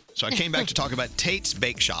missed you. So I came back to talk about Tate's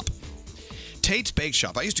Bake Shop. Tate's Bake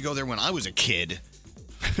Shop. I used to go there when I was a kid.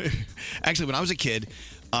 Actually, when I was a kid,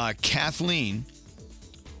 Kathleen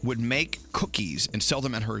would make cookies and sell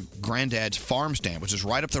them at her granddad's farm stand, which is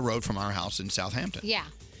right up the road from our house in Southampton. Yeah.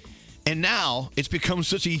 And now it's become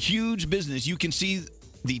such a huge business. You can see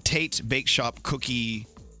the Tate's Bake Shop cookie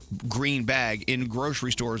green bag in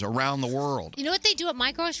grocery stores around the world. You know what they do at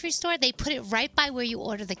my grocery store? They put it right by where you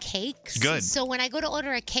order the cakes. Good. So when I go to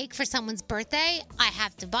order a cake for someone's birthday, I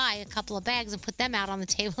have to buy a couple of bags and put them out on the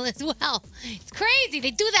table as well. It's crazy.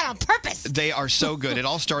 They do that on purpose. They are so good. It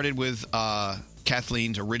all started with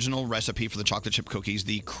Kathleen's original recipe for the chocolate chip cookies,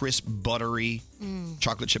 the crisp, buttery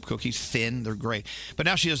chocolate chip cookies, thin. They're great. But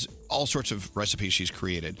now she has all sorts of recipes she's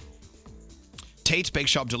created. Tate's Bake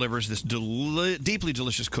Shop delivers this deeply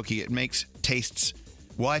delicious cookie. It tastes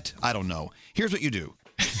what? I don't know. Here's what you do.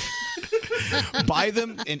 Buy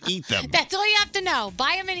them and eat them. That's all you have to know.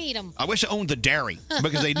 Buy them and eat them. I wish I owned the dairy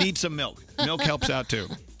because they need some milk. Milk helps out too.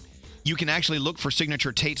 You can actually look for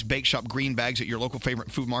signature Tate's Bake Shop green bags at your local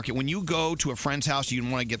favorite food market. When you go to a friend's house, you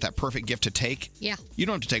want to get that perfect gift to take. Yeah. You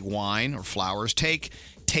don't have to take wine or flowers. Take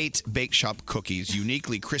Tate's Bake Shop cookies.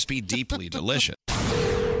 Uniquely crispy, deeply delicious.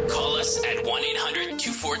 Call us at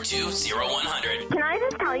 1-800-242-0100. Can I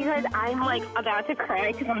just tell you guys, I'm like about to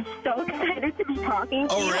cry because I'm so excited to be talking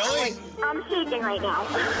to you. Oh, really? I'm shaking right now.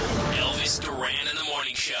 Elvis Duran in the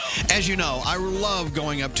morning show. As you know, I love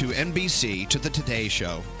going up to NBC to the Today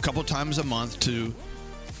Show a couple times a month to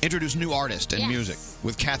introduce new artists and music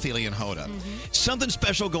with Kathy Lee and Hoda. Something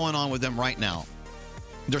special going on with them right now.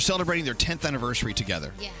 They're celebrating their 10th anniversary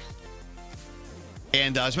together. Yeah.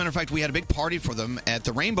 And as a matter of fact, we had a big party for them at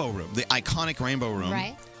the Rainbow Room, the iconic Rainbow Room.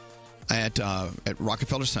 Right. At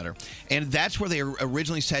Rockefeller Center. And that's where they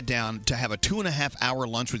originally sat down to have a 2.5-hour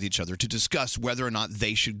lunch with each other to discuss whether or not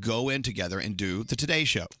they should go in together and do the Today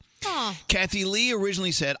Show. Oh. Kathy Lee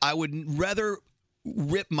originally said, I would rather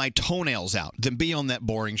rip my toenails out than be on that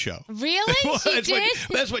boring show. Really? Well, She did?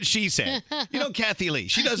 That's what she said. You know Kathy Lee.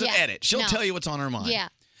 She doesn't edit. She'll tell you what's on her mind. Yeah.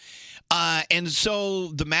 And so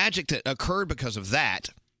the magic that occurred because of that,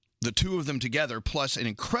 the two of them together, plus an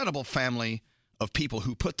incredible family of people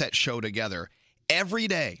who put that show together every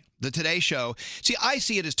day. The Today Show. See, I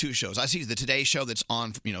see it as two shows. I see the Today Show that's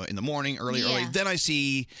on, in the morning, early. Then I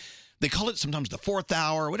see, they call it sometimes the fourth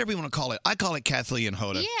hour, whatever you want to call it. I call it Kathy and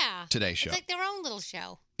Hoda Today Show. It's like their own little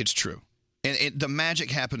show. It's true. And the magic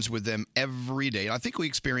happens with them every day. And I think we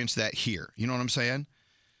experience that here. You know what I'm saying?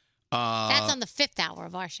 That's on the 5th hour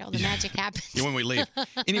of our show. The magic happens. When we leave.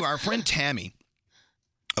 Anyway, our friend Tammy,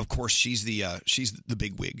 of course, she's the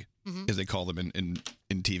big wig, as they call them in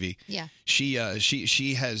TV. Yeah. She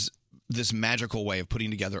has this magical way of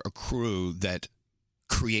putting together a crew that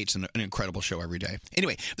creates an incredible show every day.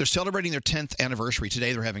 Anyway, they're celebrating their 10th anniversary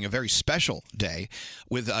today. They're having a very special day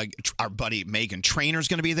with our buddy Meghan Trainor's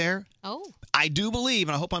going to be there. Oh. I do believe,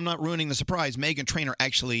 and I hope I'm not ruining the surprise, Meghan Trainor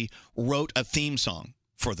actually wrote a theme song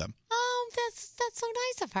for them. that's so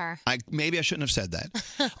nice of her. Maybe I shouldn't have said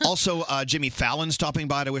that. Also, Jimmy Fallon stopping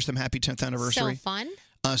by to wish them happy 10th anniversary. So fun.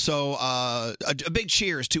 A big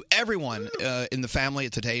cheers to everyone in the family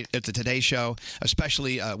at the Today Show,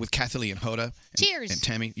 especially with Kathleen and Hoda. Cheers. And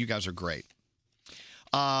Tammy, you guys are great.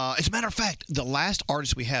 As a matter of fact, the last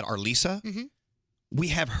artist we had, Arlisa, we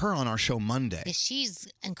have her on our show Monday. Yeah, she's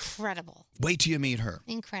incredible. Wait till you meet her.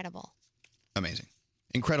 Incredible. Amazing.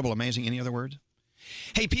 Incredible, amazing. Any other words?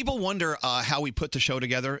 Hey, people wonder how we put the show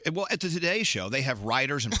together. Well, at the Today Show, they have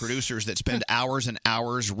writers and producers that spend hours and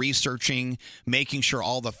hours researching, making sure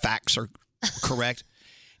all the facts are correct.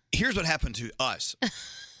 Here's what happened to us.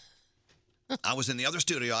 I was in the other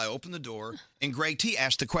studio. I opened the door, and Greg T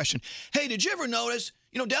asked the question, hey, did you ever notice,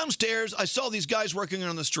 downstairs, I saw these guys working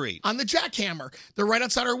on the street. On the jackhammer. They're right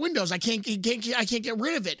outside our windows. I can't get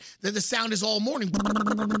rid of it. The sound is all morning.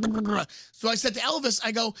 So I said to Elvis,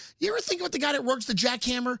 I go, you ever think about the guy that works the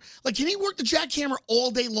jackhammer? Like, can he work the jackhammer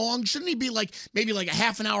all day long? Shouldn't he be maybe a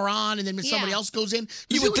half an hour on and then when somebody else goes in?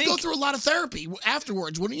 You would go through a lot of therapy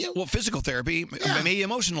afterwards, wouldn't you? Well, physical therapy, maybe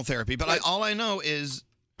emotional therapy, but all I know is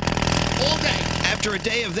all day. After a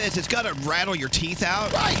day of this, it's got to rattle your teeth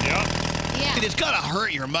out. Right. Yeah. And it's got to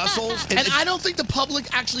hurt your muscles. And I don't think the public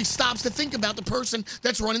actually stops to think about the person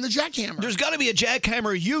that's running the jackhammer. There's got to be a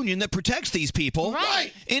jackhammer union that protects these people.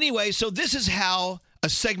 Right. Anyway, so this is how a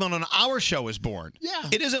segment on our show is born. Yeah.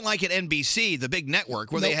 It isn't like at NBC, the big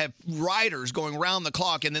network, where they have writers going round the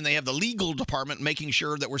clock and then they have the legal department making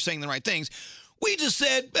sure that we're saying the right things. We just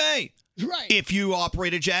said, hey, if you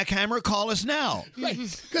operate a jackhammer, call us now. Right.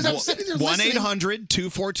 Because I'm sitting there listening.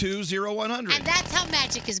 1-800-242-0100. And that's how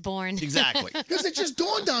magic is born. Exactly. Because it just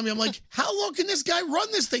dawned on me. I'm like, how long can this guy run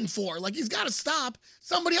this thing for? Like, he's got to stop.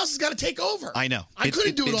 Somebody else has got to take over. I know. I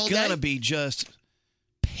couldn't do it all day. It's got to be just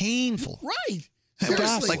painful. Right.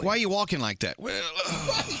 Seriously. Like, why are you walking like that? Well,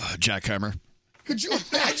 jackhammer. Could you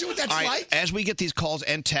imagine what that's all right, like? As we get these calls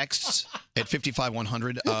and texts at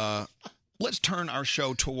 55100, let's turn our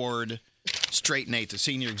show toward Straight Nate, the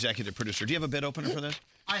senior executive producer. Do you have a bid opener for this?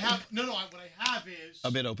 I have what I have is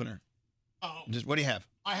a bid opener. Oh. What do you have?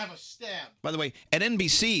 I have a stab. By the way, at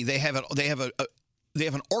NBC they have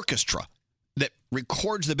an orchestra that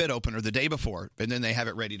records the bid opener the day before, and then they have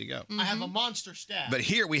it ready to go. I have a monster stab. But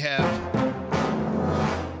here we have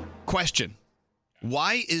question.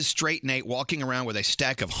 Why is Straight Nate walking around with a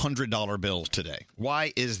stack of $100 bills today?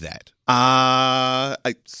 Why is that?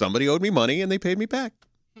 Somebody owed me money and they paid me back.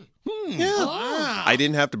 Yeah. Wow. I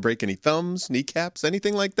didn't have to break any thumbs, kneecaps,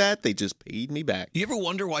 anything like that. They just paid me back. You ever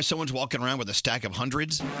wonder why someone's walking around with a stack of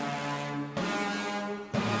hundreds?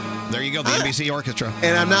 There you go, the NBC Orchestra.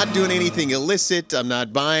 And I'm not doing anything illicit. I'm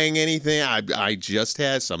not buying anything. I just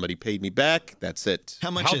had somebody paid me back. That's it.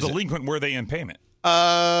 How much How is it? delinquent were they in payment?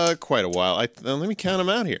 Quite a while. Let me count them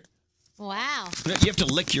out here. Wow. You have to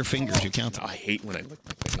lick your fingers. You count them. I hate when I lick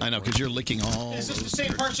my fingers. I know, because you're licking all. Is this the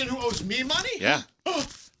same person who owes me money? Yeah.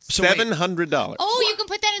 So wait. $700. Oh, you can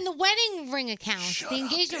put that in the wedding ring account, the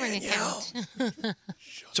engagement ring account.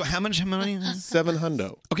 So how much money?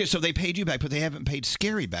 $700. Okay, so they paid you back, but they haven't paid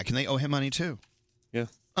Scary back, and they owe him money too. Yeah.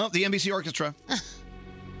 Oh, the NBC Orchestra.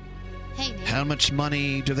 Hey, Nate. How much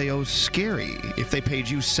money do they owe Scary if they paid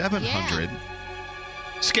you $700?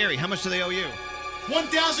 Scary, how much do they owe you?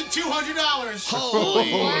 $1,200.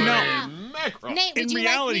 Holy mackerel. Nate, in would you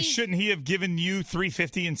reality, like me- shouldn't he have given you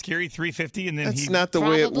 $350 and Scary $350, and then That's he? not the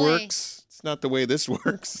way it Probably. works. It's not the way this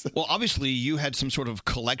works. Well, obviously, you had some sort of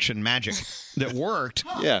collection magic that worked.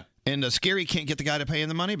 Yeah. And Scary can't get the guy to pay him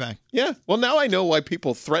the money back. Yeah. Well, now I know why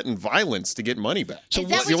people threaten violence to get money back. So Is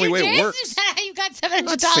that It's the what only you way did? it works. Is that how you got $700? I'm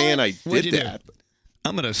not saying I What'd did you do? that. but-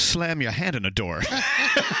 I'm going to slam your hand in a door.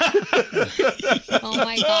 Oh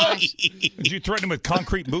my gosh. Did you threaten him with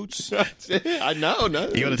concrete boots? I know. No.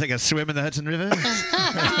 You want to take a swim in the Hudson River?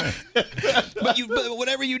 but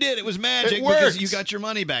whatever you did, it was magic It because worked. you got your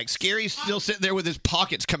money back. Scary's still sitting there with his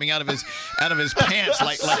pockets coming out of his pants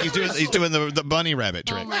like he's doing the bunny rabbit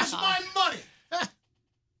trick. Where's my money?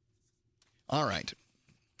 All right.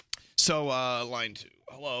 So line 2.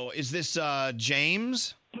 Hello, is this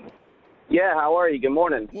James? Yeah, how are you? Good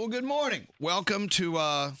morning. Well, good morning. Welcome to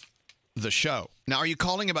the show. Now, are you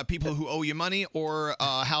calling about people who owe you money or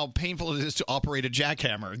how painful it is to operate a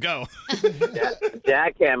jackhammer? Go.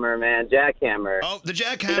 Jackhammer, man. Jackhammer. Oh, the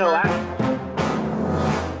jackhammer. You know,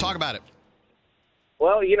 Talk about it.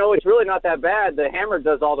 well, it's really not that bad. The hammer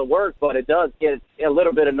does all the work, but it does get a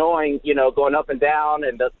little bit annoying, going up and down,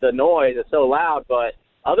 and the noise is so loud. But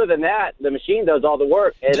other than that, the machine does all the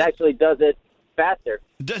work. It actually does it faster.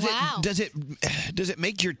 Does it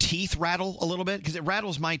make your teeth rattle a little bit? Because it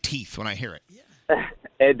rattles my teeth when I hear it.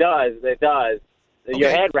 It does. It does. Your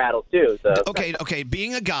head rattles too. So Okay.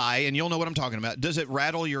 Being a guy, and you'll know what I'm talking about. Does it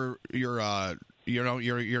rattle your area? You know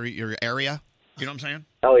what I'm saying?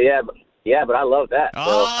 Oh yeah, but I love that.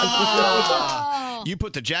 So. You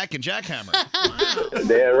put the jack in jackhammer.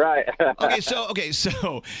 Yeah, right. Okay,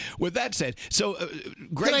 so with that said,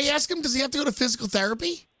 Greg, Can I ask him? Does he have to go to physical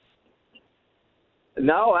therapy?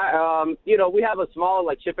 No, we have a small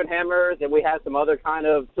like chipping hammers, and we have some other kind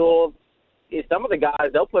of tools. Some of the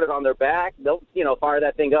guys, they'll put it on their back. They'll, fire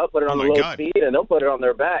that thing up, put it on the low speed, and they'll put it on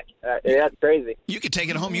their back. That's crazy. You could take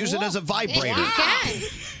it home, use it as a vibrator.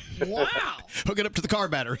 Wow. Hook it up to the car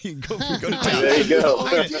battery and go to town. There you go.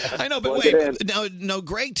 I know, but Plug it wait. No,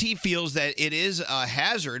 Greg T feels that it is a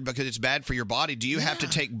hazard because it's bad for your body. Do you have to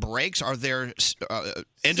take breaks? Are there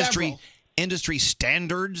industry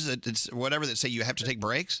standards that say you have to take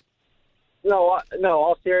breaks? No,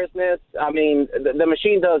 all seriousness. I mean, the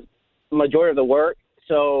machine does majority of the work.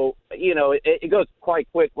 So, it goes quite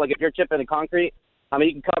quick. Like if you're chipping the concrete, I mean,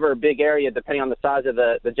 you can cover a big area depending on the size of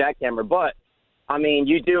the jackhammer. But, I mean,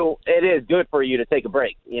 it is good for you to take a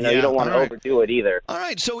break. You don't want to overdo it either. All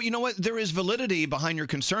right. So, you know what? There is validity behind your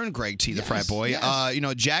concern, Greg T, the frat boy. Yes.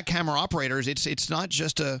 Jackhammer operators, it's not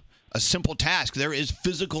just a simple task. There is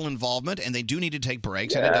physical involvement, and they do need to take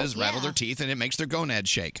breaks, and it does rattle their teeth, and it makes their gonads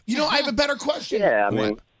shake. I have a better question. Yeah, I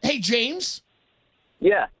mean. Hey, James.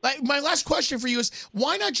 Yeah. My last question for you is,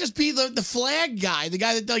 why not just be the flag guy, the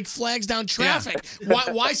guy that flags down traffic?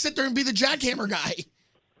 Why sit there and be the jackhammer guy?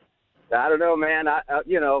 I don't know, man.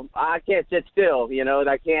 I can't sit still.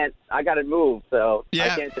 I got to move, so I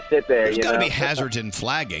can't just sit there. There's got to be hazards in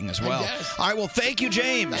flagging as well. All right, well, thank you,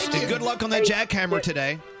 James. And good luck on that jackhammer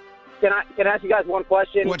today. Can I ask you guys one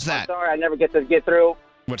question? What's that? I'm sorry, I never get to get through.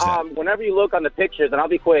 What's that? Whenever you look on the pictures, and I'll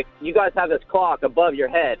be quick, you guys have this clock above your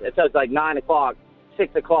head. It says like 9 o'clock,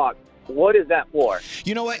 6 o'clock. What is that for?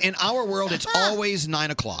 You know what? In our world, it's always 9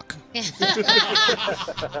 o'clock.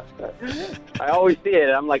 I always see it.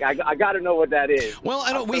 I'm like, I got to know what that is. Well,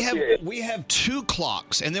 I don't. We have two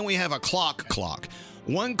clocks, and then we have a clock.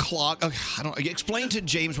 One clock. I don't. Explain to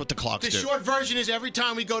James what the clocks The do. short version is every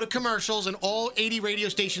time we go to commercials and all 80 radio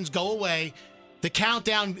stations go away, the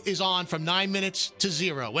countdown is on from 9 minutes to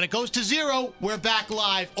 0. When it goes to 0, we're back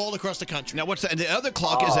live all across the country. Now, what's that? The other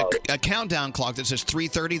clock is a countdown clock that says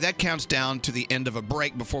 3:30. That counts down to the end of a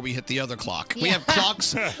break before we hit the other clock. We have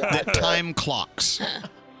clocks that time clocks.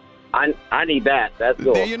 I need that. That's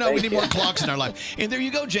cool. We need Thank more you. clocks in our life. And there you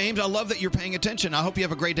go, James. I love that you're paying attention. I hope you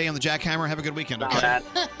have a great day on the jackhammer. Have a good weekend. Okay?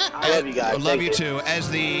 I love you guys. I love Thank you too. As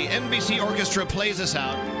the NBC Orchestra plays us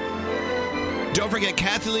out, don't forget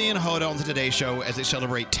Kathleen Hoda on the Today Show as they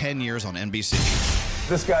celebrate 10 years on NBC.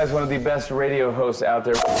 This guy's one of the best radio hosts out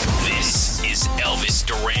there. This is Elvis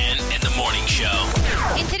Duran and the Morning Show.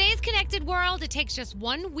 In today's connected world, it takes just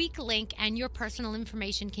 1 weak link and your personal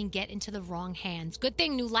information can get into the wrong hands. Good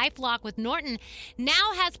thing new LifeLock with Norton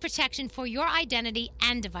now has protection for your identity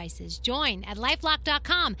and devices. Join at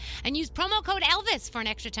LifeLock.com and use promo code Elvis for an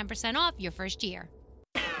extra 10% off your first year.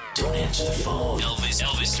 Don't answer the phone.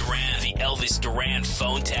 Elvis Duran, the Elvis Duran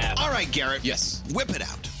phone tap. All right, Garrett. Yes. Whip it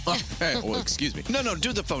out. Well, excuse me. No,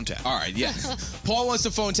 do the phone tap. All right, yeah. Paul wants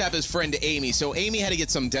to phone tap his friend Amy. So Amy had to get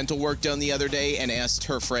some dental work done the other day and asked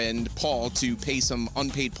her friend Paul to pay some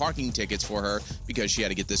unpaid parking tickets for her because she had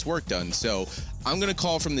to get this work done. So I'm going to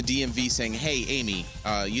call from the DMV saying, hey, Amy,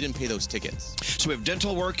 you didn't pay those tickets. So we have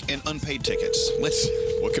dental work and unpaid tickets.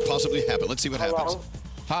 What could possibly happen? Let's see what happens.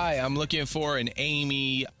 Hi, I'm looking for an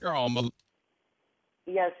Amy.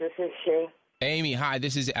 Yes, this is she. Amy, hi,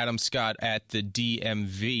 this is Adam Scott at the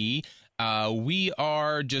DMV. We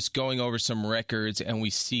are just going over some records, and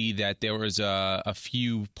we see that there was a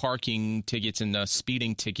few parking tickets and a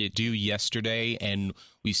speeding ticket due yesterday, and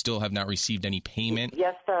we still have not received any payment.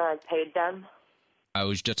 Yes, sir, I paid them. I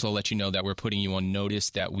was just to let you know that we're putting you on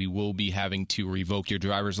notice that we will be having to revoke your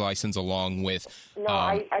driver's license along with... No,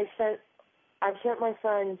 I sent my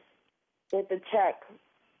son with the check.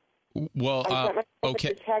 Well, I sent my son okay.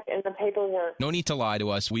 with the check and the paperwork. No need to lie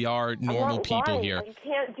to us. We are normal I'm not people lying. here. You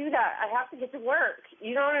can't do that. I have to get to work.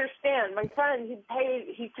 You don't understand. My son,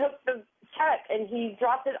 he took the check and he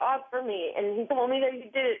dropped it off for me, and he told me that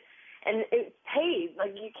he did it, and it's paid.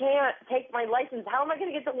 Like, you can't take my license. How am I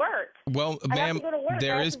going to get to work? Well, I have ma'am, to go to work.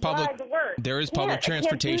 there I have is to public drive to work. there is I public can't do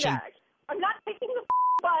transportation. that. I'm not taking the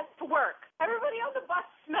bus to work. Everybody on the bus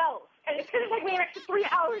smells, and it's going to take me an extra 3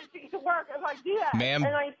 hours to get to work if I do that. Ma'am.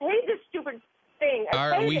 And I paid this stupid thing. All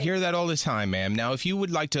right, we hear that all the time, ma'am. Now, if you would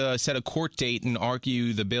like to set a court date and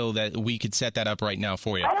argue the bill, that we could set that up right now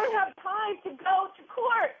for you. I don't have time to go to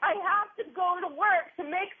court. I have to go to work to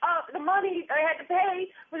make up the money I had to pay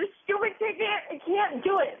for the stupid ticket. I can't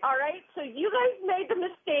do it, all right? So you guys make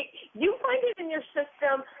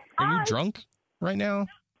you drunk right now?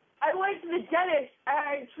 I went to the dentist.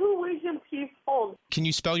 I had 2 wisdom teeth pulled. Can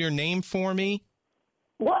you spell your name for me?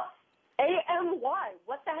 What? A-M-Y.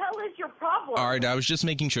 What the hell is your problem? All right, I was just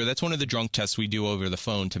making sure. That's one of the drunk tests we do over the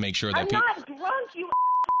phone to make sure that I'm not drunk, you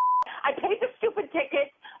I paid the stupid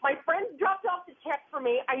ticket. My friend dropped off the check for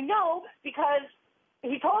me. I know because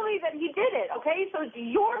he told me that he did it, okay? So it's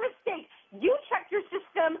your mistake. You checked your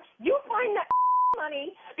system. You find that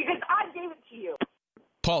money because I gave it to you.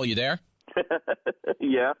 Paul, you there?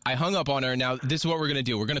 Yeah. I hung up on her. Now, this is what we're going to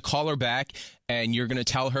do. We're going to call her back, and you're going to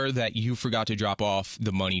tell her that you forgot to drop off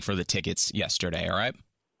the money for the tickets yesterday, all right?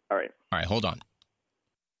 All right. All right, hold on.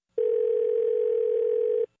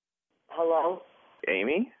 Hello?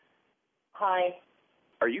 Amy, Hi.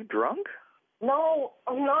 are you drunk? No,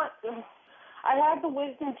 I'm not. I had the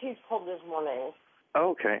wisdom teeth pulled this morning.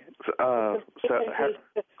 Okay.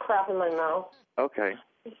 This crap in my mouth. Okay.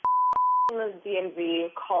 The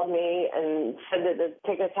DMV called me and said that the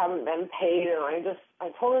tickets haven't been paid, and I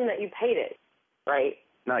told him that you paid it, right?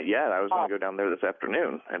 Not yet. I was going to go down there this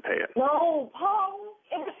afternoon and pay it. No, Paul,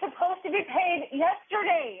 it was supposed to be paid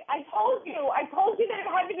yesterday. I told you that it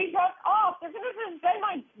had to be dropped off. They're going to suspend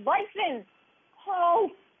my license.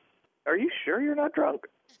 Paul. Are you sure you're not drunk?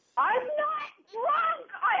 I'm not drunk.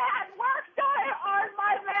 I had work done on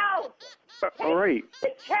my mouth. All right.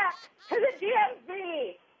 The check to the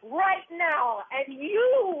DMV right now, and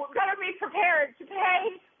you gotta be prepared to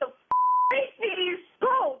pay the fees.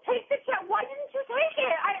 Go, take the check. Why didn't you take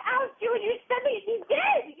it? I asked you, and you said that you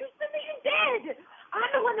did. You said that you did. I'm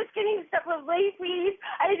the one that's getting stuff with late fees.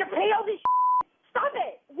 I need to pay all this. Stop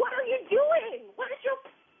it. What are you doing? What is your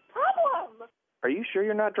problem? Are you sure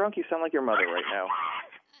you're not drunk? You sound like your mother right now.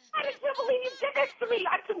 I just can't believe you did this to me.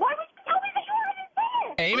 Why would you tell me that you were in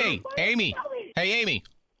this? Amy. Hey, Amy.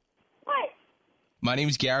 What? My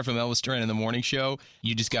name's Garrett from Elvis Duran in the Morning Show.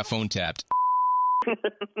 You just got phone tapped Oh,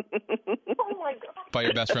 my God. by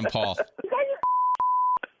your best friend, Paul. You guys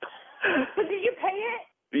are... So did you pay it?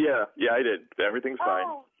 Yeah, I did. Everything's fine.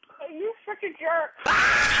 Oh, you such a jerk.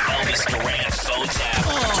 Elvis Duran phone tap.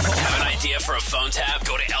 Have an idea for a phone tap?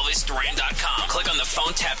 Go to ElvisDuran.com. Click on the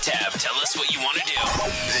phone tap tab. Tell us what you want to do.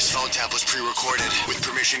 This phone tap was pre-recorded with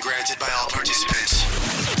permission granted by all participants.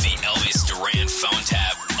 The Elvis Duran phone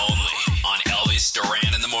tap only on Elvis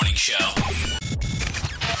Duran in the Morning Show.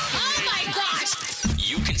 Oh my gosh!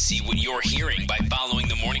 You can see what you're hearing by following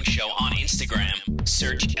the Morning Show on Instagram.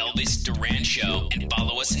 Search Elvis Duran Show and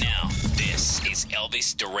follow us now. This is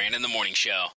Elvis Duran in the Morning Show.